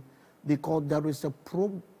anything, because there is a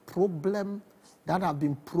problem that have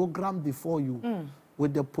been programmed before you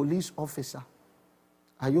with the police officer.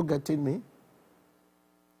 Are you getting me?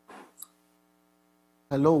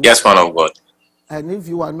 Hello? Yes, man of God. And if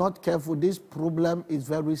you are not careful, this problem is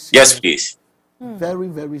very serious. Yes, please. Very,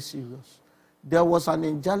 very serious. There was an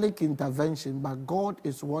angelic intervention, but God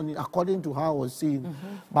is warning, according to how I was seeing,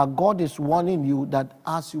 but God is warning you that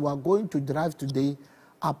as you are going to drive today,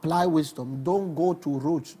 apply wisdom. Don't go to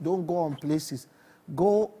roads. Don't go on places.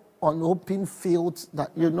 Go on open fields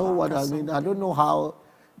that, you know what I mean. I don't know how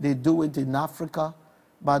they do it in Africa,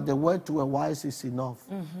 but the word to a wise is enough.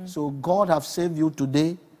 So God have saved you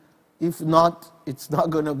today. If not, it's not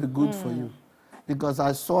going to be good for you. Because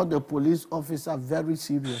I saw the police officer very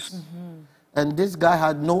serious. And this guy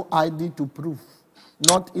had no ID to prove.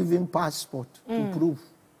 Not even passport to prove.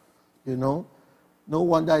 You know. No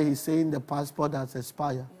wonder he's saying the passport has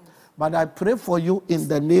expired. But I pray for you in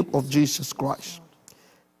the name of Jesus Christ.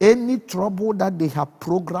 Any trouble that they have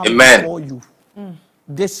programmed for you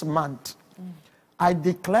this month, I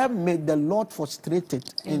declare, may the Lord frustrate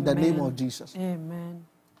it in the name of Jesus. Amen.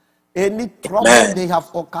 Any trouble they have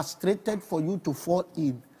orchestrated for you to fall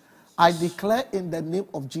in, I declare in the name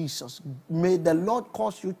of Jesus, may the Lord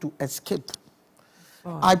cause you to escape.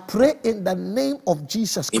 I pray in the name of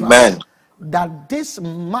Jesus Christ that this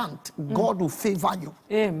month God will favor you.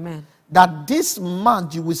 Amen. That this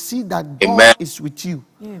month you will see that God is with you.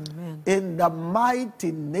 Amen. In the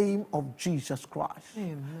mighty name of Jesus Christ.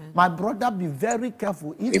 Amen. My brother, be very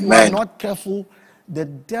careful. If you are not careful, the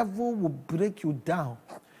devil will break you down.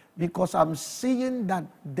 Because I'm seeing that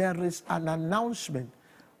there is an announcement.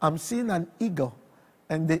 I'm seeing an eagle.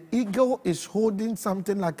 And the eagle is holding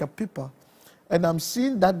something like a paper. And I'm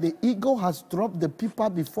seeing that the eagle has dropped the paper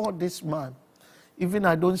before this man. Even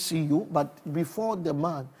I don't see you, but before the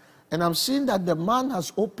man. And I'm seeing that the man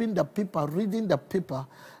has opened the paper, reading the paper.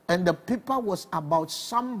 And the paper was about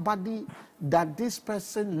somebody that this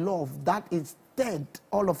person loved that is dead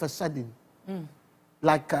all of a sudden.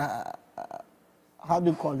 Like, how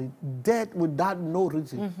do you call it? Dead without no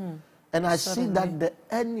reason. And I see that the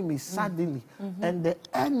enemy suddenly, and the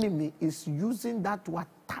enemy is using that to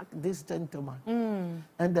attack this gentleman.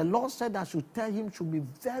 And the Lord said I should tell him to be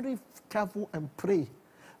very careful and pray.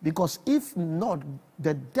 Because if not,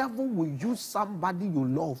 the devil will use somebody you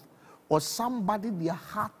love or somebody their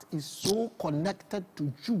heart is so connected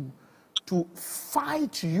to you to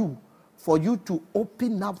fight you for you to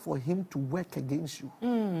open up for him to work against you.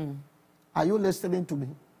 Are you listening to me?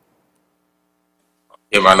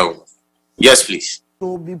 Emmanuel. Yes, please.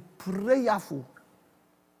 So be prayerful.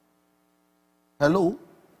 Hello?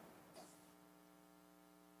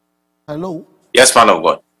 Hello? Yes, man of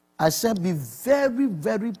God. I said be very,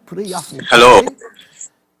 very prayerful. Hello. Okay?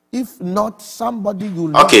 If not somebody you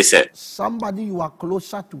love, Okay, sir. somebody you are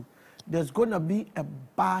closer to, there's going to be a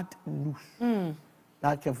bad news.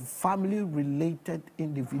 Like a family-related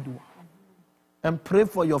individual. And pray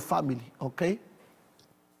for your family, okay?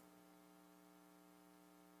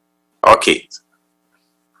 Okay.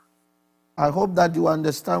 I hope that you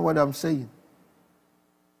understand what I'm saying.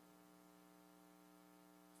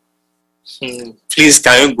 Please,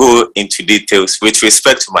 can you go into details with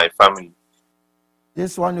respect to my family?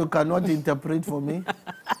 This one you cannot interpret for me.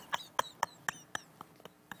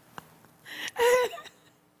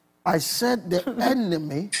 I said the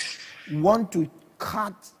enemy want to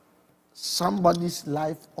cut somebody's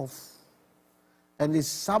life off. And it's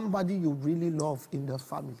somebody you really love in the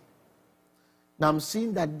family. Now I'm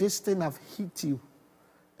seeing that this thing have hit you.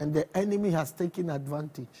 And the enemy has taken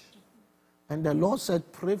advantage. And the Lord said,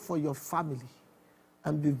 pray for your family.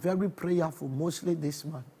 And be very prayerful, mostly this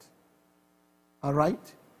month. All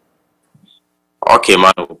right? Okay,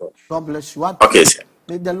 man of God. God bless you. Okay, sir.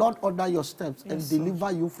 May the Lord order your steps and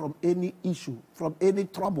deliver you from any issue, from any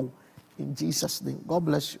trouble. In Jesus' name. God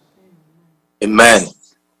bless you. Amen.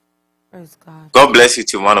 Praise God. God bless you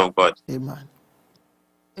too, man of God. Amen.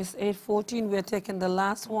 It's 8:14. We're taking the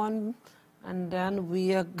last one, and then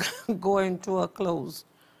we are going to a close.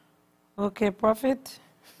 Okay, Prophet?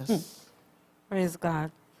 Yes. Praise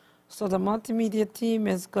God. So the multimedia team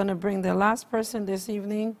is going to bring the last person this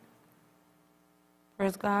evening.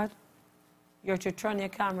 Praise God. You're to turn your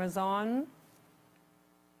cameras on.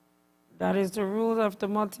 That is the rule of the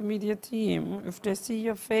multimedia team. If they see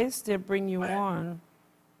your face, they bring you on.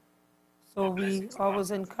 So we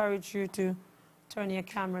always encourage you to turn your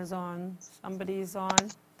cameras on. Somebody's on.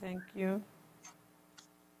 Thank you.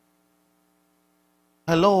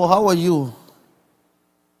 Hello, how are you?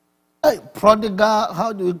 Hey, prodigal,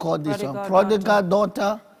 how do we call this one? Prodigal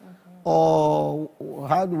daughter? Or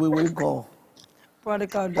how do we call?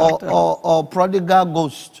 Prodigal daughter. Or prodigal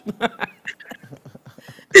ghost.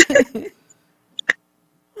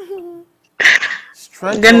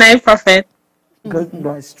 Good night, Prophet. Good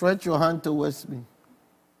night. Stretch your hand towards me.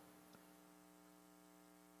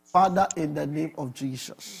 Father, in the name of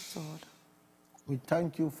Jesus, we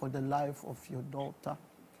thank you for the life of your daughter.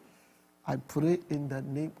 I pray in the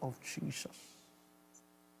name of Jesus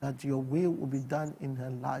that your will be done in her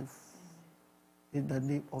life. in the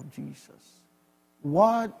name of Jesus.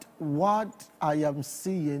 What I am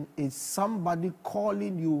seeing is somebody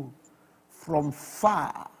calling you from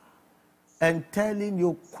far and telling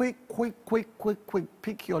you, quick,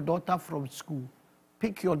 pick your daughter from school.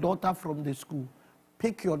 Pick your daughter from the school.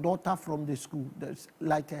 Pick your daughter from the school. There's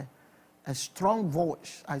like a strong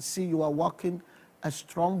voice. I see you are walking, a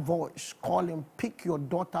strong voice calling, pick your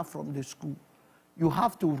daughter from the school. You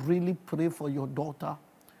have to really pray for your daughter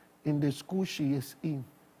in the school she is in.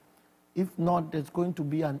 If not, there's going to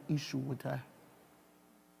be an issue with her.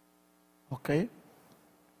 Okay?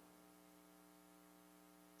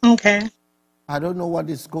 Okay. I don't know what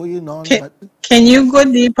is going on, but can you go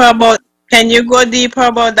deeper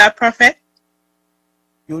about that, Prophet?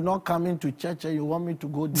 You're not coming to church and you want me to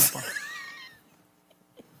go deeper.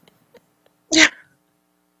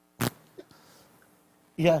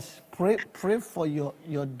 Yes, pray for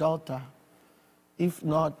your daughter. If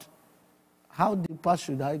not, how deeper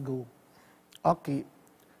should I go? Okay.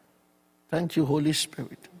 Thank you, Holy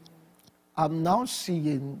Spirit. I'm now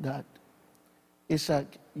seeing that it's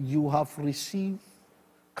like you have received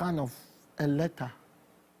kind of a letter.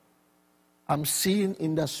 I'm seeing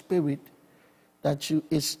in the spirit that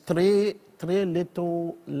it's three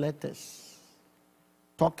little letters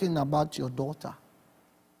talking about your daughter,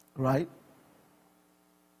 right?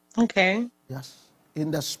 Okay. Yes.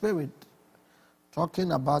 In the spirit,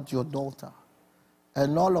 talking about your daughter.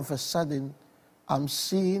 And all of a sudden, I'm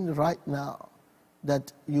seeing right now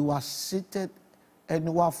that you are seated and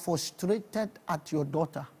you are frustrated at your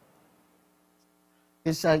daughter.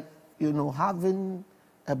 It's like, having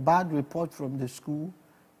a bad report from the school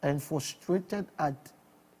and frustrated at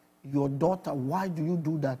your daughter. Why do you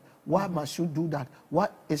do that? Why must you do that?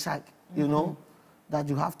 What? It's like, that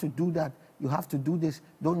you have to do that. You have to do this.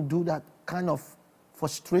 Don't do that. Kind of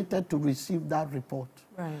frustrated to receive that report.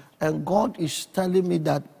 Right. And God is telling me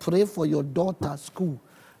that pray for your daughter's school,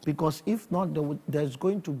 because if not, there's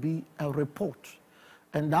going to be a report.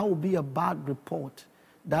 And that will be a bad report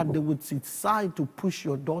that they would decide to push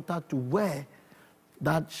your daughter to where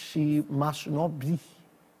that she must not be.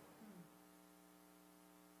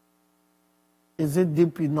 Is it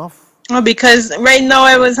deep enough? Oh, because right now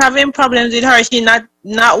I was having problems with her. She not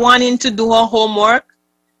wanting to do her homework.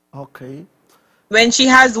 Okay. When she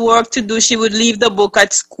has work to do, she would leave the book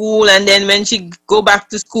at school, and then when she go back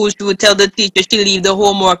to school, she would tell the teacher she leave the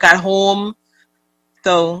homework at home.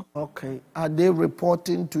 So. Okay. Are they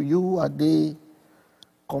reporting to you? Are they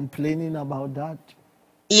complaining about that?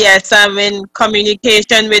 Yes, I'm in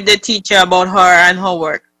communication with the teacher about her and her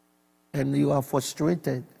work. And you are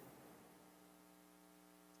frustrated?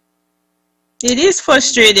 It is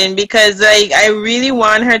frustrating because I really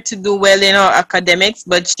want her to do well in her academics,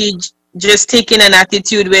 but she just taking an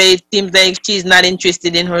attitude where it seems like she's not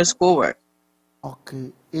interested in her schoolwork.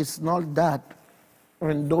 Okay, it's not that.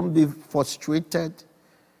 And don't be frustrated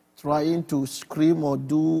trying to scream or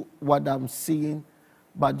do what I'm seeing,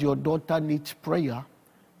 but your daughter needs prayer.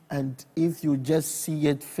 And if you just see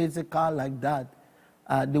it physical like that,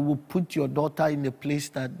 they will put your daughter in a place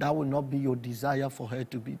that will not be your desire for her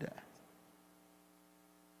to be there.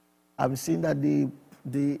 I'm seeing that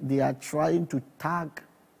they are trying to tag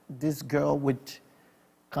this girl with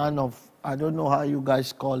kind of, I don't know how you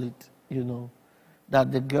guys call it,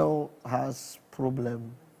 that the girl has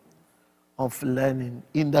problem of learning.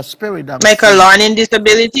 In the spirit, like a learning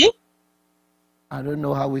disability? I don't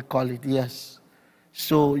know how we call it, yes.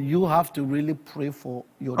 So you have to really pray for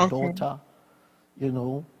your daughter,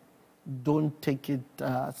 don't take it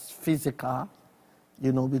as physical,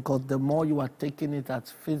 because the more you are taking it as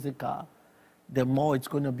physical, the more it's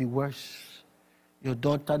going to be worse. Your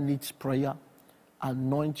daughter needs prayer.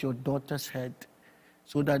 Anoint your daughter's head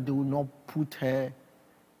so that they will not put her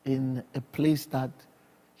in a place that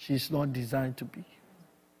she's not designed to be.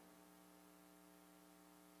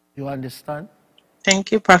 You understand?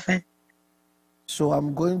 Thank you, Prophet. So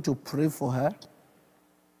I'm going to pray for her,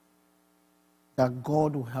 that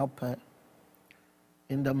God will help her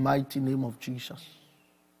in the mighty name of Jesus.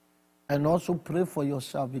 And also pray for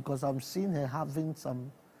yourself, because I'm seeing her having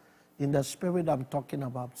some, in the spirit I'm talking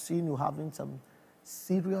about, seeing you having some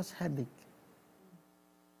serious headache.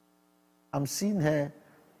 I'm seeing her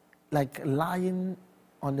like lying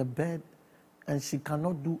on the bed and she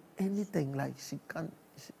cannot do anything, like she can't.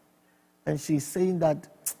 And she's saying that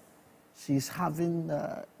she's having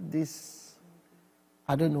this,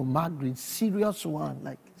 I don't know, migraine, serious one,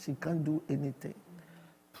 like she can't do anything.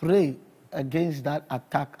 Pray against that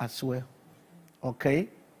attack as well. Okay?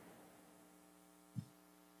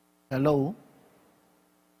 Hello?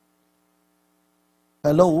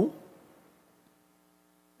 Hello?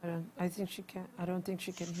 I think she can. I don't think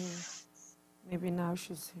she can hear. Maybe now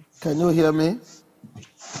she's here. Can you hear me?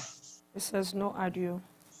 It says no audio.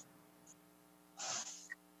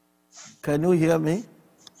 Can you hear me?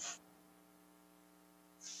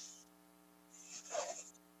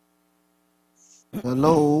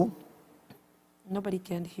 Hello? Nobody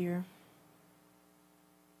can hear.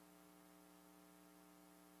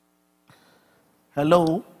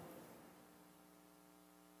 Hello?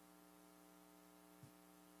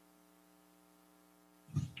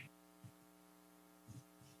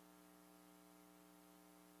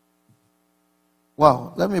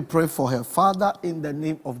 Wow, let me pray for her. Father, in the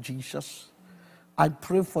name of Jesus, I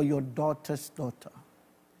pray for your daughter's daughter.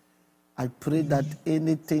 I pray that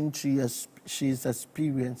anything she is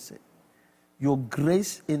experiencing, your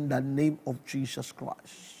grace in the name of Jesus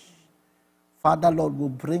Christ. Father, Lord, will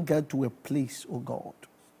bring her to a place, oh God,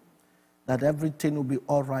 that everything will be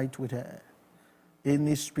all right with her.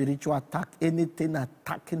 Any spiritual attack, anything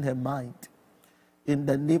attacking her mind, in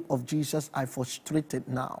the name of Jesus, I frustrate it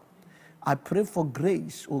now. I pray for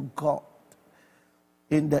grace, oh God,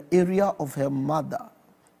 in the area of her mother,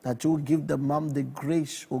 that you will give the mom the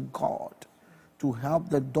grace, oh God, to help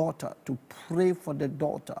the daughter, to pray for the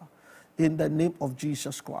daughter, in the name of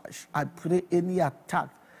Jesus Christ. I pray any attack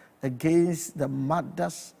against the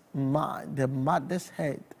mother's mind, the mother's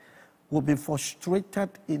head, will be frustrated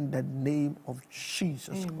in the name of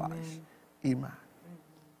Jesus Christ. Amen.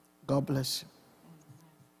 God bless you.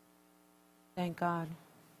 Thank God.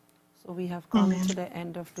 So we have come to the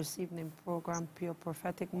end of this evening program, Pure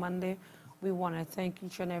Prophetic Monday. We want to thank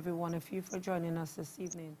each and every one of you for joining us this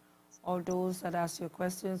evening. All those that ask your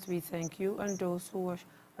questions, we thank you. And those who are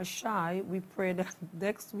shy, we pray that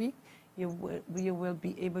next week you will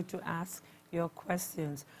be able to ask your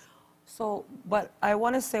questions. So, but I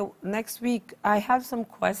want to say next week, I have some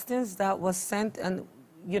questions that was sent and,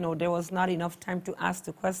 there was not enough time to ask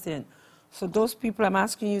the question. So those people, I'm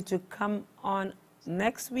asking you to come on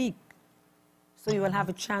next week so you will have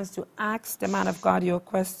a chance to ask the man of God your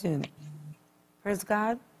question. Praise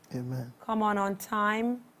God. Amen. Come on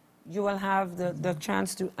time. You will have the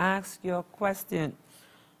chance to ask your question.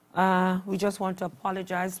 We just want to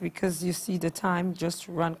apologize because you see the time just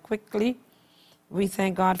run quickly. We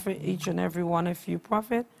thank God for each and every one of you,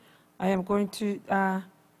 Prophet. I am going to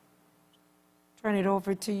turn it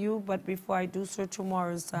over to you, but before I do so,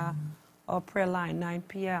 tomorrow's our prayer line, 9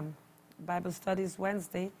 p.m. Bible studies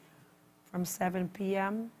Wednesday from 7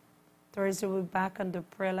 p.m. Thursday we'll be back on the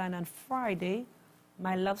prayer line on Friday.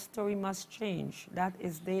 My Love Story Must Change. That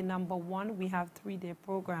is day number 1. We have 3-day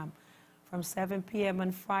program from 7 p.m.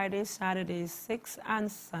 on Friday, Saturday 6, and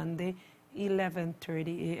Sunday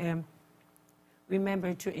 11:30 a.m.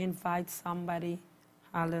 Remember to invite somebody.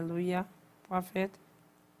 Hallelujah. Prophet,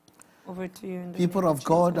 over to you. In the People name of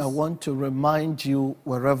God, Jesus. I want to remind you,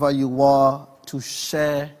 wherever you are, to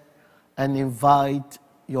share and invite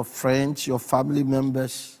your friends, your family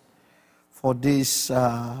members for this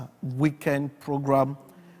weekend program,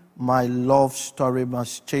 My Love Story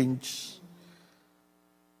Must Change.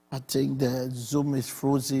 I think the Zoom is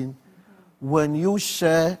frozen. When you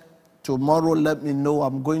share tomorrow, let me know.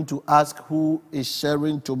 I'm going to ask who is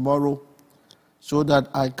sharing tomorrow so that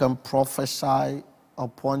I can prophesy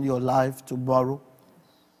upon your life tomorrow.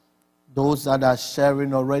 Those that are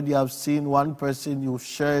sharing already, I've seen one person you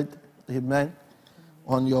shared, amen,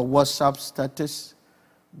 on your WhatsApp status.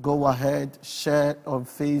 Go ahead, share on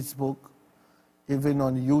Facebook, even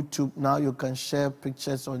on YouTube. Now you can share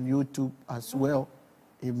pictures on YouTube as well,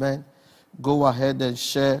 amen. Go ahead and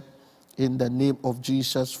share in the name of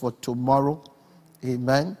Jesus for tomorrow,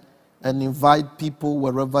 amen. And invite people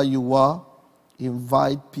wherever you are.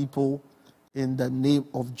 Invite people in the name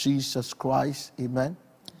of Jesus Christ, amen.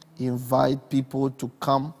 Invite people to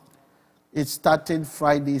come. It's starting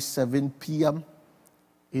Friday, 7 p.m.,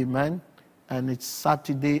 amen. And it's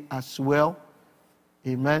Saturday as well,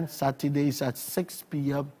 amen. Saturday is at 6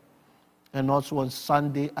 p.m. and also on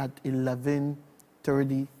Sunday at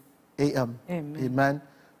 11:30 a.m., amen.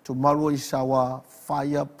 Tomorrow is our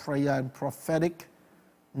fire, prayer, and prophetic,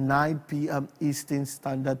 9 p.m. Eastern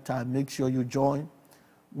Standard Time. Make sure you join.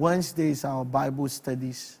 Wednesday is our Bible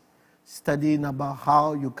studies, studying about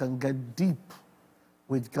how you can get deep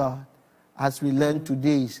with God. As we learn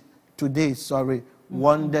today,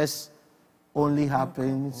 wonders only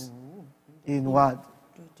happens in what?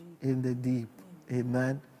 In the deep.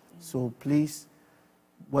 Amen. So please,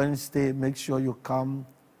 Wednesday, make sure you come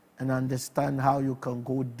and understand how you can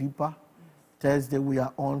go deeper. Thursday, we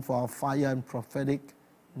are on for our fire and prophetic,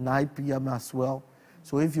 9 p.m. as well.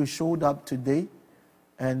 So if you showed up today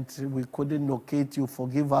and we couldn't locate you,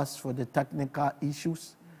 forgive us for the technical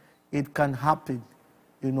issues. it can happen.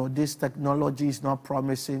 You know, this technology is not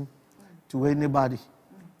promising to anybody.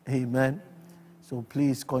 Amen. So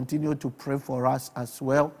please continue to pray for us as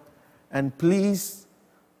well. And please,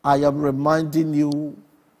 I am reminding you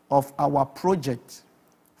of our project,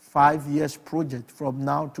 5 years project. From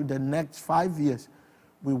now to the next 5 years,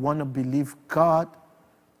 we want to believe God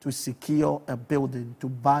to secure a building, to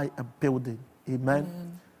buy a building.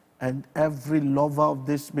 Amen. And every lover of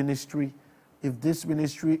this ministry, if this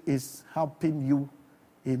ministry is helping you,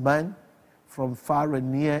 amen, from far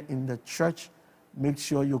and near in the church, make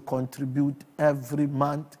sure you contribute every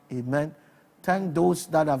month. Amen. Thank those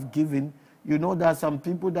that have given. You know, there are some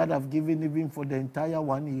people that have given even for the entire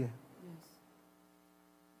 1 year. Yes.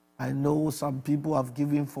 I know some people have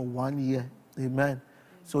given for 1 year. Amen.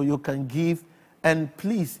 So you can give. And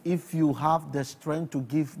please, if you have the strength to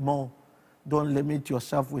give more, don't limit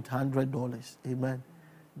yourself with $100. Amen.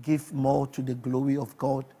 Give more to the glory of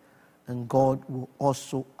God, and God will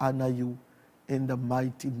also honor you in the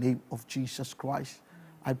mighty name of Jesus Christ.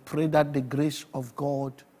 I pray that the grace of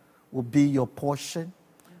God will be your portion.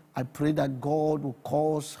 I pray that God will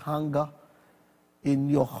cause hunger in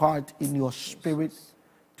your heart, in your spirit,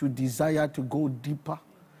 to desire to go deeper.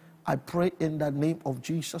 I pray in the name of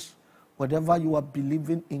Jesus, whatever you are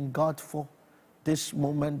believing in God for, this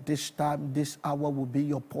moment, this time, this hour will be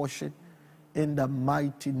your portion in the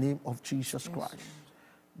mighty name of Jesus Christ.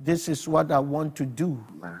 This is what I want to do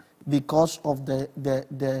because of the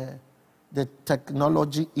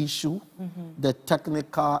technology issue, the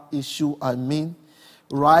technical issue, I mean.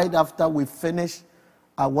 Right after we finish,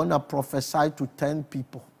 I want to prophesy to 10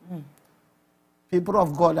 people. People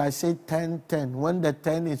of God, I say 10, 10. When the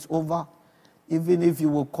 10 is over, even if you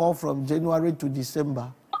will call from January to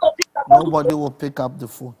December, nobody will pick up the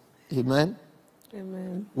phone. Amen?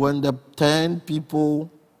 Amen. When the 10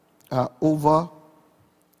 people are over,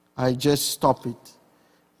 I just stop it.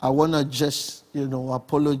 I want to just,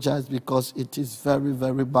 apologize because it is very,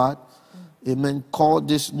 very bad. Amen. Call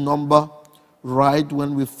this number right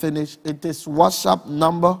when we finish. It is WhatsApp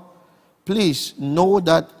number. Please know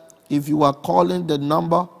that if you are calling the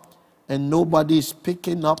number and nobody is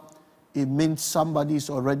picking up, it means somebody is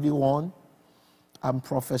already on. I'm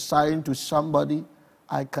prophesying to somebody.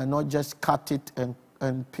 I cannot just cut it and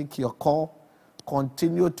pick your call.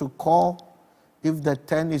 Continue to call. If the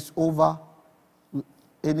 10 is over,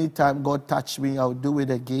 anytime God touch me, I'll do it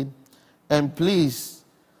again. And please,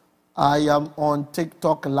 I am on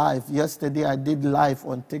TikTok live. Yesterday I did live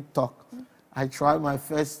on TikTok. I tried my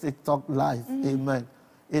first TikTok live. Amen.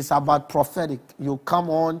 It's about prophetic. You come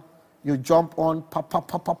on, you jump on, pa, pa,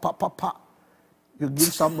 pa, pa, pa, pa, pa. You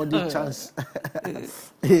give somebody a chance.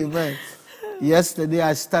 Amen. Yesterday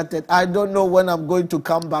I started. I don't know when I'm going to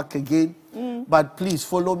come back again. But please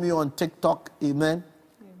follow me on TikTok. Amen.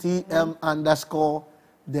 TM_the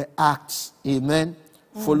acts. Amen.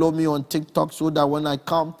 Follow me on TikTok so that when I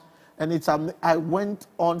come, and I went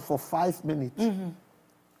on for 5 minutes.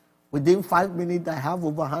 Within 5 minutes, I have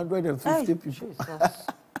over 150 people.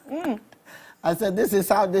 I said, this is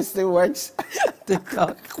how this thing works.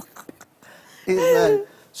 TikTok. Amen.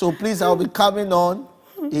 So please, I'll be coming on.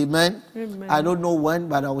 Amen. Amen. I don't know when,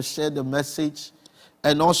 but I will share the message.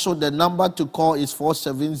 And also the number to call is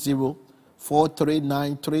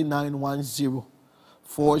 470-439-3910.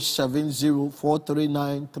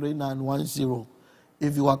 470-439-3910.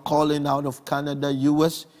 If you are calling out of Canada,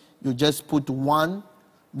 US, you just put 1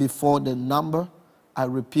 before the number. I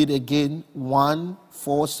repeat again,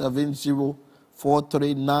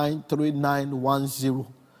 1-470-439-3910.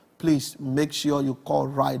 Please make sure you call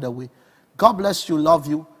right away. God bless you, love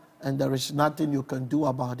you, and there is nothing you can do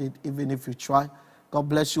about it, even if you try. God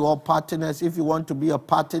bless you all partners. If you want to be a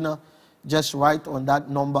partner, just write on that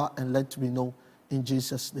number and let me know in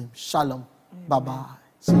Jesus' name. Shalom. Bye-bye.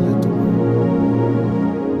 See you.